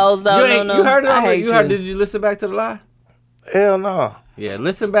 Hoes though, You heard it I on the, hate you heard, did you listen back to the lie? Hell no. Yeah,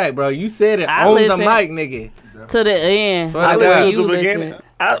 listen back, bro. You said it I on the listened. mic, nigga. To the end. Swear to I God. listened You to the listen. beginning.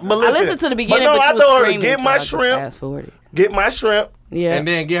 But I listen, listened to the beginning, but no, but I you was told her to screaming, get so my I just shrimp, fast-forwarded. get my shrimp, Yeah. And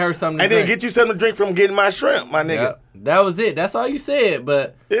then get her something to and then drink. get you something to drink from getting my shrimp, my nigga. Yep. That was it. That's all you said.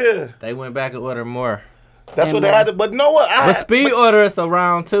 But Yeah, they went back and ordered more. that's And what they more. had to. But you know what? But speed order us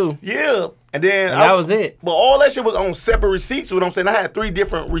around too. Yeah, and then And that was it. But all that shit was on separate receipts. What I'm saying, I had 3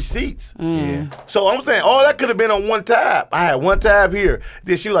 different receipts. Yeah. So I'm saying all that could have been on one tab. I had one tab here.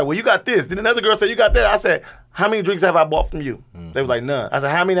 Then she was like, "Well, you got this." Then another girl said, "You got that." I said, "How many drinks have I bought from you?" They was like, "None." I said,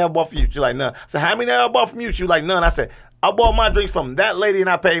 "How many have I bought from you?" She was like, "None." I said, "How many have I bought from you?" She was like, "None." I said, "I bought my drinks from that lady and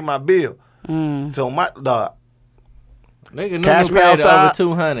I paid my bill." So my dog, Nigga, Cash Nunu me paid outside. over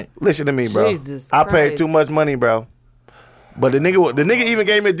 200. listen to me, bro. Jesus I paid too Christ. much money, bro. But the nigga even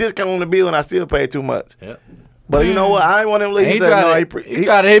gave me a discount on the bill and I still paid too much. Yep. But you know what? I ain't want him to leave. He He, said, no,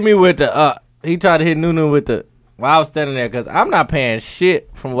 tried to hit me with the he tried to hit Nunu with the while I was standing there because I'm not paying shit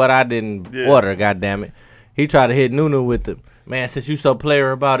from what I didn't order, goddamn it. He tried to hit Nunu with the man, since you so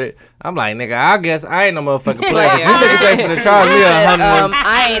player about it. I'm like, nigga, I guess I ain't no motherfucking player. You niggas ain't finna charge me $100.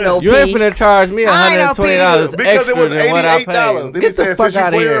 I ain't no You ain't P. finna charge me I ain't no $120 because extra it was than what I $88. paid. Then Get he said, the fuck since you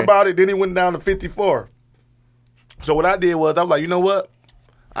out of clear here. about it, then he went down to 54. So what I did was I was like, you know what?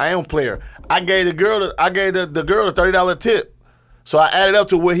 I am player. I gave the girl the girl a $30 tip. So I added up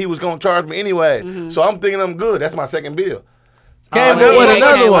to what he was gonna charge me anyway. So I'm thinking I'm good. That's my second bill. Came Oh, up with yeah,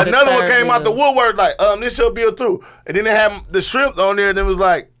 another came one. with Another one third came out the bill. woodwork like, this your bill too. And then they had the shrimp on there and it was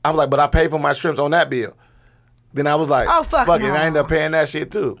like, I was like, but I paid for my shrimps on that bill. Then I was like, Oh, fuck it. no. I ended up paying that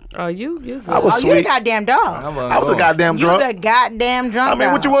shit too. Oh, you good. I was Oh, you the sweet. goddamn dog. I was a goddamn You drunk. the goddamn drunk I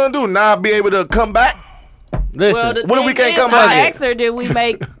mean, what you dog. want to do? Now be able to come back? Listen, Well, the What if we thing can't come is, back I here? asked her, did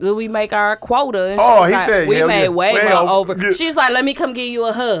we make our quota? And Oh, she was he like, said, we hell made yeah. way Well, more over. good. She's like, let me come give you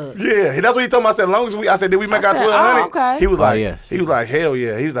a hug. Yeah, that's what he told me. I said, as long as I said, did we make I our said, 1200? oh, okay. He was Oh, like, yes. he was like, hell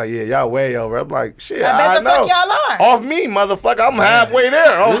yeah. He was like, yeah, y'all way over. I'm like, shit, I bet the know. fuck y'all are. Off me, motherfucker. I'm halfway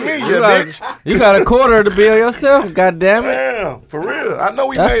there. Off me, you you got, bitch. you got a quarter of the bill yourself, goddamn it. Damn, for real. I know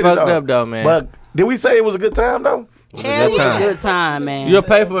we That's made it fucked though. up, though, man. But did we say it was a good time though? Hell Good yeah. time. Good time, man. You'll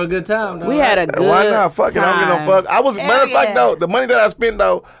pay for a good time, though. we had a right? good Why not? Fuck it. I don't give no time. fuck. I was Hell matter of fact yeah. though, the money that I spent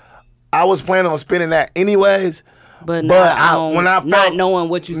though, I was planning on spending that anyways. But, But not when I felt not knowing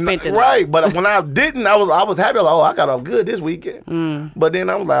what you spent it on. right, but when I didn't, I was happy. Like, oh, I got off good this weekend. But then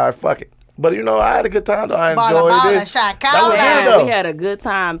I was like, all right, fuck it. But you know, I had a good time though. I Ball enjoyed and it. shot That was Yeah, good though. we had a good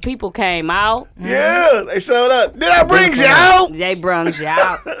time. People came out. Yeah, they showed up. Did I bring you out? They brung you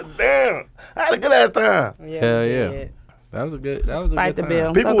out. Damn, I had a good ass time. Hell yeah. That was a good Despite the time. bill.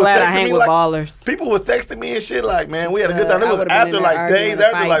 I'm People so was glad I texting hang me with like- ballers. People was texting me and shit like, man, we had a good time. It I was would've been after in there like days arguing,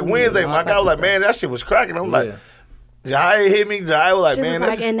 after, like fighting, Wednesday. all My type guy was of like, stuff. man, that shit was cracking. I'm like, Yeah. Jai hit me. Jai was like, She man, was that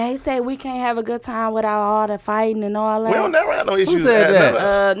like, shit. and they say we can't have a good time without all the fighting and all that. We don't never have no issues. said at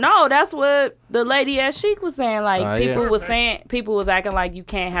that? none No, that's what the lady at Chic was saying. Like Oh, people yeah. was saying, people was acting like you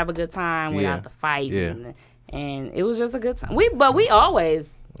can't have a good time without Yeah. the fight. Yeah. And it was just a good time. We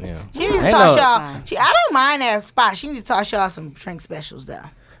always. Yeah. She need to Ain't toss no- y'all. I don't mind that spot. She need to toss y'all some drink specials though.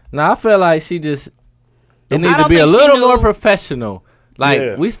 No, I feel like she just. It needs to don't be a think she little knew- more professional. Like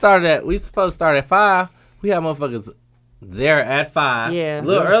Yeah. we supposed to start at 5. We had motherfuckers there at 5. Yeah. A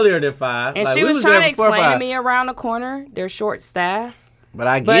little earlier than 5. And Like, she we was there trying to before explain to 5. me around the corner. They're short staff. But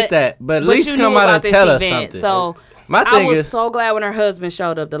I get But- that. But at But least you come knew out about and this tell us event. something. So My I thing was is, so glad when her husband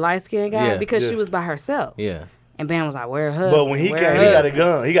showed up, the light skinned guy, Yeah. because Yeah. she was by herself. yeah. And Bam was like, "Where her husband?" But when he Where came, her he got a husband?"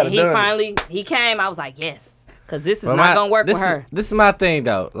 gun. He got a And gun. he came. I was like, "Yes," because this is But not gonna work this with her. This is my thing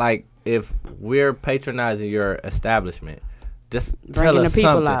though. Like if we're patronizing your establishment, just tell Bringing us the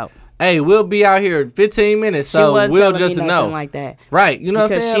people something. out. Hey, we'll be out here in 15 minutes, She so wasn't we'll telling me just nothing know. like that. Right, you know what I'm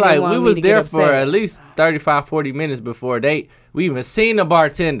Because saying? she Like didn't we want me was to get there for upset. at least 35, 40 minutes before we even seen the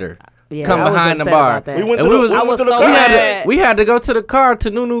bartender Yeah, come I was behind the upset bar. about that. We went And to we the, was- we I went was to the so car. glad. We had to go to the car, to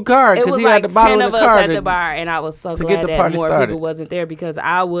Nunu car, It because was he like had the bottle 10 in of the us car. at the to- bar, and I was so to glad get the that party more started. people wasn't there because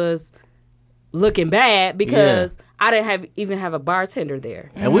I was looking bad because I didn't even have a bartender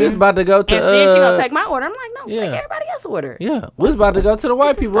there. And we was about to go to. And she gonna take my order. I'm like, no, take yeah. everybody else's order. Yeah, we was about to go to the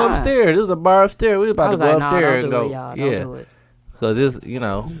white this people time. upstairs. There was a bar upstairs. We was about I to was go like, up no, there don't and do go. it, y'all. Yeah. Don't do it. Cause this,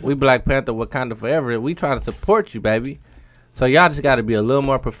 we Black Panther, Wakanda forever. We trying to support you, baby. So y'all just got to be a little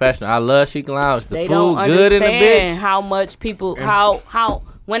more professional. I love Chic Lounge. The They food don't good in the understand bitch. how much people how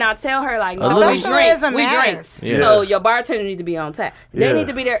when I tell her like, no, little- we drink, Professionalism we drink. matters. Yeah. So your bartender need to be on tap. They Yeah. need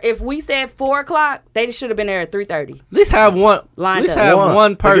to be there. If we said 4:00, they should have been there at 3:30. At least have one. At Lined least up. have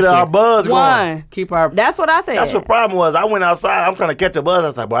one To person. get our buzz going. One. Keep our. That's what I said. That's what the problem was. I went outside. I'm trying to catch a buzz. I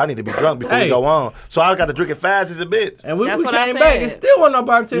was like, boy, I need to be drunk before we Hey. go on. So I got to drink it fast as a bitch. And we That's what I came back said. and still wasn't no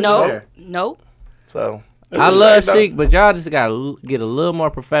bartender Nope. there. Nope. So it I was love great, though. Chic, but y'all just gotta get a little more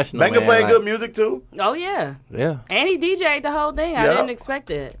professional. Banker man. playing Like, good music too. Oh yeah. Yeah. And he DJ'd the whole thing. I Yeah. didn't expect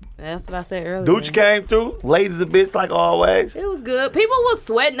it. That's what I said earlier. Dooch came through. Late as a bitch like always. It was good. People was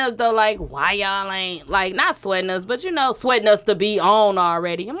sweating us though, like, why y'all ain't like not sweating us, but sweating us to be on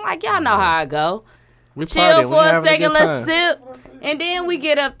already. I'm like, y'all know how I go. We Chill partying. for We a having second, good let's time. sip, and then we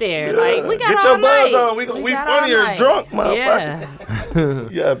get up there. Like we got Get all your buzz night. on. We got all funnier night. drunk, Yeah.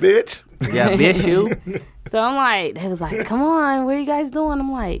 motherfucker. Yeah, bitch. Yeah, miss you. So I'm like, they was like, come on, what are you guys doing?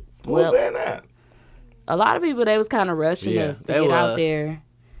 I'm like, Who was well, saying that? a lot of people they was kind of rushing Yeah, us to they get out was. there.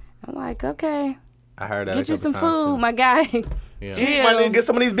 I'm like, okay, I heard that. get a you some couple times, food, too. my guy. Yeah. Gee, my nigga, get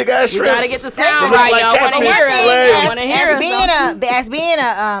some of these big ass We shrimps. gotta get the sound look right, like y'all. Want to catfish hear us? fillets. Want to hear us? don't you? As being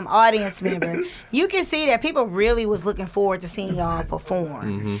a audience member, you can see that people really was looking forward to seeing y'all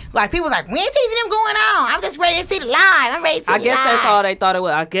perform. Like people was like, we ain't seeing them going on. I'm just ready to see the live. I'm ready to see I the guess that's live." all they thought it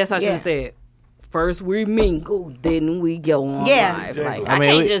was. I guess I should Yeah. have said, first we mingle, then we go on Yeah. live. Like, I I, mean,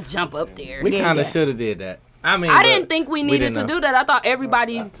 can't we- just jump up there. We Yeah, kind of yeah. should have did that. I mean, I but didn't think we needed didn't to know. do that. I thought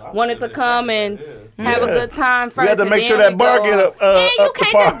everybody wanted to come and have a good time first. had to and make then sure that we bar go get on. up, Yeah, you up the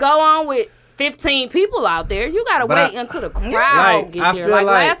can't par. just go on with 15 people out there. You gotta But wait I- until the crowd Like, get I there. feel Like,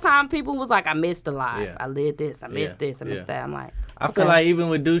 like- last time, people was like, "I missed the live. Yeah. I did this. I missed Yeah, this. I missed yeah. that." I'm like, I feel okay. like even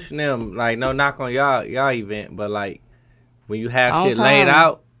with Douche and them, like no knock on y'all event, but like when you have On shit laid time.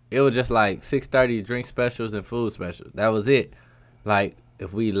 out, it was just like 6:30 drink specials and food specials. That was it. Like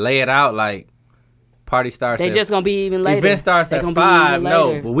if we lay it out, like party starts. they at, just gonna be even later. event starts They at gonna be 5. even No,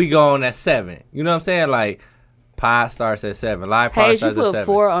 later. but we go on at 7. You know what I'm saying? Like pie starts at 7. Live party Paige, you starts at put 7.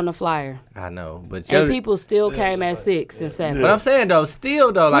 4 on the flyer, I know, but and people still came at 6 and 7. But I'm saying though,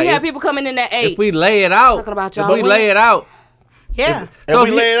 still though, like we had if, people coming in at 8. if we lay it out, Talking about if y'all we lay win. it out. Yeah. If So we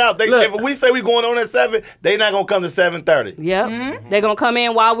if lay you- it out, look. if we say we going on at 7, they not gonna come to 7:30. Yep, they're gonna come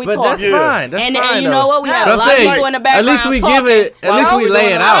in while we But talk. that's Yeah. fine. That's and fine. and you though. know what? We had But a I'm lot saying, of people in the at background. least we talking give it. At while least we doing lay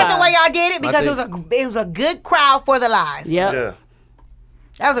it the I like out. the way y'all did it because My it was a good crowd for the live. Yep. Yeah.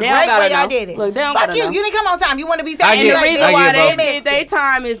 That was a They don't great gotta way y'all know. did it. Look, they don't Fuck gotta you. know. You didn't come on time. You want to be I fat. And get- the I reason get why both. they did their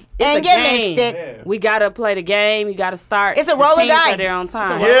time is it's And a get game. mixed it. We gotta play the game. You gotta start. It's a the roll of teams dice. are there on It's a time.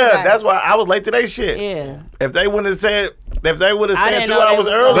 roll of Yeah, dice. that's why I was late to their shit. Yeah. If they wouldn't have said, if they would have I said didn't 2 know they hours was-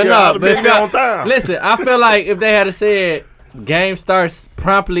 earlier, But I'd no, have but been if there y'all- on time. Listen, I feel like if they had said game starts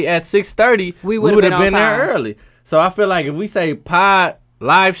promptly at 6:30, We we would've would have been been on there time. early. So I feel like if we say pie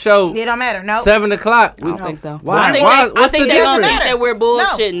live show. It don't matter. No. 7 o'clock. I don't think so. Why? I think Why? I What's think the they're gonna difference? think that we're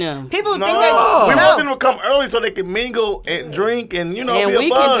bullshitting them. People No, think that. we No. want them to come early so they can mingle and drink and And be we a can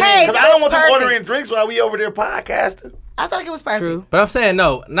buzz. drink. Hey, Because I don't want them that's ordering perfect. drinks while we over there podcasting. I felt like it was perfect. True. But I'm saying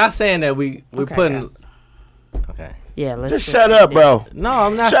no. Not saying that we Okay, putting. guys. Okay. Yeah, let's Just shut up, bro. No,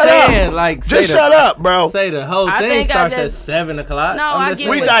 I'm not Shut saying up. like. Just shut up, bro. Say the whole I thing think I starts just- at 7 o'clock. No, I'm I just get saying-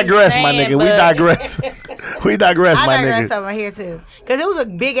 We what digress, you're my saying, nigga. We but- digress. We digress, I my digress nigga. over here too, because it was a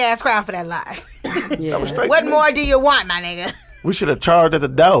big ass crowd for that live. Yeah. That was straight. What more do you want, my nigga? We should have charged at the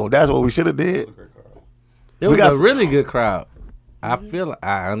door. That's what we should have did. It was got a some- really good crowd. I feel.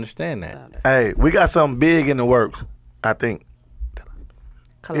 I understand that. Hey, we got something big in the works, I think.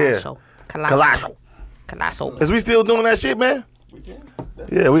 Colossal. Colossal. Colossal. Is we still doing that shit, man?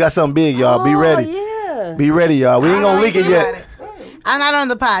 Yeah, we got something big, y'all. Be ready. Yeah. Be ready, y'all. We ain't gonna leak it yet. I'm not on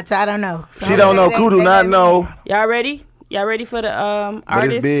the pod, so I don't know. So She don't know. they- Ku do they not let me- know. Y'all ready? Y'all ready for the But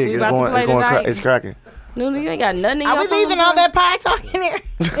artist? it's big. We It's about going. to play It's going. tonight? It's cracking. Nunu, you ain't got nothing in Are your we phone, leaving boy? all that pie talk in here?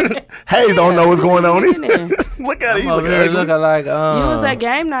 Hayes don't know what's going on. In there. Look at it. He's I'm over looking here ugly. looking like. You was at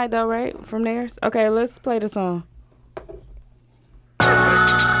game night though, right? From theirs. Okay, let's play the song.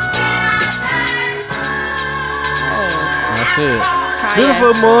 That's it. Kanye.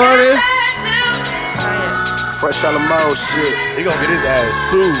 Beautiful morning. Fresh on the mode shit. He gonna get his ass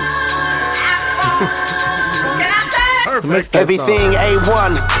sued. Everything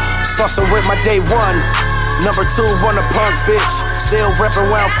A1. Saucing with my day one. Number 2 on the punk bitch. Still reppin'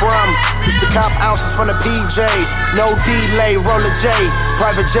 where I'm from. Used to cop ounces from the PJs. No delay, roll a J.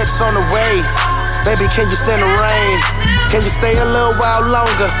 Private jets on the way. Baby, can you stand the rain? Can you stay a little while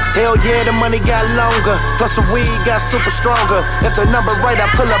longer? Hell yeah, the money got longer. Plus the weed got super stronger. If the number right, I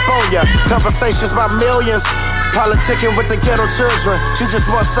pull up on ya. Conversations by millions. Politicking with the ghetto children. She just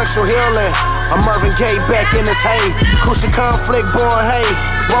wants sexual healing. I'm Marvin Gaye back in his hay. Crucial conflict, born hay.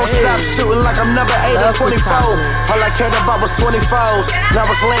 Won't stop shooting like I'm number 8 or 24. All I cared about was 24s. Now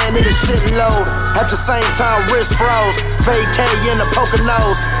it's laying in a shitload. At the same time, wrist froze. Vacay in the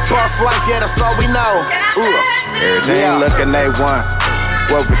Poconos. Boss life, yeah, that's all we know. Everything looking A1.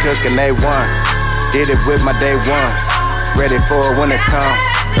 What we cooking A1. Did it with my day ones. Ready for it when it comes.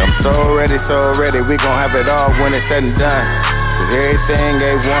 I'm so ready. We gon' have it all when it's said and done. Cause everything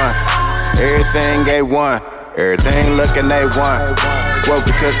A1. Everything A1. Everything looking A1. What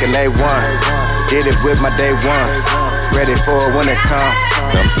we cooking A1. Did it with my day ones. Ready for it when it comes.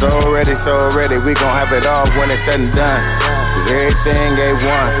 I'm so ready. We gon' have it all when it's said and done. Cause everything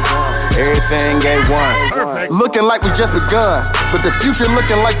A1. Everything A1. Looking like we just begun, but the future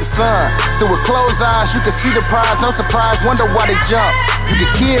looking like the sun. Still with closed eyes, you can see the prize. No surprise, wonder why they jump. You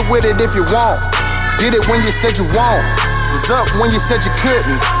can kid with it if you want. Did it when you said you won't. Was up when you said you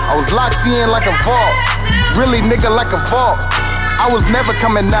couldn't. I was locked in like a vault. Really, nigga, like a vault. I was never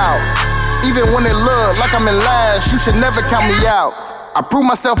coming out. Even when it looked like I'm in last, you should never count me out. I proved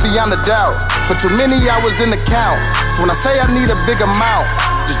myself beyond a doubt, but too many hours in the count. So when I say I need a big amount,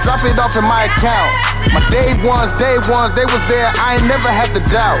 just drop it off in my account. My day ones, they was there, I ain't never had to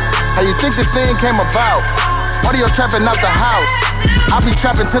doubt. How you think this thing came about? Audio trapping out the house. I be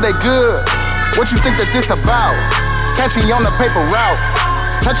trapping till they good. What you think that this about? Catch me on the paper route.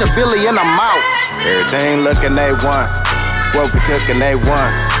 Touch a Billy and I'm out. Everything looking A1. What we cooking A1.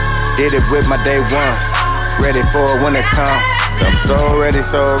 Did it with my day ones. Ready for it when it comes. I'm so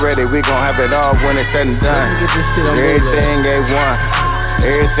ready. We gon' have it all when it's said and done. Cause everything A1.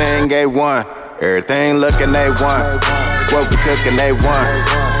 Everything A1. Everything looking A1. What we cooking A1.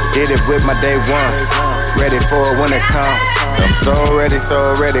 Did it with my day ones. Ready for it when it comes. I'm so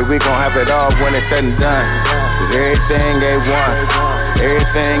ready. We gon' have it all when it's said and done. Cause everything A1.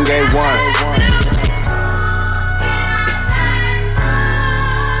 Everything A1.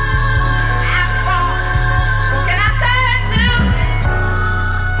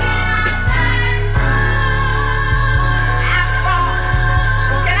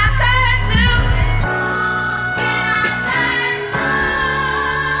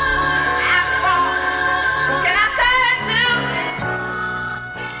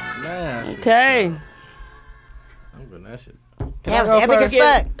 Okay. I'm doing that shit. That was epic as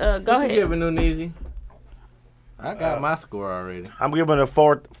fuck. Go What you ahead. giving Nuneezy? I got my score already. I'm giving it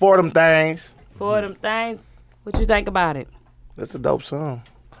four of them things. 4 of them things. What you think about it? That's a dope song.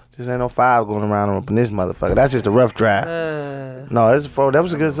 Just ain't no 5 going around up in this motherfucker. That's just a rough draft. No, that's a 4. That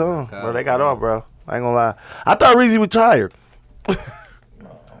was a good song. Bro, they got off, bro. I ain't gonna lie. I thought Reezy retired.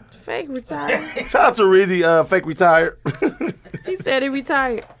 Fake retired. Shout out to Reezy, fake retired. He said he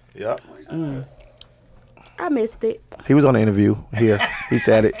retired. Yep. I missed it. He was on the interview here. He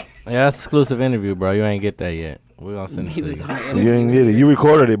said it. Yeah, that's exclusive interview, bro. You ain't get that yet. We're gonna send it He to was you. on You ain't get it. You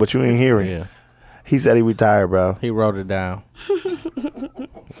recorded it, but you ain't hear it. Yeah. He said he retired, bro. He wrote it down.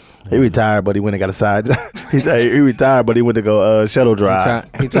 He retired, but he went and got a side job. He said he retired, but he went to go shuttle drive.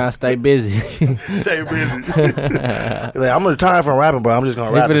 He trying to stay busy. Stay busy. Like, I'm gonna retire from rapping, bro. I'm just gonna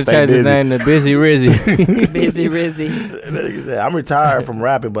He's rap and gonna stay change busy. his name to Busy Rizzy. Busy Rizzy. He said, I'm retired from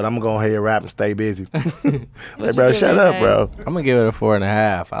rapping, but I'm gonna go ahead and rap and stay busy. Hey, What bro, you shut giving up, it, bro. I'm gonna give it a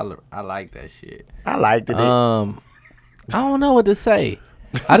 4.5. I like that shit. I liked it. I don't know what to say.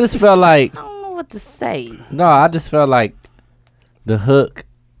 I just felt like I don't know what to say. no. I just felt like the hook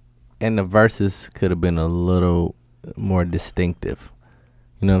and the verses could have been a little more distinctive.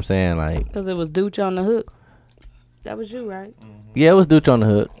 You know what I'm saying? Like, Because it was Dooch on the hook. That was you, right? yeah, it was Dooch on the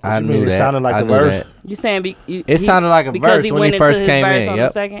hook. I you knew mean it that. sounded like I the knew verse? that. You saying It sounded like a because verse he when went he first into his came verse in. on Yep.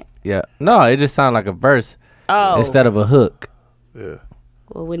 the second? Yeah. No, it just sounded like a verse Oh. instead of a hook. Yeah.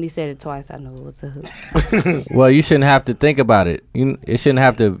 Well, when he said it twice, I knew it was a hook. Well, you shouldn't have to think about it. It shouldn't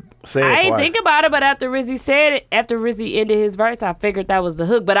have to. Say it I ain't twice. think about it, but after Rizzy said it, after Rizzy ended his verse, I figured that was the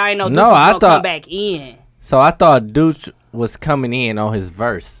hook. But I ain't know Dooch No, was I gonna thought- come back in. So I thought Dooch was coming in on his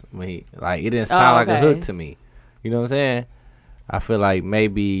verse when he it didn't sound like a okay. hook to me. You know what I'm saying? I feel like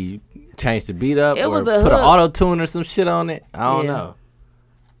maybe change the beat up It or was a put an hook. auto tune or some shit on it. I don't Yeah. know.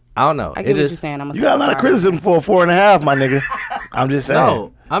 I don't know. I It get what you're just saying. I'm You got a lot of criticism for a 4.5, my nigga. I'm just saying.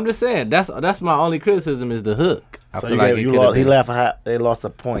 no. I'm just saying that's my only criticism is the hook. I So feel you like gave, it you could've lost, he been left a half. They lost a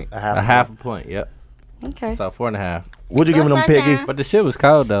point. A half a point. Yep. Okay. So 4.5. What you giving them, What's my Piggy? time? But the shit was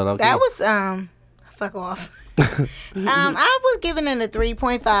cold though. low-key. That was fuck off. I was giving it a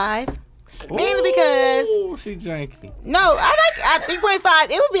 3.5. Mainly because Ooh, she janky. no, I like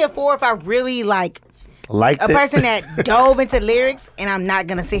 3.5. It would be a 4 if I really like Liked a it. person that dove into lyrics, and I'm not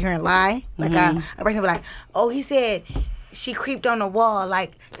gonna sit here and lie. Like a person be like, oh, he said she creeped on the wall,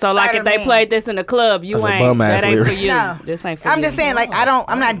 like So, like, if they Spider-Man. played this in the club, you That's a ain't. bum-ass That ain't for lyric. you. No. This ain't for I'm you. just saying, like,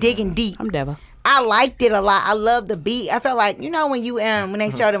 I'm not digging deep. I'm Deva. I liked it a lot. I love the beat. I felt like, when you when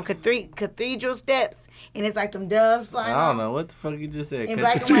they show them cathedral steps and it's like them doves flying. I don't know what the fuck you just said. In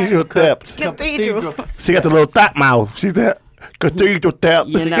black and Cathedral white. steps. Cathedral. She got the little thought mouth. She's that cathedral steps.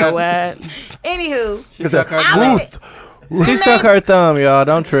 You know what? Anywho, She suck her I thumb. like She suck her thumb, y'all.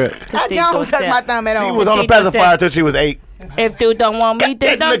 Don't trip. I don't suck my thumb at all. She was on the pacifier till she was 8. If dude don't want me,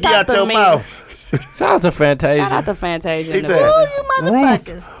 then don't Look out talk your to me. mouth. Shout out to Fantasia. Shout out to Fantasia. He in the said, Ooh, building. you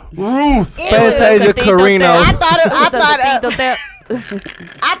motherfuckers. Ruth. Fantasia Carino. I thought of that.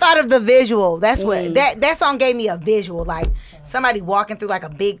 I thought of the visual. That's what that song gave me, a visual, like somebody walking through like a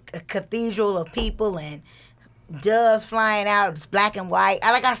big cathedral of people and doves flying out, it's black and white.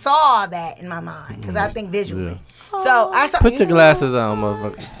 I saw all that in my mind because I think visually. So I saw. Put your glasses on,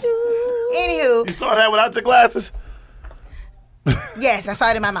 motherfucker. Anywho, You saw that without the glasses? yes, I saw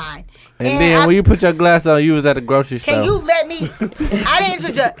it in my mind. And then when you put your glasses on, you was at the grocery store. Can you let me? I didn't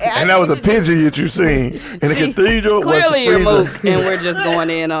interject. And that was a pigeon that you seen. In the cathedral Clearly was you're the mook, freezer. and we're just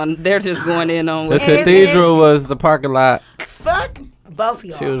going in on. They're just going in on. The What, cathedral was the parking lot. Fuck both of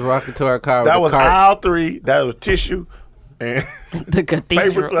y'all. She was rocking to her car. That with was the cart. aisle 3. That was tissue. And the paper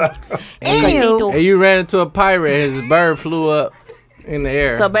cathedral. cloth. Anywho, And you ran into a pirate. His bird flew up in the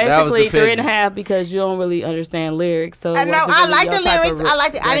air. So That was basically, the pigeon. 3.5 because you don't really understand lyrics. So I know what's I really like your the type of lyrics. I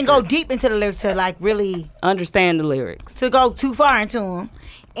liked it. I didn't go deep into the lyrics to like really understand the lyrics. to go too far into them,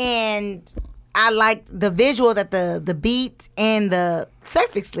 and I like the visual that the beat and the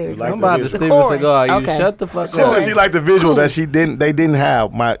surface lyrics. Like I'm about to the Steven chorus. Seagal. You Okay. shut the fuck Because up. she liked the visual that they didn't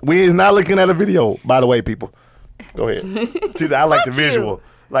have. We is not looking at a video, by the way, people. Go ahead. She said, I like the Fuck you. visual.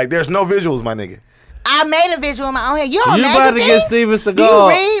 Like, there's no visuals, my nigga. I made a visual in my own head. You You about to get Steven Do you Seagal.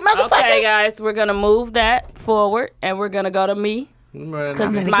 read, motherfucker? Okay, guys, we're gonna move that forward, and we're gonna go to me because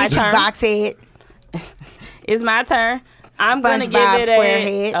I'm it's gonna my get you turn. box head. It's my turn. I'm gonna give SpongeBob it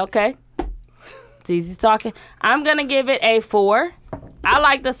Squarehead. okay. It's easy talking. I'm gonna give it a 4. I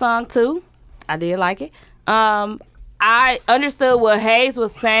like the song too. I did like it. I understood what Hayes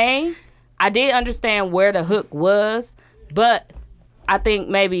was saying. I did understand where the hook was, but I think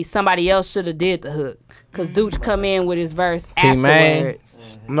maybe somebody else should have did the hook because Dooch come in with his verse T-Main.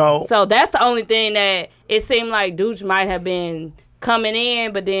 afterwards. No. So that's the only thing that it seemed like Dooch might have been coming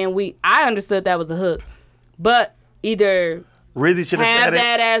in, but then I understood that was a hook. But either Rizzy should have have said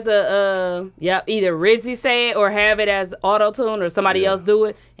that it. as either Rizzy say it or have it as auto-tune or somebody else do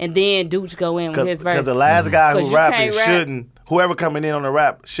it, and then Dooch go in with his verse. Because the last guy 'Cause who you rapping can't rap. shouldn't, whoever coming in on the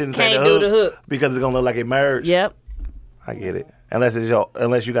rap shouldn't say Can't the do hook, the hook. because it's going to look like it merged. Yep. I get it. Unless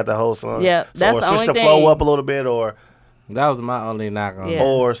you got the whole song. Yep, that's or the switch only the thing. flow up a little bit or That was my only knock on Yeah. it.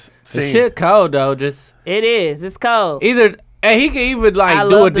 or The sing. shit cold though. Just It is. It's cold. either and he could even I like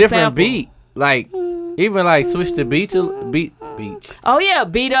do love a the different sample. beat. Like Even like switch to beach. Beach. Oh yeah,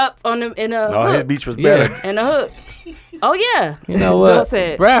 beat up on the in the No, hook. his beach was better. In the hook. Oh yeah. You know what?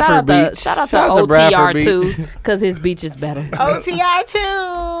 Said, Bradford Beach. Shout out to Shout out to Bradford OTR2 Beach. because his beach is better.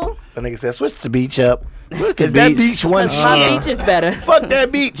 OTR2. That nigga said, switch the beach up. Switch to That beach. beach one My shit. beach is better. Fuck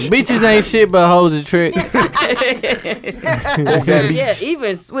that beach. Beaches ain't shit but hoes and tricks. Yeah,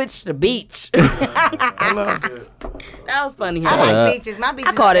 even switch the beach. That was funny. I Huh? like up. beaches. My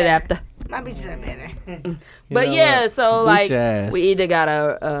beaches I caught are it better. after. My beaches are better. But know yeah, what? so Beach like ass. we either got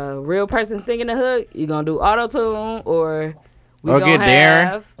a real person singing the hook, you gonna do auto tune, or we Or gonna get Darren.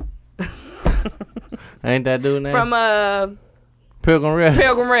 have Ain't that dude name? from Pilgrim Rest.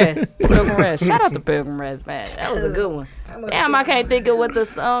 Pilgrim Rest. Pilgrim Rest. Shout out to Pilgrim Rest, man. That was a good one. Damn, I can't think of what the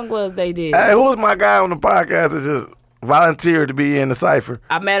song was they did. Hey, who was my guy on the podcast that just volunteered to be in the cipher?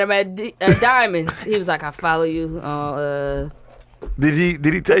 I met him at Diamonds. He was like, I follow you on Did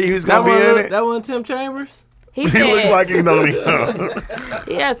he tell you he was That gonna be in one, it? that one Tim Chambers? he He said looked like he know me.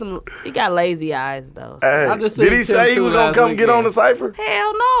 he got lazy eyes though. Hey, I just did seen he Tim say he too was gonna last come get on the weekend. cipher?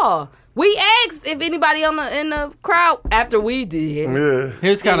 Hell no. We asked if anybody in the crowd after we did. Yeah. He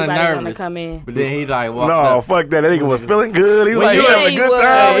was kind of Anybody wanna nervous. come in? But then he like walked No, up. fuck that. That nigga was feeling good. He was like, you- he Yeah, having a he good was.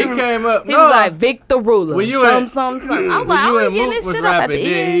 time. He He was- came up. He was like Victor Ruler. When you some. I'm when like, you I and was getting Mook this was shit up at rapping, the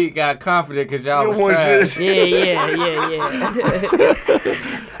then end. he got confident because y'all You was want trash. shit? Yeah.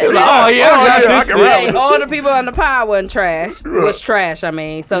 He was like, oh yeah, I got I this can shit. rap. Hey, all the people on the pod wasn't trash. Was trash, I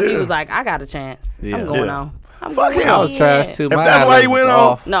mean. So he Yeah. was like, I got a chance. Yeah. I'm going Yeah. on. I'm Fuck going him. I on. was trash too. If My that's why he eyelids went was on-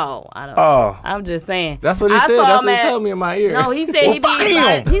 off. No, I don't. Oh. I'm just saying. That's what he I said. saw That's him what he at- told me in my ear. No, he said Well, he fuck be.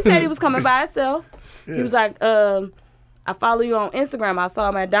 him. He said he was coming by himself. He was like, I follow you on Instagram. I saw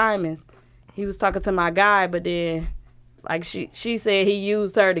him at Diamonds. He was talking to my guy, but then, like she said, he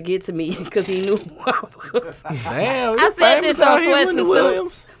used her to get to me because he knew who I was. Damn, I you said famous this on out here, Sweats Wendy and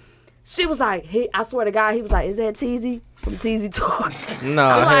Williams. Suits. She was like, I swear to God, he was like, is that Teezy? Some Teezy Talks. No,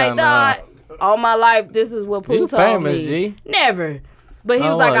 I'm hell like, no. dog, all my life, this is what Pooh You told famous, me. G. Never. But he Oh,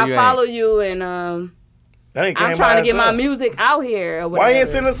 was like, well, I you follow you, and That ain't I'm came trying by to get my himself. music out here. Or Why you ain't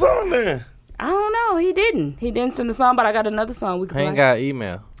whatever. send a song then? I don't know. He didn't. He didn't send a song, but I got another song we can I ain't play. got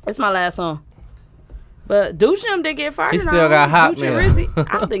email. It's my last song. But Doocham did get fired He on. still got Doocham Hotmail. Rizzy.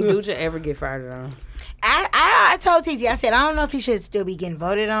 I don't think Doocham ever get fired on. I told TZ, I said, I don't know if he should still be getting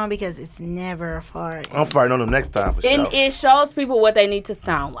voted on because it's never a fart. I'm fighting on him next time for And sure. it shows people what they need to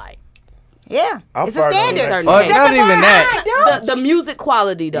sound like. Yeah. I'm It's a fighting on standard. him. Oh, That's not a even bar. that. The music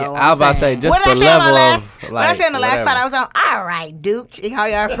quality, though. I was about to say just What the did I say on my level last? of like. What I said on the last whatever. spot, I was on. All right, Dooch. And how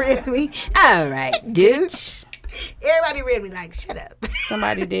y'all read me? All right, Dooch. Everybody read me like, shut up.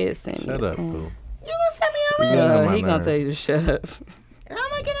 Somebody did send me. Shut a up, song. boo. You gonna send me on You read? on my He gonna nerves. tell you to shut up. I'm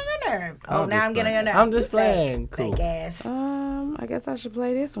not getting on your nerve. Oh, I'm now just I'm getting on your nerve. playing. I'm just Fake- playing. Cool. Fake ass. I guess I should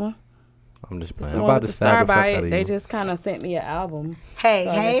play this one. I'm just playing. The I'm one about with to the stab the fuck Starbite. out of They you. just kind of sent me an album. Hey,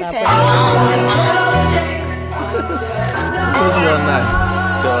 So I hey, guess hey. Who's real nice?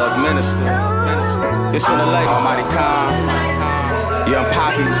 Doug Minister. This for the ladies. Mighty Khan. Young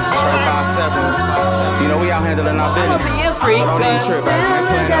Poppy. Trey 5'7". You know, we out handling our business. So don't even trip, baby. We ain't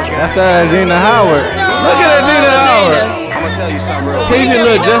playing no games. That's Adina Howard. Look at Adina Howard. I'm gonna tell you something real quick. TZ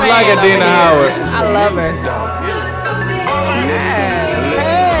look just like Adina Howard. I love her.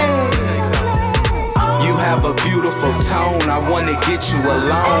 You have a beautiful tone. I wanna get you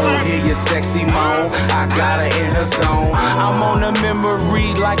alone. Hear your sexy moan. I got her in her zone. I'm on a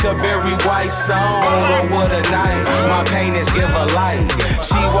memory like a Barry White song. But what a night. My pain is give her life.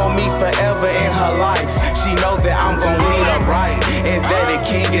 She want me forever in her life. She know that I'm gon' lead her right. And that the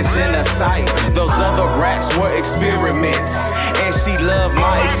king is in her sight. Those other rats were experiments. And she loved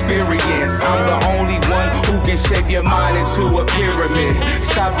my experience. I'm the only one who can shape your mind into a pyramid.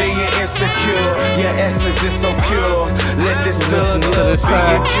 Stop being insecure. Your essence is so pure. Let this thug love be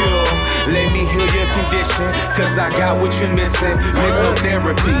your cure. Let me heal your condition, cause I got what you're missing. Mental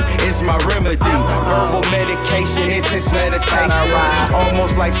therapy is my remedy. Verbal medication, intense meditation.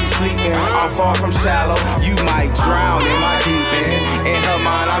 Almost like she's sleeping. I'm far from shallow. You might drown in my deep end. In her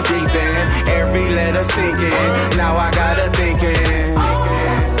mind, I'm deep in. Every letter sinking. Now I got her thinking.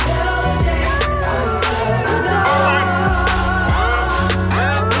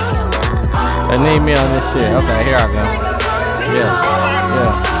 They need me on this shit. Okay, here I go. Yeah.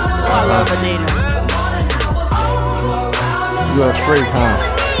 I love Adina. You a freak, huh?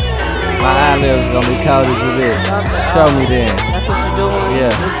 My eyelids gonna be cold as it is. Show me then. That's what you're doing?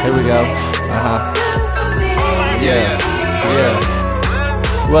 Yeah, here we go. Yeah.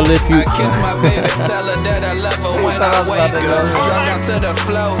 Well, if you I kiss my baby, tell her that I love her when I wake up. Drop down to the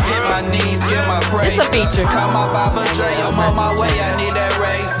floor, hit my knees, get my praise. It's a feature. Call my Baba Dre, I'm on my way, I need that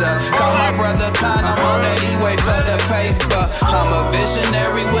raise chaser. Call my brother Con, I'm on the E-way for the paper. I'm a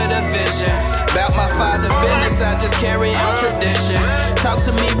visionary with a vision. About my father's business, I just carry on tradition. Talk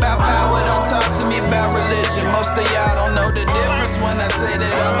to me about power, don't talk to me about religion. Most of y'all don't know the difference when I say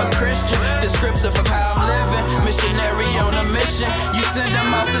that I'm a Christian. Descriptive of how I'm living, missionary on a mission. You send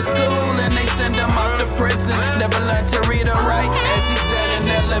them off to school and they send them off to prison. Never learned to read or write, as he said in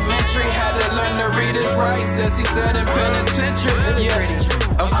elementary. Had to learn to read his rights, as he said in penitentiary. Yeah,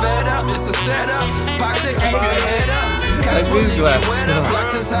 I'm fed up, it's a setup. Toxic, keep your head up. That's these glasses.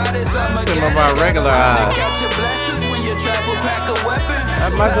 Some of our regular eyes.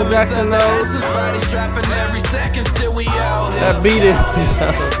 That Michael Jackson knows. That beat it.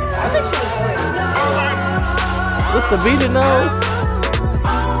 With the beaded nose.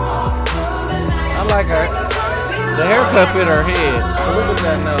 I like her. The haircut fit her head. Look at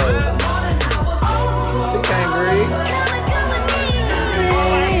that nose. She can't breathe.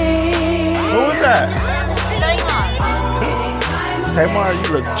 Who was that? Tamar, you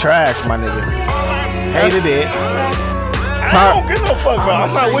look trash, my nigga. Hated it. I don't give no fuck, bro.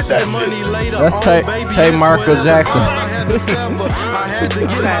 I'm not with that shit. That's Tay Marco Jackson.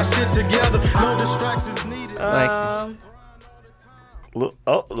 Look,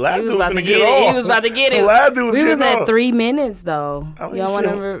 oh, he was about to get it. He was about to get it. We was at 3 minutes though. Y'all want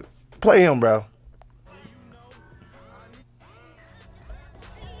to play him, bro?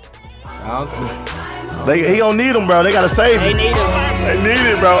 He don't need him, bro. They gotta save him. They need him. They need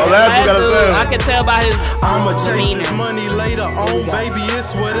it, bro. Last gotta save him. I can tell by his I'ma chase this money later on, baby.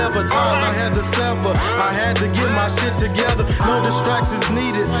 It's whatever ties I had to sever. I had to get my shit together. No distractions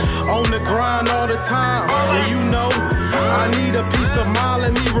needed. On the grind all the time. And you know, I need a piece of mind.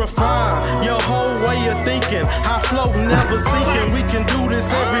 Let me refine your whole way of thinking. High float, never sinking. We can do this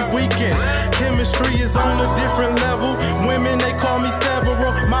every weekend. Chemistry is on a different level. Women, they call me several.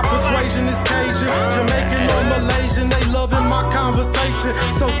 My persuasion is Cajun, Jamaican or Malaysian. They loving my conversation.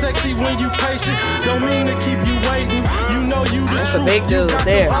 So sexy when you patient. Don't mean to keep you waiting. You know you the That's truth. a big dude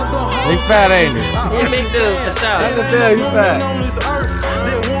there. He's fat, ain't he? He's a big dude for sure. I can tell he's fat.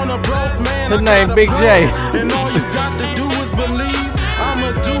 His name Big J. And all you got to do is believe.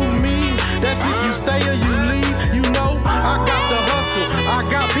 I'ma do me. That's if you stay or you leave. You know, I got the hustle. I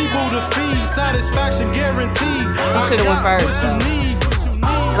got people to feed. Satisfaction guaranteed. He should have went first.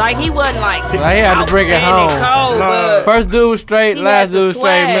 Like he wasn't like he had to bring it home. Cold, first dude was straight, last dude was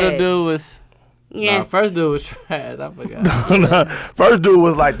straight, swag. middle dude was. Yeah. No, first dude was trash. I forgot. First dude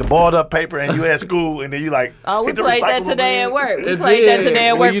was like the balled up paper, and you at school, and then you like. Oh, we played that today at work. We It played did. that today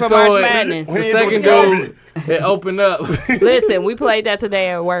at When work you for throw March it, Madness. The second dude, it opened up. Listen, we played that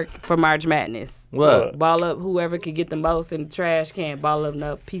today at work for March Madness. What? Ball up whoever could get the most in the trash can. Ball up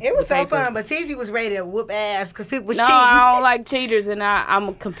enough pieces It was of so paper. fun, but TZ was ready to whoop ass because people was No, cheating. I don't like cheaters, and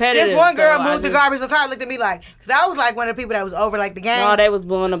I'm competitive. This one girl so I moved the just- garbage in the car, looked at me like, because I was like one of the people that was over like the game. No, they was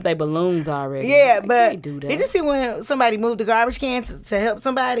blowing up their balloons already. Yeah, I but can't do that. did you see when somebody moved the garbage can to help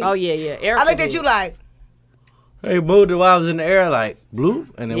somebody? Oh yeah, yeah. Erica I looked at did. you like, They moved it while I was in the air, like bloop,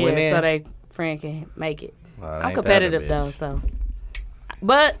 and it Yeah, went in. so they friend can make it. Well, I'm ain't competitive that a though, bitch. so.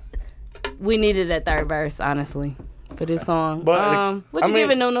 But we needed that third verse, honestly, for this song. But, What you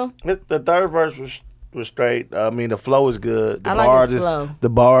giving, Nunu? The third verse was straight. I mean, the flow is good. The I like bars, his flow. the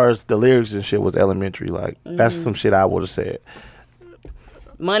bars, the lyrics and shit was elementary. Like that's some shit I would have said.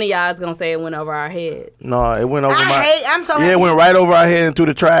 Money Eyes gonna say it went over our head. No, it went over I'm so yeah, happy. it went right over our head into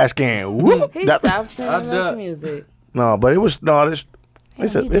the trash can. Whoop. He That- stopped sending us music. no, but it was no. It's he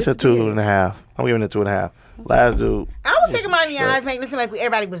a disappeared. 2.5. I'm giving it 2.5. Last dude. I was taking money in your eyes, making it seem like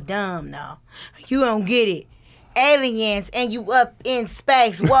everybody was dumb. No, you don't get it. Aliens and you up in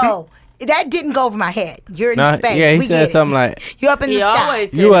space. Whoa. That didn't go over my head. You're in No, space. yeah, he We said get something it. like, You up in He the sky. always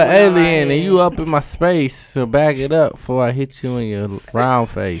said "You it an went over our alien and head. you up in my space, so back it up before I hit you in your round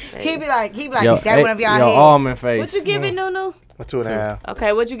face." He be like, Yo, that one of y'all your head. almond face. What you giving, Nunu? A 2.5.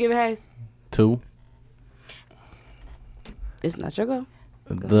 Okay, what you giving, Hayes? 2. It's not your go.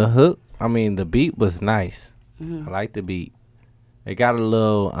 The hook, I mean, the beat was nice. Mhm. I like the beat. It got a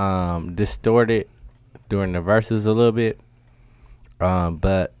little distorted during the verses a little bit,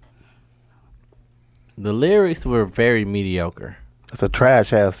 but the lyrics were very mediocre. That's a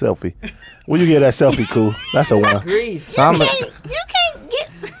trash ass selfie. Will you give that selfie, cool? That's a 1. Grief. So I'm You can't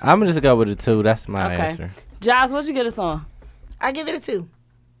get. gonna just go with a 2. That's my Okay. answer. Josh, what you get us on? I give it a 2.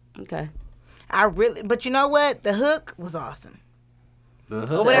 Okay. But you know what? The hook was awesome. The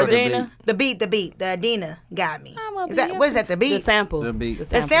hook or whatever. Adina? The beat. The Adina got me. I'm a Is that, what is that? The beat. The sample. The beat.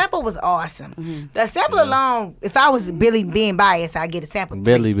 The sample was awesome. The sample alone, if I was Billy being biased, I'd get a sample.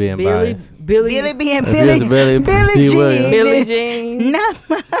 Billy being biased. Billy being If it was Billy. Billy Jean. Williams. Billie Jean. No.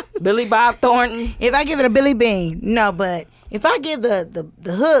 Billy Bob Thornton. If I give it a Billy Bean, no, but if I give the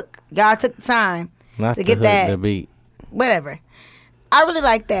hook, God took the time Not to the get hook, that, the beat. whatever. I really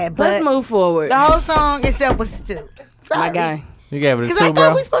like that, but Let's move forward. the whole song itself was stupid. My guy. You gave it a Because 2, I thought bro.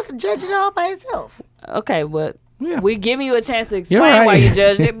 we were supposed to judge it all by itself. Okay, but Yeah. we giving you a chance to explain You're right. why you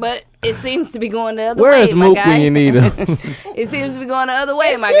judged it, but it seems to be going the other Where way, is my Mook guy. when you need him? It seems to be going the other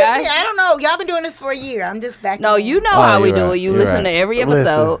way, my Excuse guy. me, I don't know. Y'all been doing this for a year. I'm just back. No, you know Oh, how we you're do right. it. You You're listen right. to every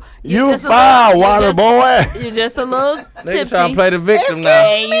episode. You just a foul, little- water just- boy. You're just a little They tipsy. trying to play the victim Excuse now.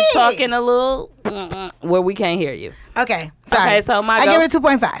 and you talking a little where we can't hear you. Okay. Sorry. Okay, so my I go. give it a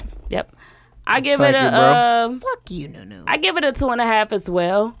 2.5. Yep. I give Thank it you, a bro. Fuck you, Nunu. I give it a 2.5 as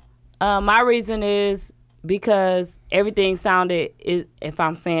well. My reason is because everything sounded, if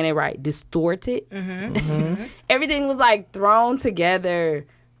I'm saying it right, distorted. Everything was like thrown together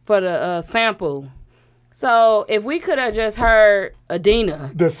for the sample. So if we could have just heard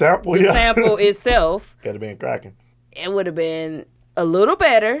Adina, The sample, the sample itself, Could have been cracking. it would have been a little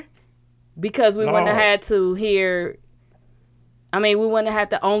better because we wouldn't have had to hear. I mean, we wouldn't have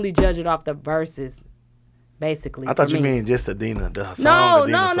to only judge it off the verses, basically. I thought for you me. mean just Adina, the song. No,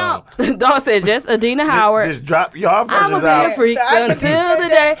 Adina no, song. no. Dawg said just Adina Howard. Just drop y'all I'ma verses be a out. freak So I can until be- the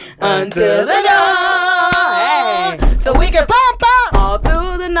day, until the dawn. Hey, so we can pump all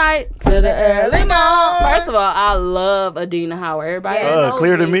through the night to the early dawn. First of all, I love Adina Howard. Everybody knows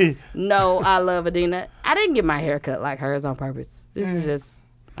Clear to me. No, I love Adina. I didn't get my hair cut like hers on purpose. This is just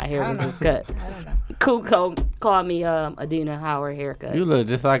my hair was just cut. I don't know. Cool called me Adina Howard haircut. You look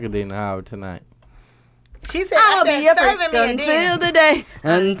just like Adina Howard tonight. She said, I'll I be said, a freak serving me until Adina. the day,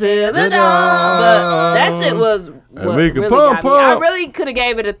 until the dawn. But that shit was what we can really pump got me. I up. really could have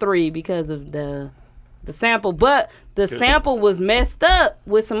gave it a 3 because of the sample, but the sample was messed up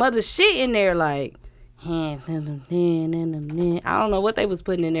with some other shit in there, like I don't know what they was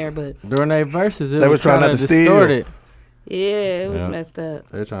putting in there, but During their verses, it They was was trying trying not to to steal. distort it. yeah, it was Yeah. messed up.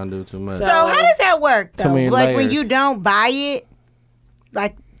 They're trying to do too much. So how does that work, Too though? many Like, when layers. you don't buy it,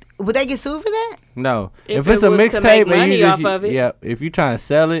 like, would they get sued for that? No, If if it's it a was to make mixtape and money you just off of it. yeah, if you trying to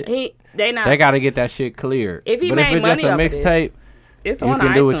sell it, They not. they got to get that shit cleared. If he but made if it's just money a off of this, mixtape, it's you on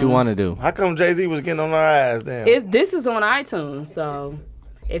can do what you iTunes. want to do. How come Jay-Z was getting on our ass then? This is on iTunes, so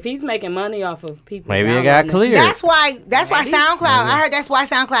if he's making money off of people, Maybe it got downloading cleared. That's why Maybe. SoundCloud, I heard that's why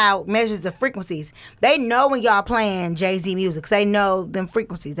SoundCloud measures the frequencies. They know when y'all playing Jay-Z music. 'Cause they know them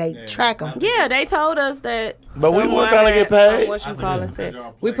frequencies. They track them. Yeah, they told us that. But we someone weren't trying to get had- paid. Whatchamacallit said.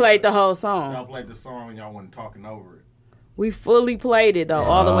 Y'all We played played the whole Y'all song. played the song and y'all wasn't talking over it. We fully played it though,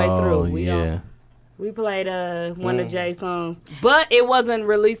 all the way through. Oh, We yeah. don't. We played one of Jay's songs, but it wasn't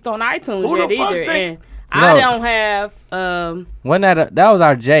released on iTunes Who yet the fuck either. think- And I No. don't have. Wasn't that was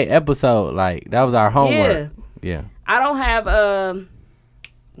our J episode? Like that was our homework. Yeah, I don't have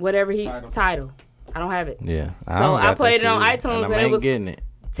whatever title. I don't have it. yeah. So don't I got played that it on shit, iTunes and I it ain't was- getting it.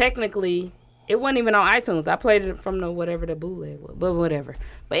 Technically, it wasn't even on iTunes. I played it from the whatever the bootleg was, but whatever.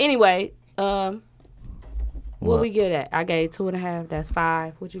 But anyway, what we get at? I gave 2.5. That's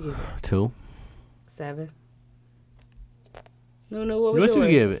 5. What you give it? 2. 7. No. What was What you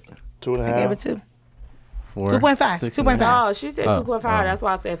yours? give it? 2.5. I gave it 2. 4. 2.5. 2.5. Oh, she said Oh, 2.5. oh. That's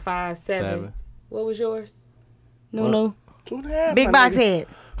why I said 5, 7. 7. What was yours? What? No. 2.5. Big box head.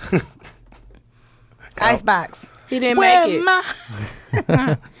 Icebox. He didn't Where make it.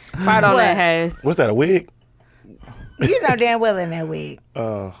 my- Right on What? that has. What's that, a wig? You know damn well in that wig.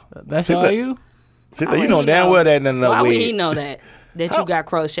 That's She all said- you? She Why said, you would know he damn know? well that nothing Why a would he wig. know that you got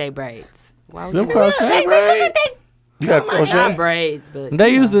crochet braids? Why would Them he crochet braids? You got not crochet? braids, but They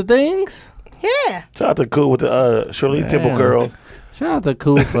use the things? Yeah. Shout out to Cool with the Shirley Temple Damn. girls. Shout out to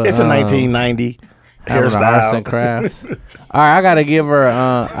Cool for It's a 1990 having the arts and hairstyle. crafts. All right, I gotta give her.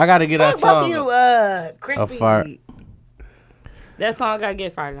 I gotta get that Fuck both song. you, A crispy. fart. that song got to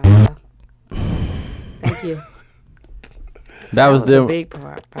get fired on. Thank you. That was a the big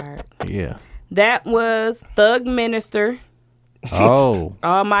part. yeah. That was Thug Minister, Oh,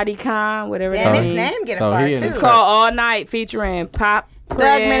 Almighty Khan, whatever Damn, that his means. name get a So fart he in too. the It's called All Night featuring Pop Thug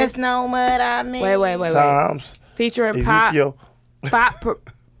Press. Minutes know what I mean. Wait. Psalms. Featuring Ezekiel.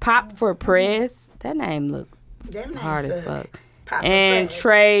 Pop for Press. That name look Them hard names as suck. fuck. Pop And for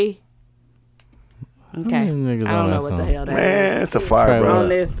Trey. Okay. many niggas I don't on know that what the song? hell that Man, is. it's a fire, Trey bro. On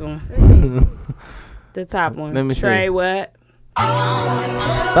this one. The top one. Let me Trey see. what?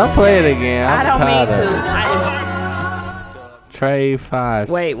 don't play it again. I I'm don't mean tired of to. it. Trey 5.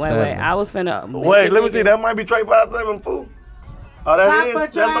 Wait. I was finna. Wait, let me see. That might be Trey 5'7", fool. Oh, that is.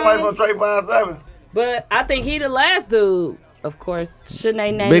 That's somebody from Trey 5'7". But I think he the last dude. Of course, shouldn't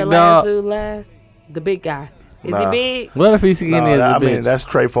they name Big the dog. last dude last? The big guy. Is he big? What if he's skinny as a I bitch? mean, that's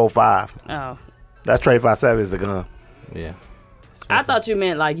Trey 4'5". Oh. That's Trey 5'7" is the gun. Yeah. I thought you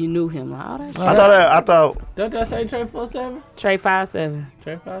meant like you knew him. Like, oh, that shit. I thought. Don't that say Trey 4'7"? Trey 5'7".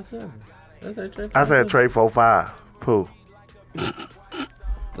 Trey 5'7". That say Trey 5'7". I said Trey 4'5". Pooh.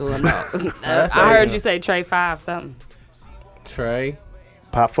 Well, no. I heard you say Trey 5 something. Trey.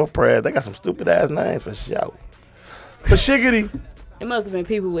 Pop for prayer. They got some stupid ass names for sure. For shiggity. It must have been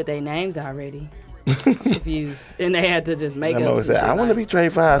people with their names already. I'm confused. And they had to just make up some shit. I want to be Trey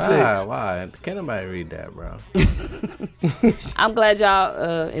 5'6". Why? Can't nobody read that, bro. I'm glad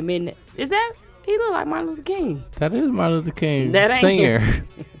y'all admitting it. Is that? He look like Martin Luther King. That is Martin Luther King. That ain't Senior. him.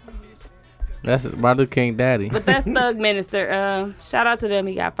 That's Martin Luther King daddy. But that's Thug Minister. Shout out to them.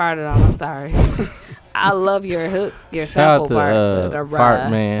 He got fired on. I'm sorry. I love your hook, your Shout sample out to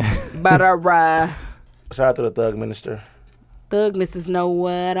Fart Man. Shout out to the Thug Minister. Thug Mrs. Know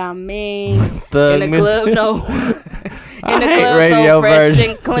what I mean. Thug in the club, no. I In the hate club, radio so fresh versions.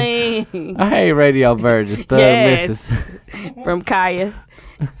 and clean. I hate radio versions. Thug Misses. From Kaya.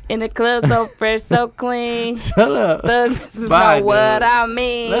 In the club, so fresh, so clean. Shut up. Thug Mrs. Bye, Know what dude. I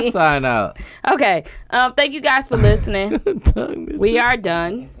mean. Let's sign out. Okay. Thank you guys for listening. We are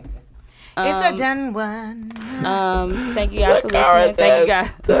done. It's a done one. Thank you guys for listening. Thank you guys.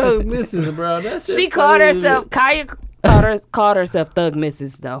 Thug Misses, bro. That's She called herself Kaya. Called herself Thug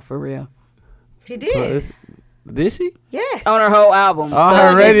Misses though, for real. She did. Did she? Yes. On her whole album. All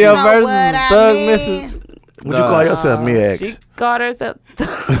Thug her radio Know versions what I Thug mean. Misses. What you call yourself, me ex? She called herself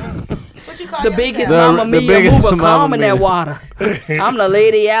What you call the yourself? biggest The Mamma Mia biggest mover Mamma calm in that Mia. water. I'm the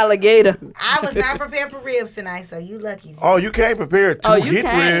lady alligator. I was not prepared for ribs tonight, so you lucky. Oh, you came prepared to Oh, you hit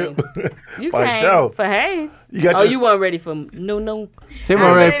came. rib. You For came sure. for Hayes. You got Oh, your- you weren't ready for no. She was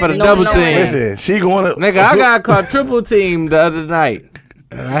ready for the No, double no, team. Listen, she going to. Nigga, I got caught triple team the other night.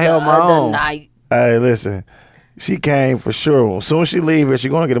 And I held my Other own. night. Hey, listen. She came for sure. As soon as she leave here, she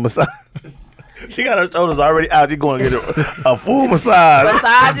going to get a massage. She got her shoulders already out. She going to get a full massage.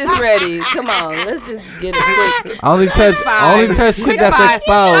 Massage is ready. Come on, let's just get it quick. Only touch shit Quick that's 5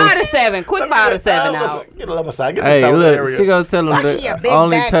 exposed. to 7. Quick 5 to 7 out. Get a little massage. Get Hey, the look, area. she gonna tell him Lucky a to big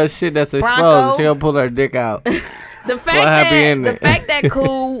only back touch shit that's exposed. Bronco. She gonna pull her dick out. The fact happy ending. that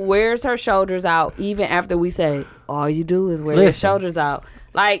Cool wears her shoulders out even after we say all you do is wear your Listen. shoulders out.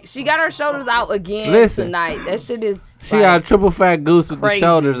 Like she got her shoulders out again Listen. tonight. That shit is. She like, got a triple fat goose with crazy. the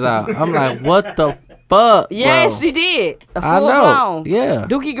shoulders out. I'm like, what the fuck, Yes, bro? she did. A I full know. blown. Yeah.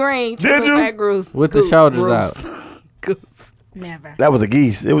 Dookie Green. Did triple you? fat goose. With the shoulders Goose. out. Goose. Never. That was a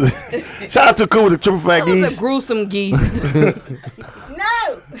geese. It was. Shout out to Cool with the triple fat That was a geese. gruesome geese.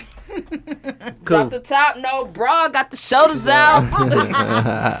 No. Drop the top, no bra, got the shoulders out.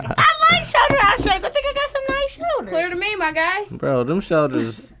 I like shoulder out shirts. I think I got some nice shoulders. Clear to me, my guy. Bro, them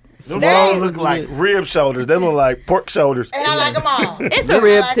shoulders. Them small shoulders look as like it. rib shoulders. They look like pork shoulders. And I like them all. It's a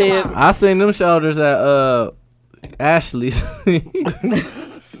rib like 'em tip. all. I seen them shoulders at Ashley's.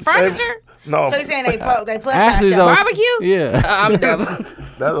 Furniture? No, So you saying they plus size Ashley's shoulders? on Barbecue? Yeah. I'm done.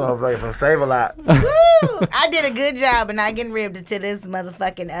 that's what I'm from Save a Lot. Woo! I did a good job of not getting ribbed until this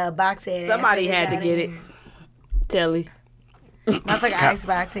motherfucking box head. Somebody ass nigga had to got get in. it. Telly. Motherfucking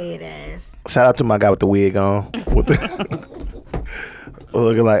icebox head ass. Shout out to my guy with the wig on. With the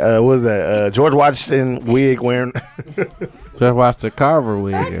looking like what was that? George Washington wig wearing. Just watch the Carver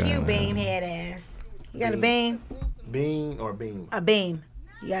wig. Fuck you, beam head ass. You got a beam? Bean or beam? A beam.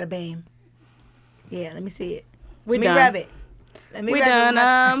 You got a beam. Yeah, let me see it. We Let me done. rub it. Let me We rub it.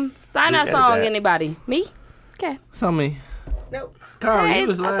 done. Sign out edit song, that. anybody? Me? Okay. Tell me. Nope. Carver, Hey, you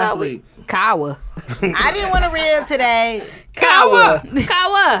was I last thought week. Kawa. I didn't want to rib today. Kawa.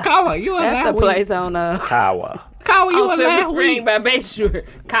 Kawa. Kawa, you was That's last a place on Kawa. Kawa, you on was Silver last Spring week. by Bay Shore.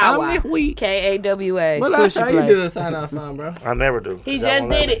 Kawa. this week. Kawa. Well, last Sushi time you place. did a sign out song, bro. I never do. He 'Cause y'all just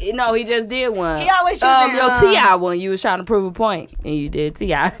won't let did me. it. No, he just did one. He always chooses, your T.I. one. You was trying to prove a point, and you did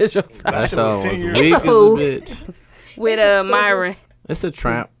T.I. as your song. That shit was song 10 was years. weak It's a as fool. bitch. With Myra. It's a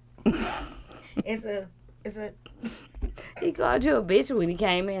tramp. It's a. He called you a bitch when he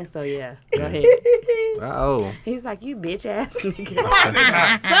came in, so yeah. Go ahead. Oh. He was like, you bitch ass nigga.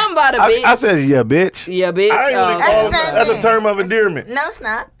 Something about a bitch. I said, yeah, bitch. Yeah, bitch. I ain't really Oh, call That's him- that's a it. term of endearment. No, it's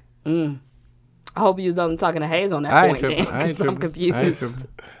not. I hope you was only talking to Hayes on that I ain't point. tripping. Then, I ain't 'cause I'm tripping. I ain't confused. tripping.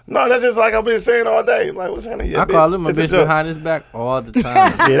 No, that's just like I've been saying all day. Like, what's happening? Yeah, I call him a It's bitch joke. behind his back all the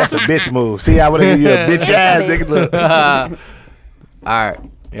time. Yeah, that's a bitch move. See, I would have given you a bitch ass nigga. Look. All right.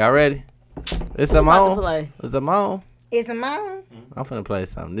 Y'all ready? It's a about to on. play? It's a on. It's a mom. I'm finna play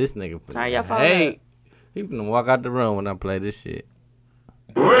something. This nigga finna Turn your phone hate. up. He finna walk out the room when I play this shit.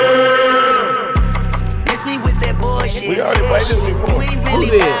 Miss me with that bullshit. We already played this before. Who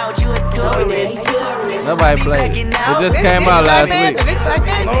did? Nobody played. It just came out last week. No,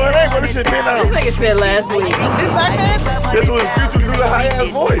 it ain't. What this shit been out? This nigga said last week. This was Future through the high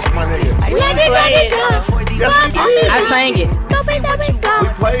ass voice, my nigga. We played it. Yes, we did. I sang it. We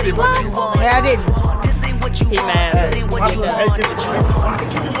played it. Yeah, I did. He mad. And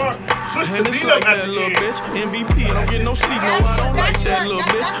it's like that little bitch. MVP, I don't get no sleep, no, I don't like that little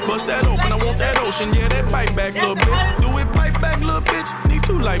bitch. Bust that open, I want that ocean, yeah, that bite back, little bitch. Do it, bite back, little bitch. Need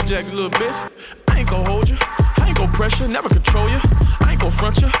 2 life jackets, little bitch. I ain't gon' hold you, I ain't gon' pressure, never control you. I ain't gon'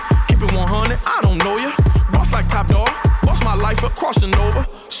 front you, keep it 100, I don't know you. Boss like Top Dog, boss my life up, crossing over.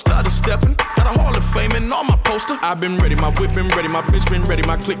 Stutter stepping, got a Hall of Fame and all my poster. I've been ready, my whip been ready, my bitch been ready,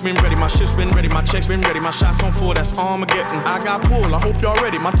 my click been ready, my shit's been ready, my checks been ready, my shots on full, that's Armageddon. I got pull, I hope y'all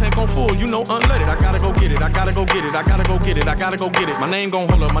ready, my tank on full, you know unleaded. I gotta go get it, I gotta go get it, I gotta go get it, I gotta go get it. My name gon'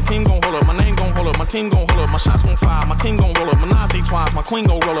 hold up, my team gon' hold up, my name gon' hold up, my team gon' hold up, my shots gon' fire, my team gon' roll up, my Nazi twice, my queen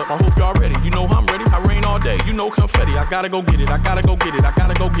gon' roll up. I hope y'all ready, you know I'm ready, I rain all day, you know confetti. I gotta go get it, I gotta go get it, I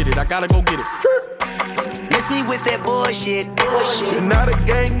gotta go get it, I gotta go get it. Miss me with that bullshit. You're not a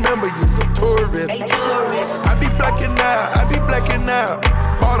gang member, you're a tourist. I be blacking out.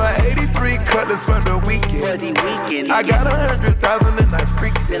 Bought a 83 Cutlass for the weekend. I got 100,000 and I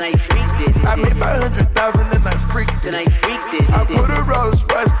freaked it. I made 500,000 and I freaked it. I put a Rolls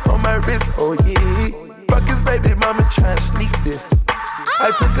Royce on my wrist, oh yeah. Fuck his baby mama tryna sneak this. I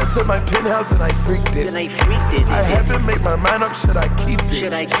took her to my penthouse and I freaked it. I haven't made my mind up, should I keep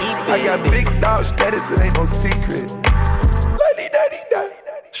it? I got big dog status, it ain't no secret. La-di-da-di-da,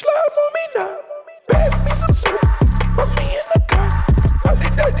 slime on me now. Pass me some syrup, put me in the car.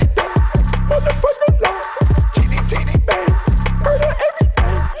 La-di-da-di-da, motherfucker law. GD bang, murder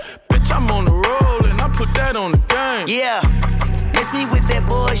everything. Bitch, I'm on the roll and I put that on the game. Yeah, miss me with that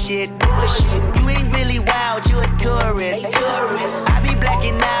bullshit. You ain't really wild, you a tourist. I be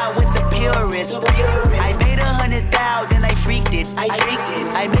blacking out with the purist. I made 100,000, then I freaked it.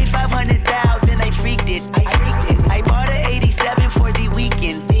 I made 500,000, I freaked it. I bought an 87 for the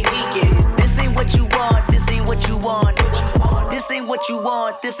weekend. This ain't what you want, this ain't what you want. This ain't what you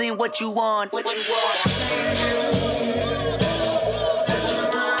want, this ain't what you want.